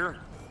up here.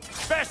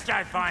 Best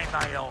I find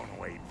my own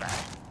way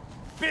back.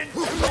 Been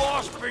too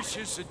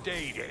auspicious a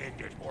day to end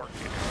it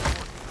working.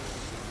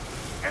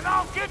 And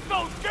I'll get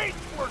those gates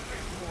working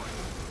for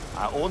you.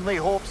 I only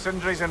hope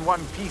Sindri's in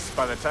one piece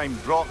by the time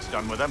Brock's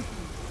done with him.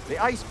 The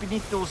ice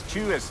beneath those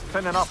two is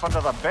thinning up under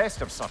the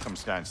best of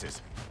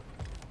circumstances.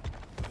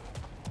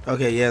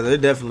 Okay, yeah, they're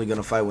definitely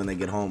gonna fight when they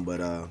get home, but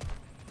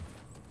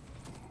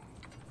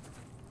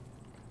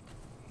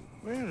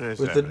Where is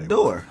with the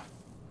door.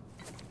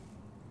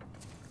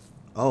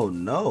 Oh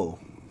no.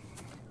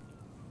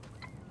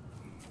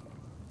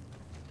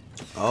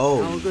 Have a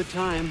Oh. good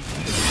time.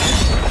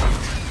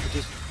 I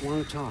just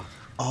want to talk.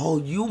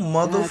 Oh, you Dad,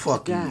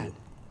 motherfucker. Dad.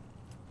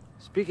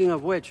 Speaking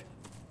of which,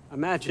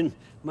 imagine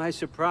my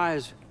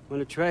surprise when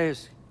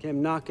Atreus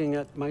came knocking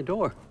at my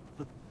door.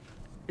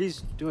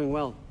 He's doing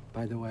well,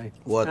 by the way.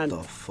 What and the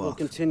will fuck?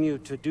 continue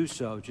to do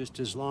so just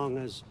as long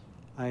as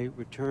I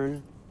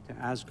return to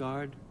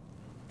Asgard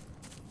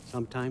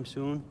sometime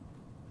soon.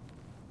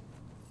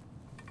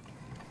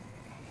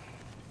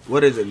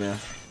 What is it, man?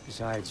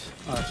 Besides,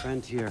 our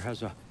friend here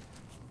has a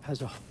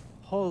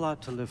whole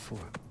lot to live for.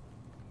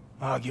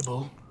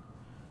 Arguable.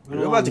 Run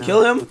You're along about to now,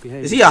 kill him? but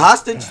behave Is he a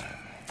hostage?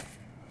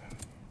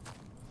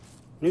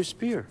 New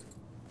spear.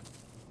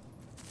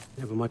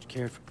 Never much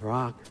cared for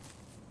Brock.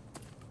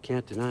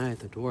 Can't deny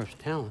the dwarf's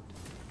talent.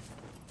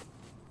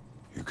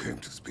 You came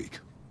to speak.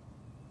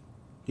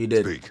 You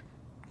did. Speak.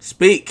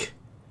 Speak.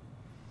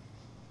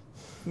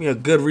 Give me a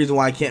good reason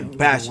why I You can't don't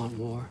bash really you. want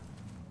more.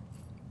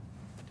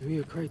 Do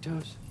you,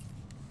 Kratos?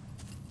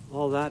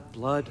 All that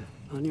blood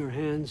on your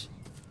hands,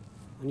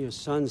 on your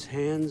son's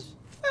hands.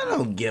 I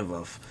don't give a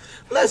I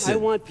Listen.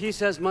 want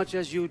peace as much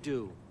as you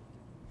do.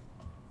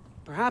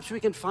 Perhaps we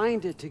can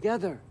find it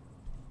together.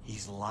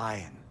 He's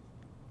lying.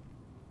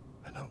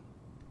 I know.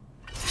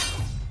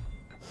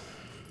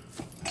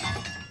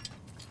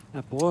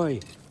 That boy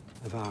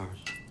of ours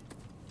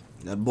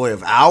That boy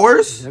of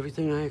ours? is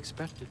everything I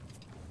expected.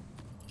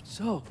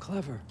 So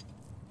clever,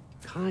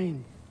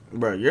 kind.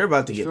 Bro, you're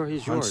about to You get sure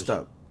he's punched yours?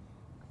 up.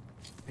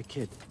 A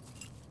kid,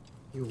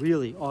 you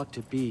really ought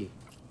to be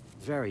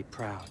very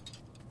proud.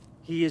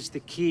 He is the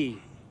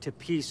key to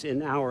peace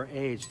in our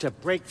age, to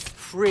break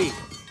free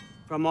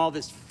from all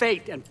this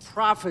fate and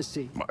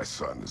prophecy. My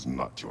son is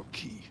not your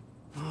key.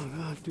 Oh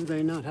God, do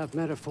they not have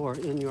metaphor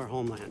in your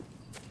homeland?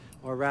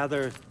 Or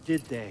rather,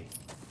 did they?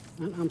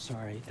 I'm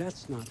sorry,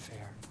 that's not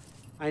fair.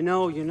 I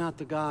know you're not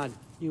the god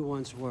you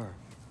once were.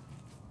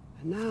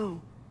 And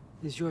now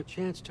is your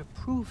chance to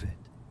prove it.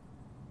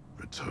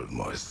 Return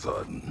my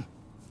son,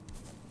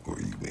 or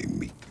you may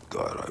meet the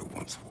god I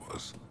once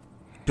was.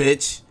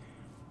 Bitch.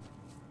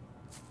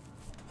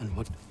 And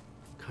what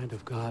kind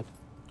of god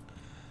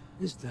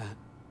is that?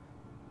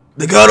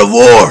 The god of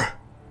war!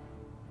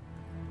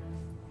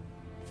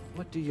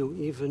 What do you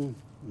even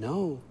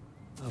know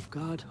of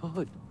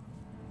godhood?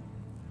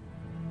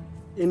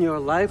 In your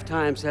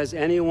lifetimes, has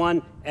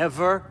anyone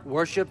ever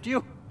worshipped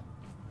you?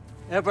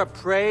 Ever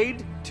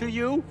prayed to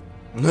you?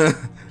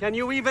 Can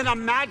you even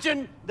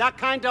imagine that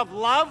kind of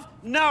love?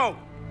 No!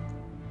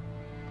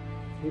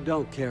 You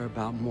don't care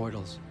about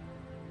mortals.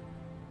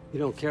 You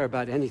don't care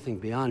about anything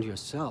beyond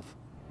yourself.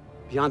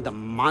 Beyond the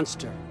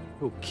monster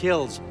who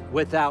kills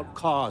without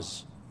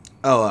cause.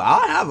 Oh,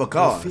 I have a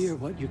cause. You fear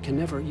what you can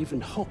never even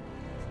hope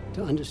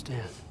to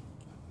understand.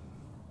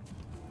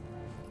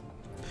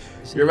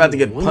 You're about to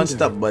get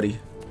punched up, buddy.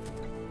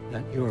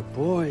 That your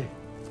boy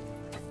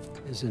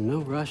is in no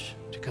rush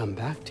to come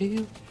back to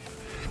you?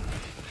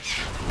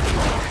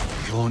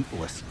 Don't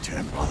listen to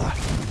him, brother.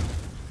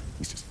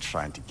 He's just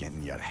trying to get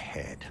in your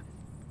head.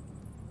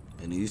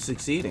 And he's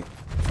succeeding.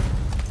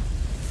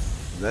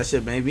 That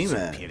shit made me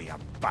mad. Superior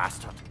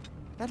bastard.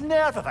 The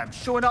nerve of him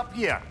showing up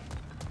here.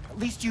 At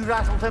least you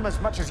rattled him as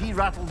much as he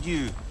rattled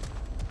you.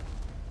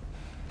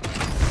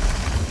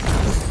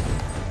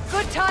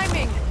 Good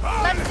timing.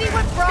 Let's see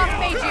what Brock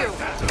made you.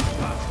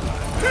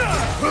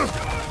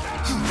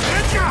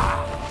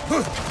 Damn!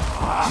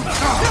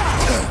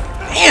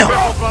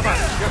 Careful, brother.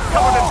 You're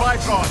covered in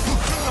bygones.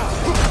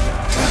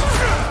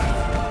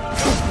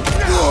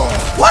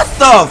 What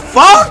the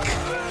fuck?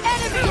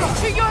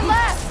 Enemies to your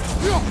left.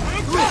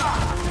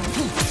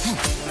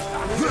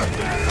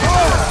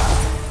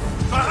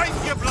 Behind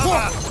you,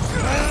 brother.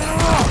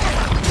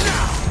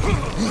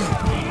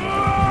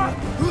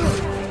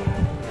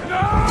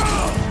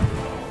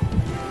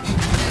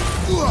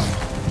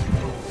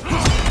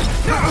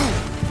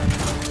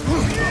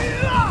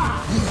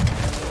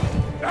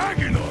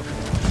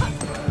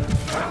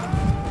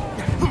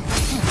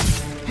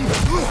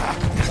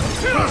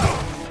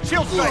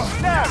 Shield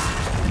strike, now!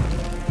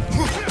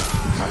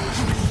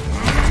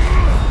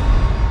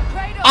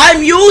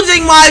 I'm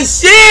using my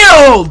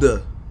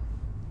shield!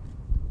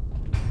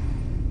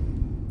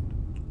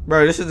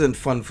 Bro, this isn't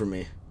fun for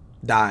me.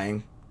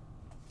 Dying.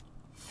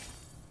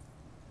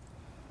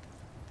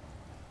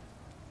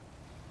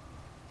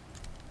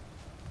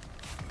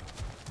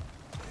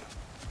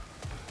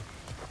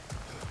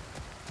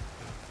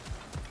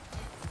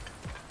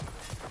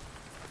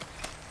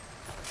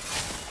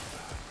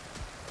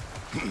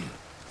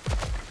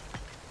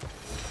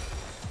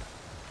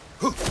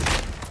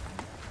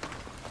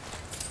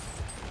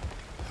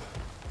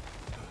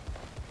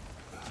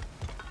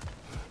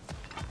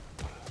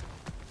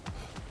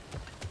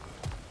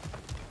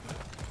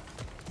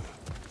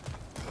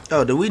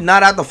 Yo, did we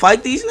not have to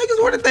fight these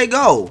niggas? Where did they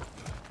go?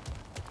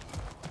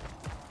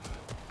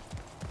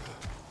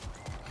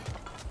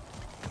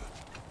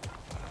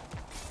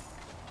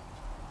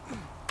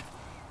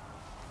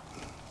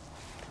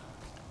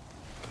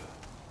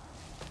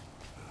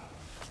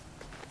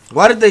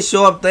 Why did they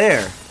show up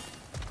there?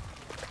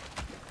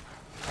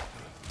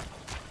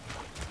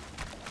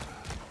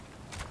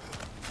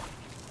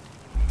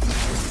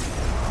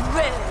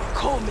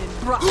 Welcome,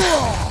 Brock.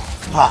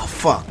 Ah,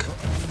 fuck.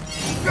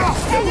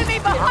 Enemy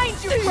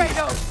behind you,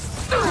 Kratos.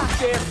 Through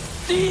their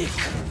dick.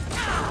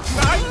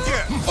 Behind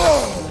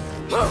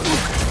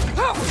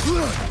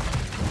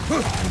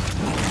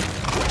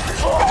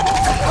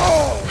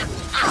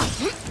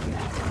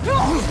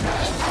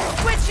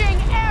Switching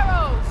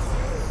arrows.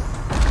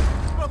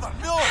 Brother,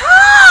 no!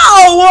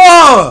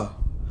 How?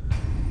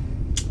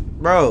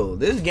 Bro,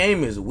 this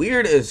game is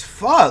weird as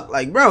fuck.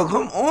 Like, bro,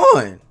 come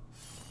on.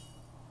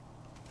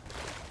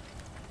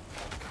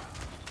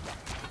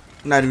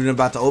 Not even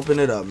about to open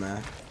it up,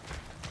 man.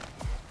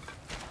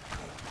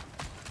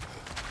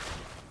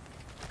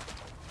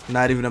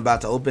 Not even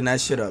about to open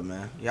that shit up,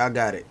 man. Y'all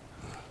got it.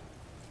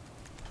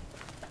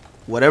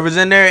 Whatever's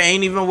in there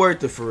ain't even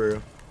worth it for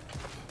real.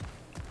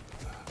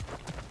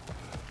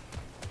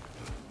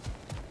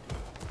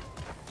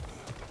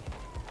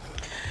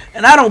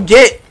 And I don't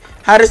get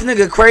how this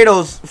nigga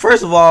Kratos,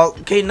 first of all,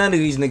 can't none of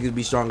these niggas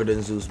be stronger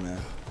than Zeus, man.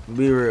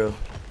 Be real.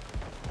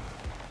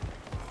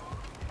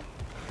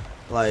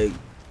 Like,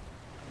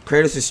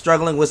 Kratos is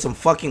struggling with some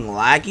fucking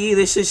lackey.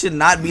 This shit should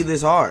not be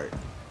this hard.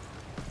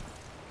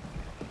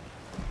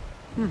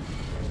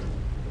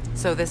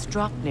 So this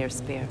Draupnir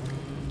spear,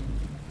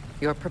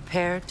 you're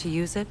prepared to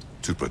use it?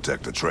 To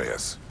protect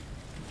Atreus.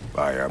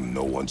 I am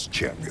no one's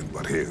champion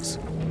but his,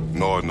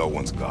 nor no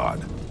one's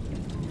god.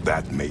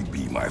 That may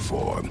be my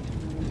form.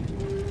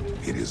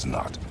 It is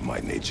not my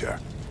nature.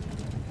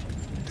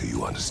 Do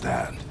you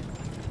understand?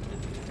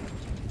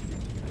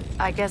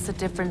 I guess a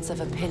difference of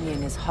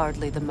opinion is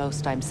hardly the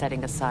most I'm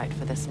setting aside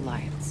for this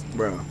alliance.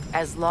 Bro.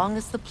 As long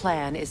as the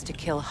plan is to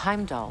kill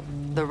Heimdall,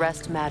 the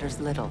rest matters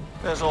little.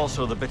 There's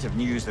also the bit of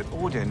news that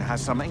Odin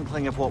has some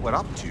inkling of what we're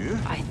up to.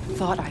 I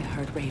thought I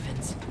heard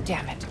ravens.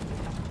 Damn it.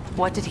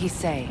 What did he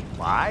say?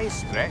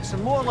 Lies, threats,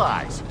 and more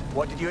lies.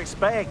 What did you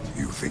expect?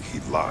 You think he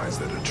lies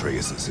that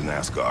Atreus is in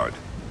Asgard?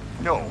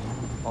 No.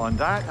 On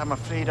that, I'm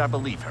afraid I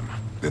believe him.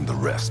 Then the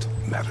rest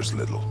matters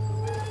little.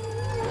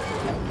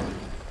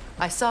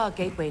 I saw a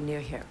gateway near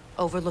here,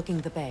 overlooking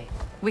the bay.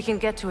 We can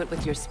get to it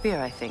with your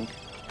spear, I think.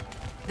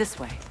 This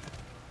way.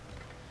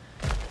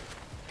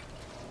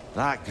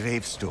 That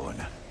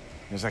gravestone.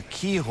 There's a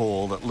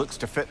keyhole that looks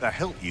to fit the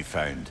hilt you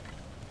found.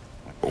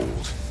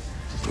 Old.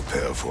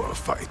 Prepare for a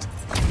fight.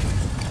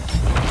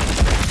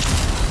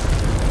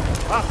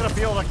 After the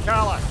field of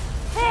Cala.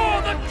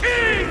 For the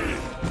king!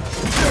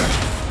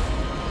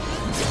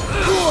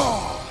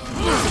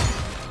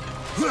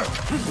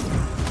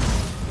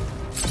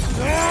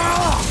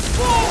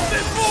 Fall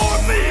before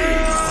me!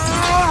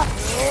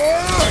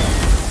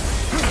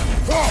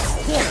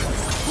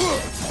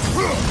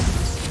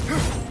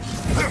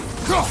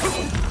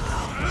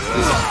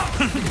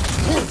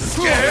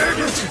 Scared?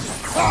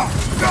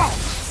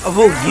 Of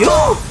who?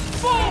 You?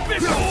 Fall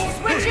before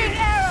Switching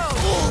arrows!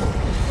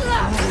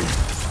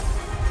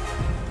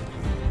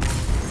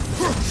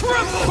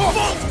 Triple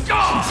bolt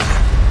god!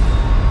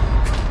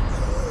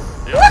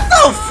 What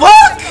the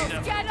fuck?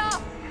 Get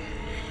up!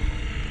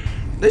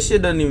 This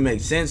shit doesn't even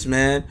make sense,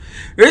 man.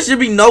 There should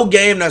be no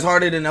game that's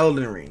harder than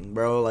Elden Ring,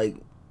 bro. Like,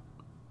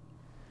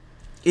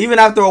 even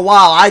after a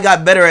while, I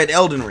got better at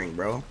Elden Ring,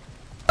 bro.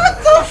 What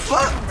the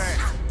fuck?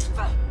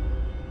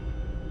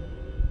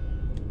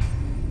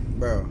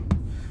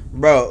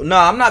 Bro, no,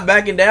 I'm not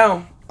backing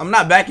down. I'm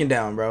not backing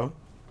down, bro.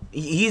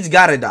 He's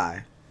gotta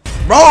die.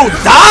 Bro,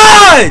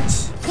 dodge!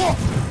 Fall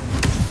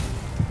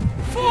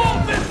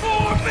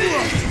before me!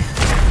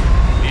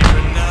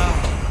 Even now,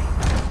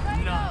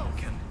 none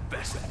can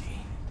best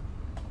me.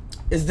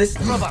 Is this...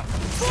 Fall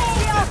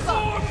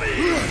before me!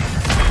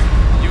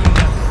 You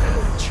never had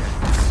a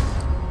chance.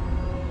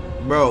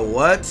 Bro,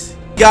 what?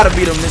 Gotta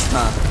beat him this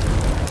time.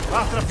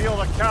 After the field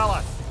of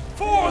Cala.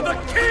 For the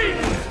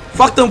king!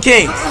 Fuck them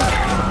kings.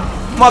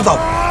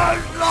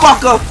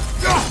 Motherfucker.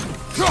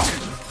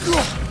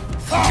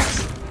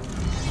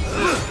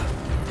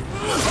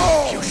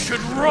 You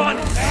should run!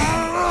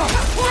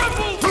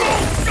 Triple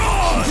bolt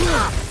god!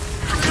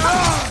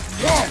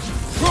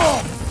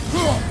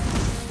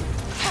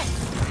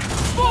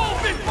 Fall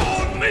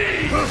before me!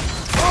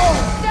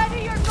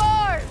 Steady your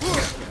guard!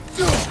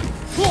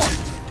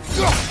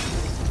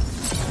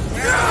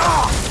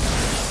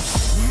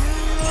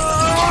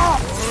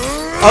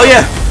 Oh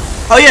yeah.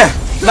 Oh yeah.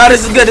 No,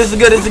 this is good. This is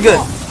good. This is good.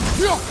 Fall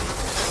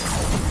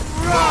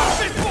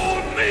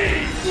before me!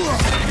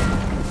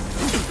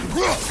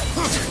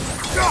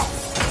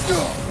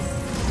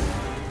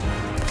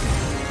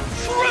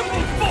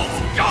 Triple bolt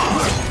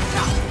god!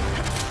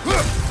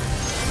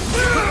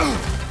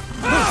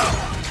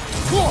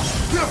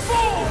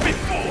 Fall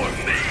before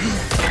me!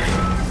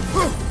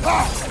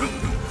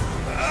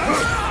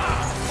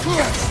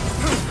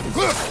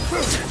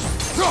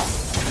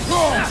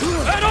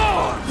 Head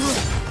on!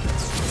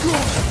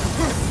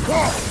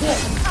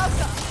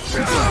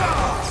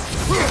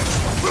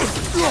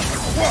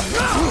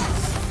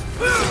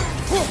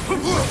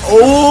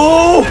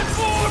 Oh!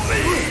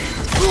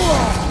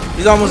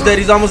 He's almost dead.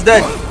 He's almost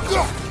dead.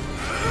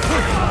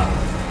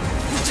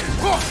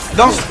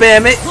 Don't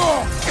spam it.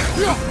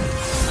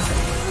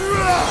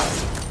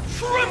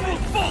 Triple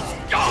bolt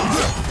god!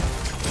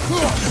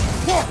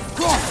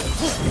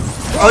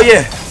 Oh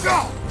yeah.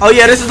 Oh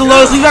yeah. This is the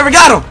lowest we've ever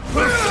got him.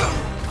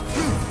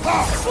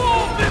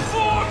 Fall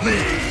before me!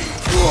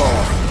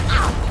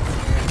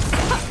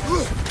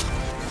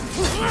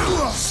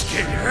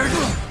 Scared?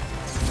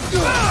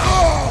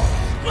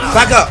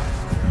 Back up.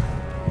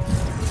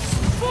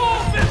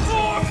 Fall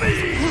before me!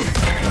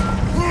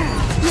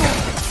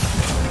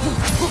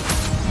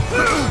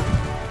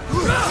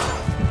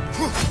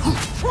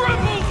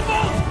 Triple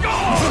bolt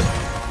god!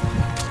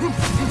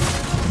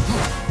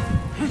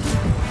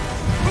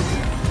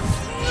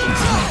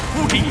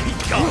 We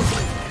go!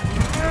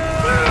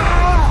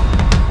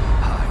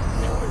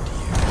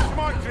 Come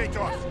on,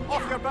 Kratos.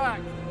 Off your back.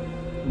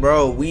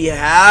 Bro, we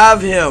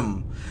have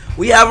him.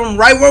 We have him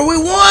right where we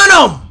want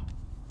him.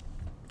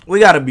 We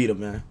gotta beat him,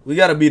 man. We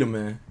gotta beat him,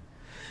 man.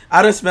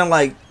 I done spent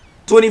like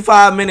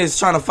 25 minutes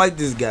trying to fight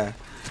this guy.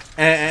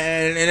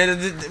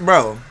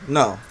 Bro,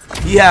 no.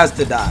 He has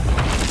to die.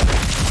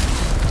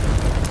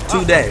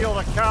 Today. Field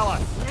of Cala.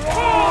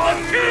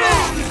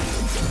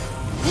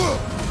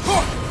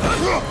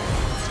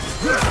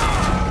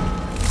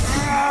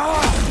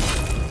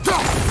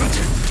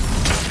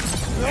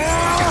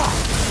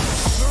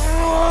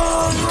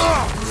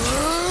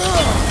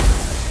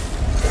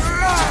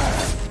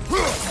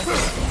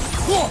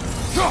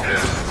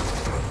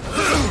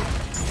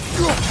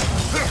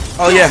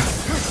 Oh yeah.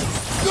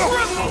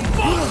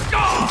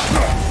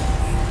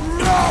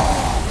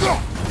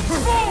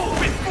 Fall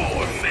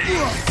before me!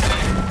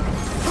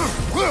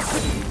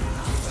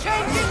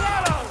 Changing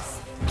arrows!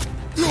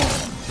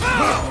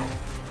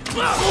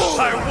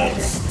 I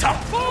won't stop!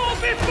 Fall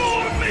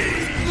before me!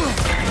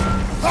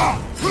 Fall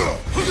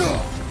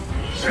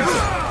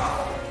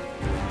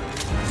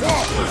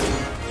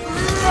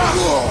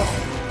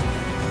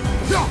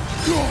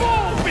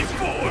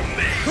before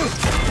me!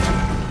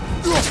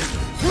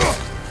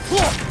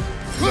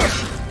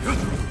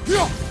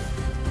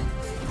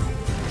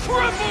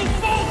 Triple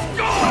bolt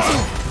god!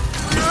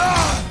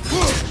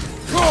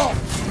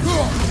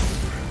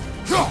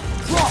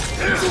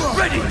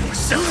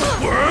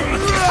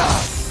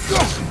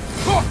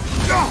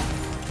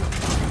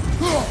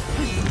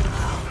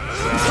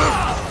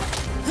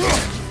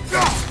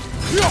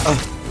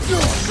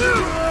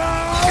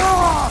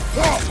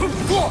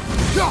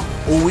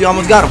 Oh, we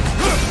almost got him.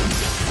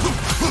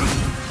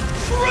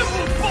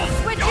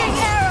 Switching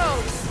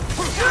arrows.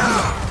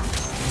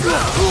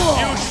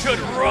 You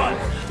should run.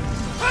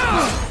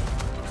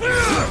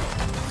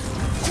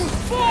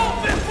 Fall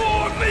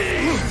before me.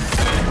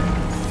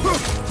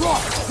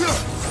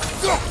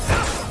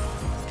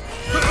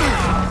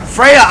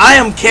 Freya, I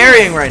am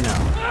carrying right now.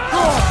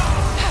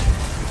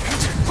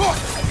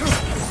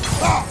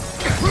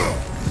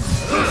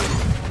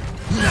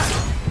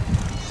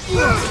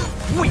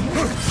 Weak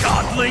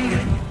godling.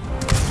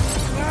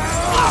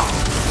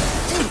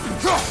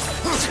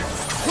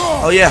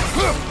 Oh yeah,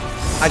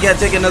 I can't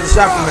take another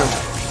shot from him.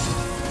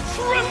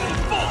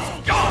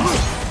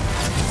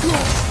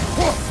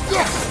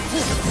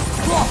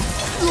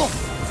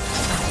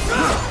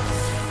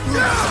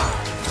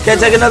 Can't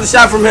take another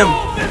shot from him.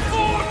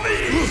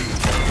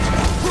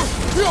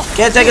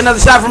 Can't take another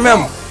shot from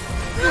him.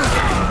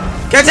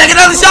 Can't take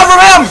another shot from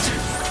him.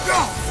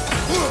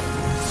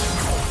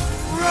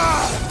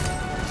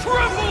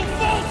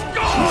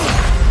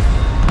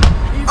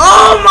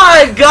 Oh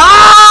my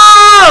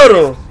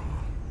God!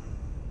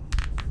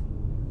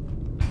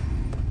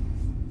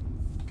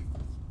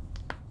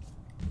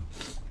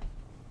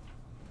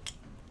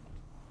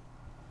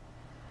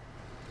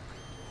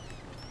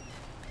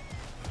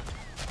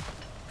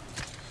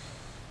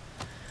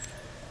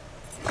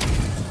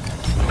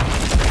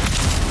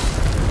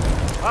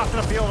 After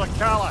the field of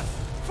Callus.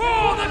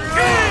 For the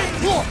king!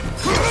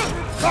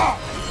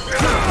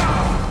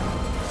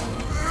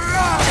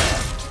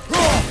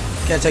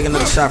 Can't take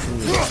another shot from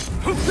you.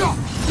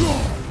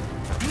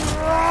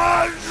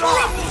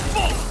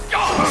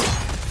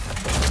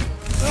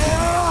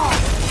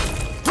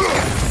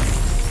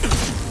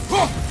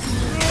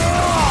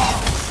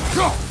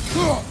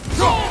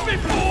 Go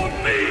before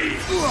me!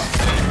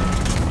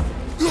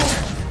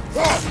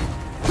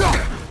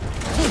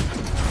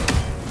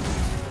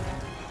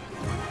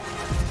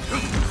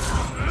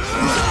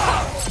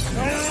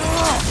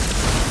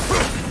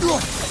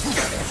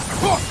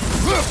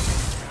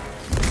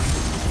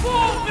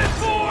 Fall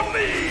before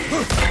me!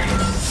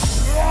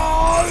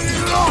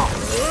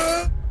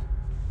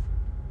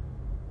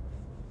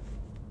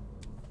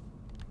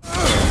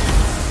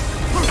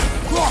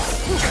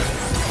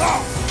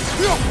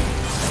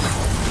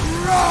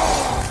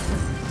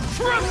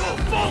 Triple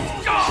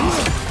Volgar!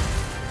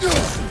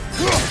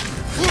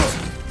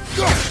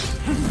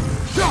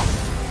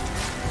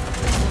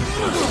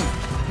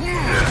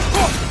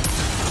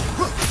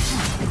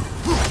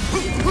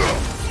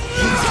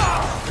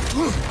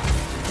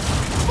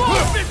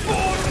 Fall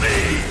before me!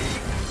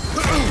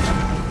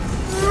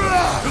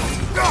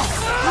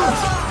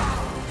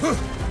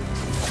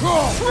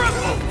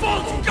 Triple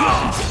Volgar!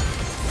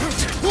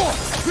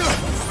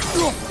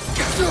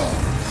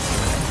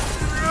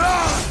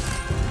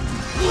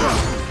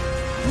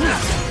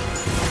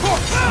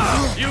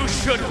 You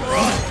should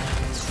run!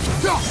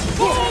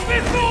 Fall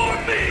before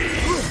me!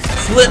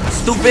 Flip,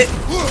 stupid.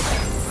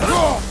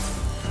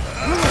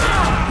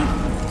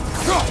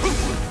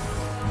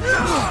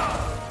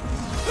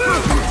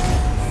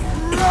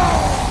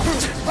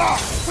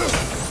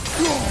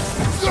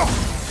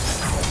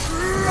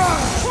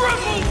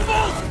 Triple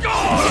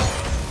Volgar!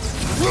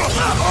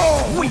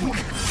 Weak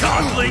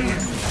godling!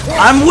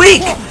 I'm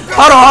weak.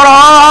 Hold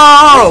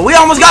on. We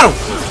almost got him.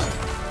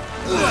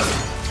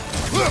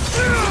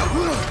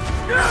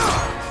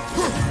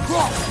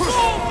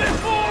 Fall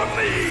before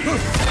me!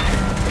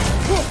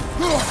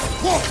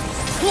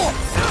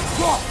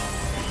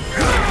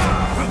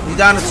 He's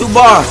down to 2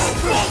 bars.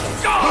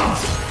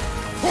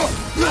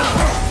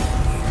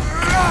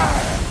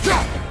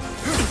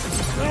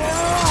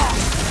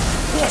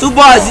 Two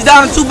bars. He's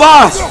down to 2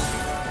 bars.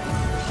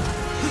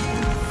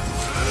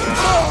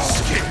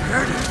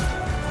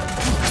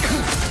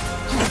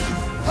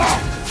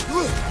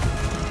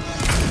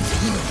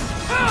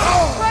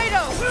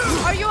 Kratos,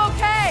 are you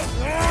okay?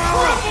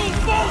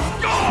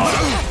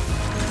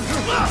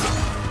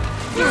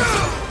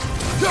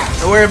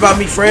 Don't worry about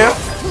me, Freya.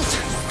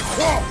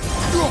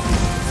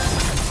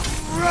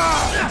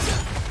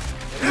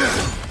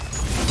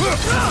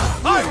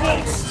 I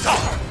won't stop!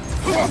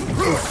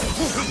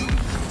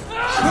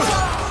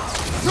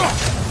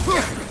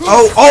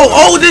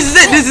 Oh, this is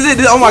it.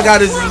 Oh my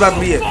God, this is about to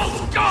be it.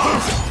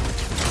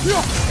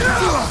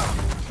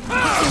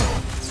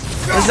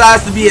 This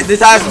has to be it.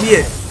 This has to be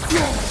it.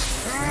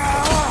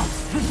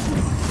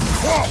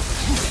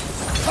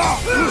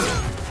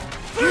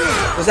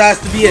 This has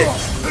to be it.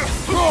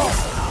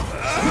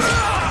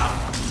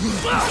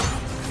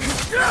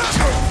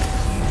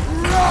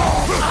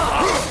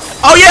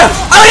 Oh yeah!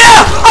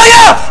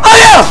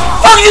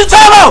 Fuck you,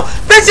 Turbo!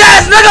 Bitch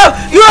ass nigga!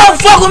 You don't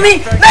fuck with me!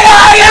 Nigga,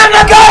 I am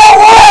the God of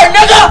War!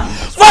 Nigga!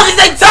 Fuck is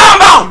they talking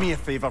about? Do me a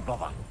favor,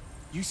 brother.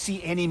 You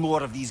see any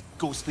more of these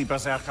ghostly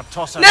berserker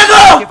tossers?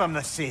 Nigga! Give them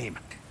the same.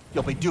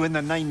 You'll be doing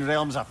the 9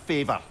 realms a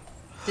favor.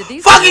 Did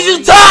these Fuck is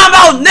you talking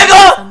about, At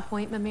nigga? some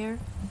point, Mimir,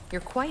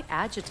 you're quite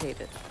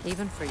agitated,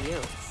 even for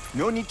you.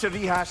 No need to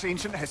rehash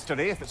ancient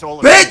history if it's all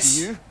important to Bitch!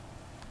 you.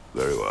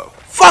 Very well.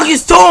 Fuck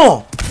is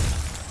torn!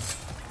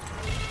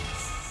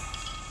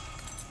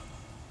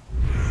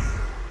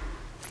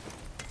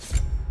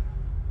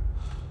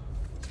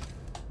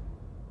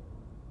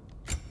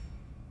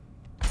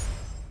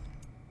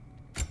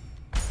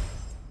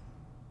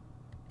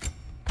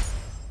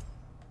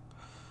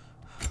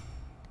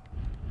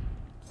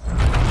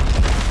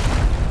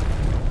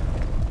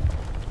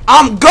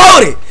 I'm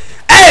goated.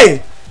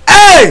 Hey,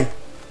 hey,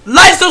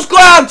 like,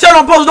 subscribe, turn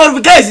on post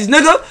notifications,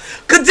 nigga.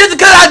 Cause just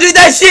because I do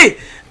that shit.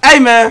 Hey,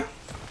 man.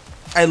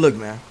 Hey, look,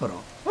 man. Hold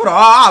on. Hold on.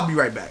 I'll be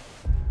right back.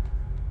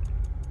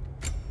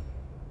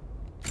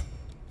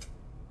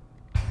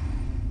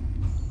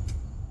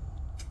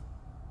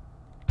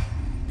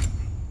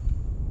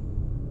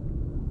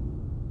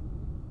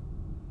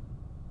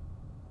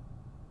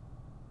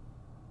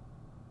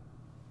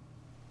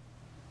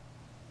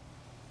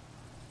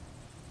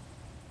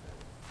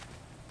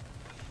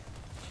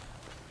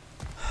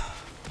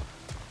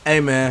 Hey,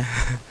 man.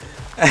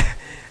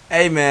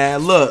 Hey,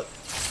 man, look.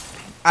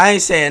 I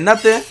ain't saying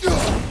nothing.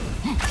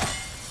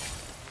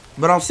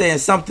 But I'm saying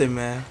something,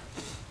 man.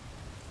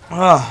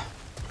 I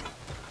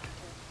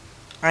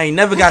ain't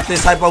never got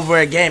this hype over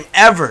a game,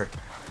 ever.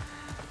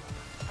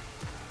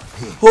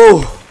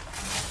 Whew.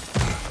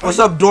 What's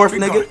up, dwarf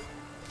nigga?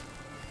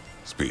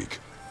 Speak.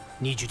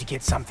 Need you to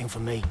get something for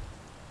me.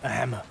 A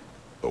hammer.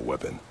 A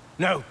weapon?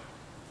 No.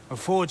 A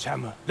forge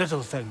hammer.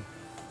 Little thing.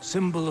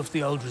 Symbol of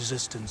the old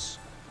resistance.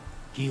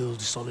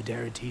 Healed,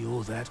 solidarity,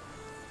 all that.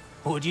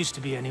 Or it used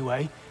to be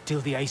anyway,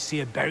 till the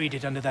Aesir buried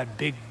it under that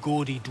big,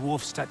 gaudy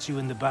dwarf statue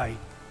in the bay.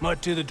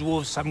 Might do the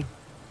dwarves some...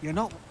 You're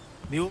not...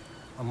 I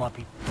might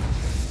be...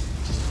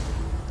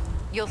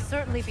 You'll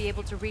certainly be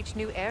able to reach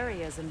new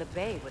areas in the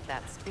bay with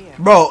that spear.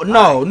 Bro,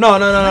 no.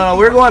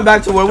 We're going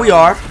back to where we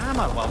are.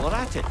 Hammer while we're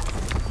at it.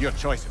 Your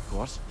choice, of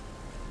course.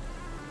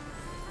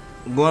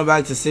 I'm going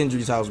back to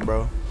Sindri's house,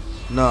 bro.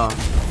 Nah,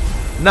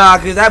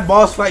 cause that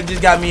boss fight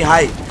just got me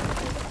hyped.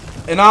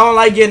 And I don't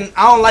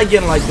like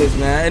getting like this,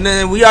 man. And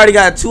then we already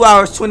got 2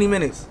 hours, 20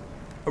 minutes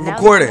of recording.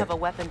 Now that we have a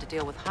weapon to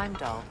deal with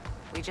Heimdall,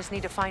 we just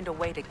need to find a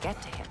way to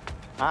get to him.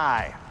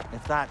 Aye,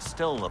 if that's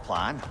still the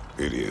plan.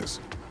 It is.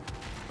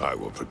 I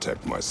will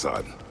protect my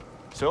son.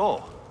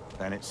 So,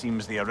 then it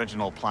seems the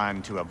original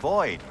plan to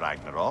avoid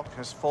Ragnarok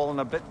has fallen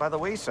a bit by the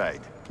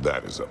wayside.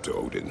 That is up to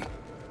Odin.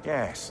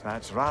 Yes,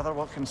 that's rather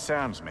what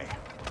concerns me.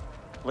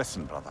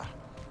 Listen, brother.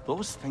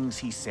 Those things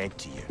he said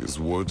to you. His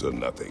words are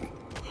nothing.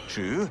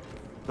 True.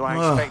 Though I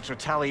expect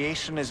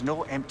retaliation is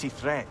no empty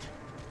threat.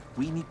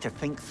 We need to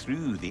think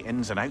through the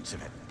ins and outs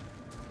of it.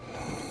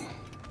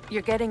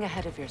 You're getting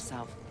ahead of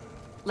yourself.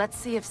 Let's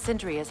see if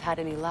Sindri has had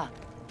any luck.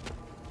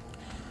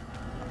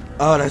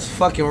 Oh, that's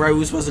fucking right. We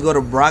were supposed to go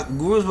to Brock.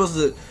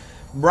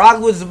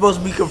 Brock was supposed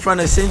to be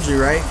confronting Sindri,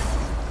 right?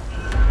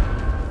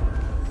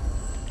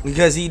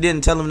 Because he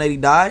didn't tell him that he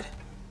died?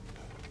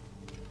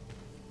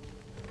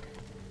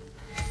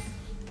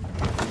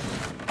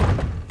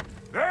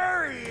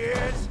 There he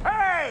is.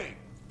 Hey!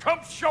 Come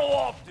show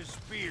off the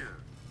spear.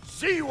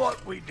 See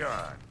what we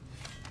done.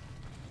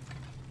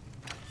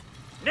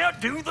 Now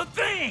do the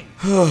thing.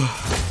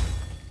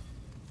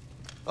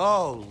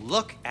 Oh,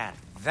 look at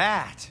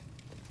that.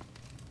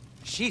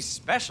 She's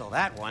special,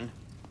 that one.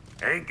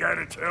 Ain't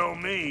gotta tell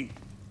me.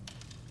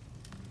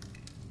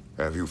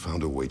 Have you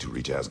found a way to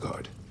reach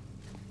Asgard?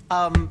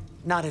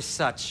 Not as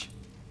such.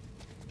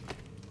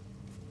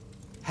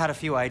 Had a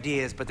few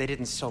ideas, but they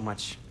didn't so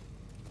much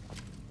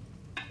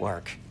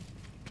work.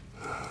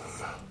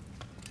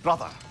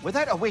 Brother,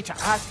 without a way to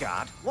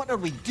Asgard, what are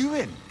we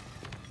doing?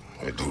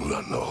 I do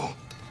not know.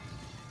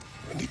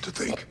 I need to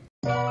think.